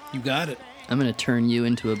 You got it. I'm going to turn you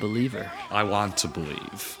into a believer. I want to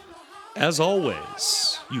believe. As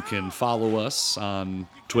always, you can follow us on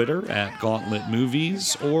Twitter at Gauntlet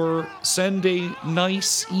Movies or send a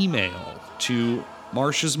nice email to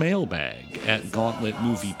Marsh's mailbag at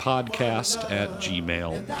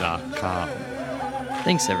gauntletmoviepodcast@gmail.com.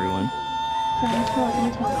 Thanks, everyone. 这还需要这么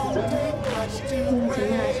长时间，因为前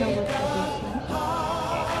面还上过台阶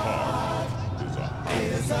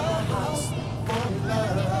下。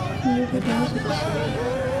你如果真的是个实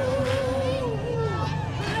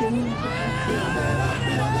力，别忘了是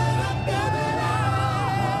孩子。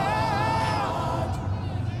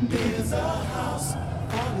你不知道，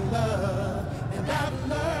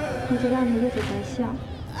我知道你一直在笑，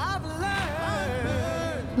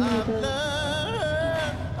你觉得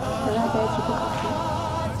和他在一起不好受。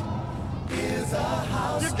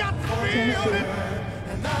真是，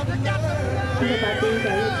你得把自己改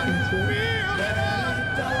越纯洁，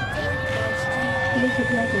你可不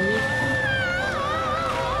要走一步，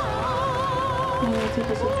因为这个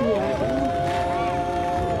是自由的。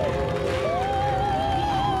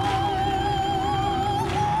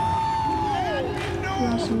要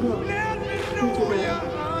是乐，会觉得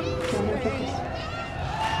表面不可惜。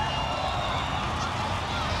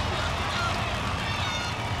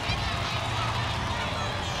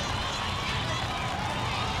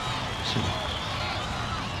是的。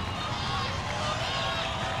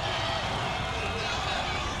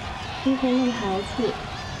因为那个孩子，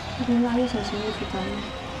他跟拉越小心越主张了。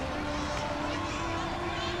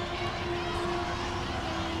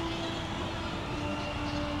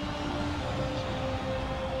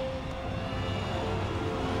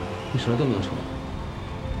你说的都没有错，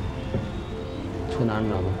错哪儿你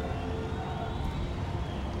知道吗？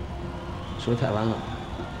说的太晚了。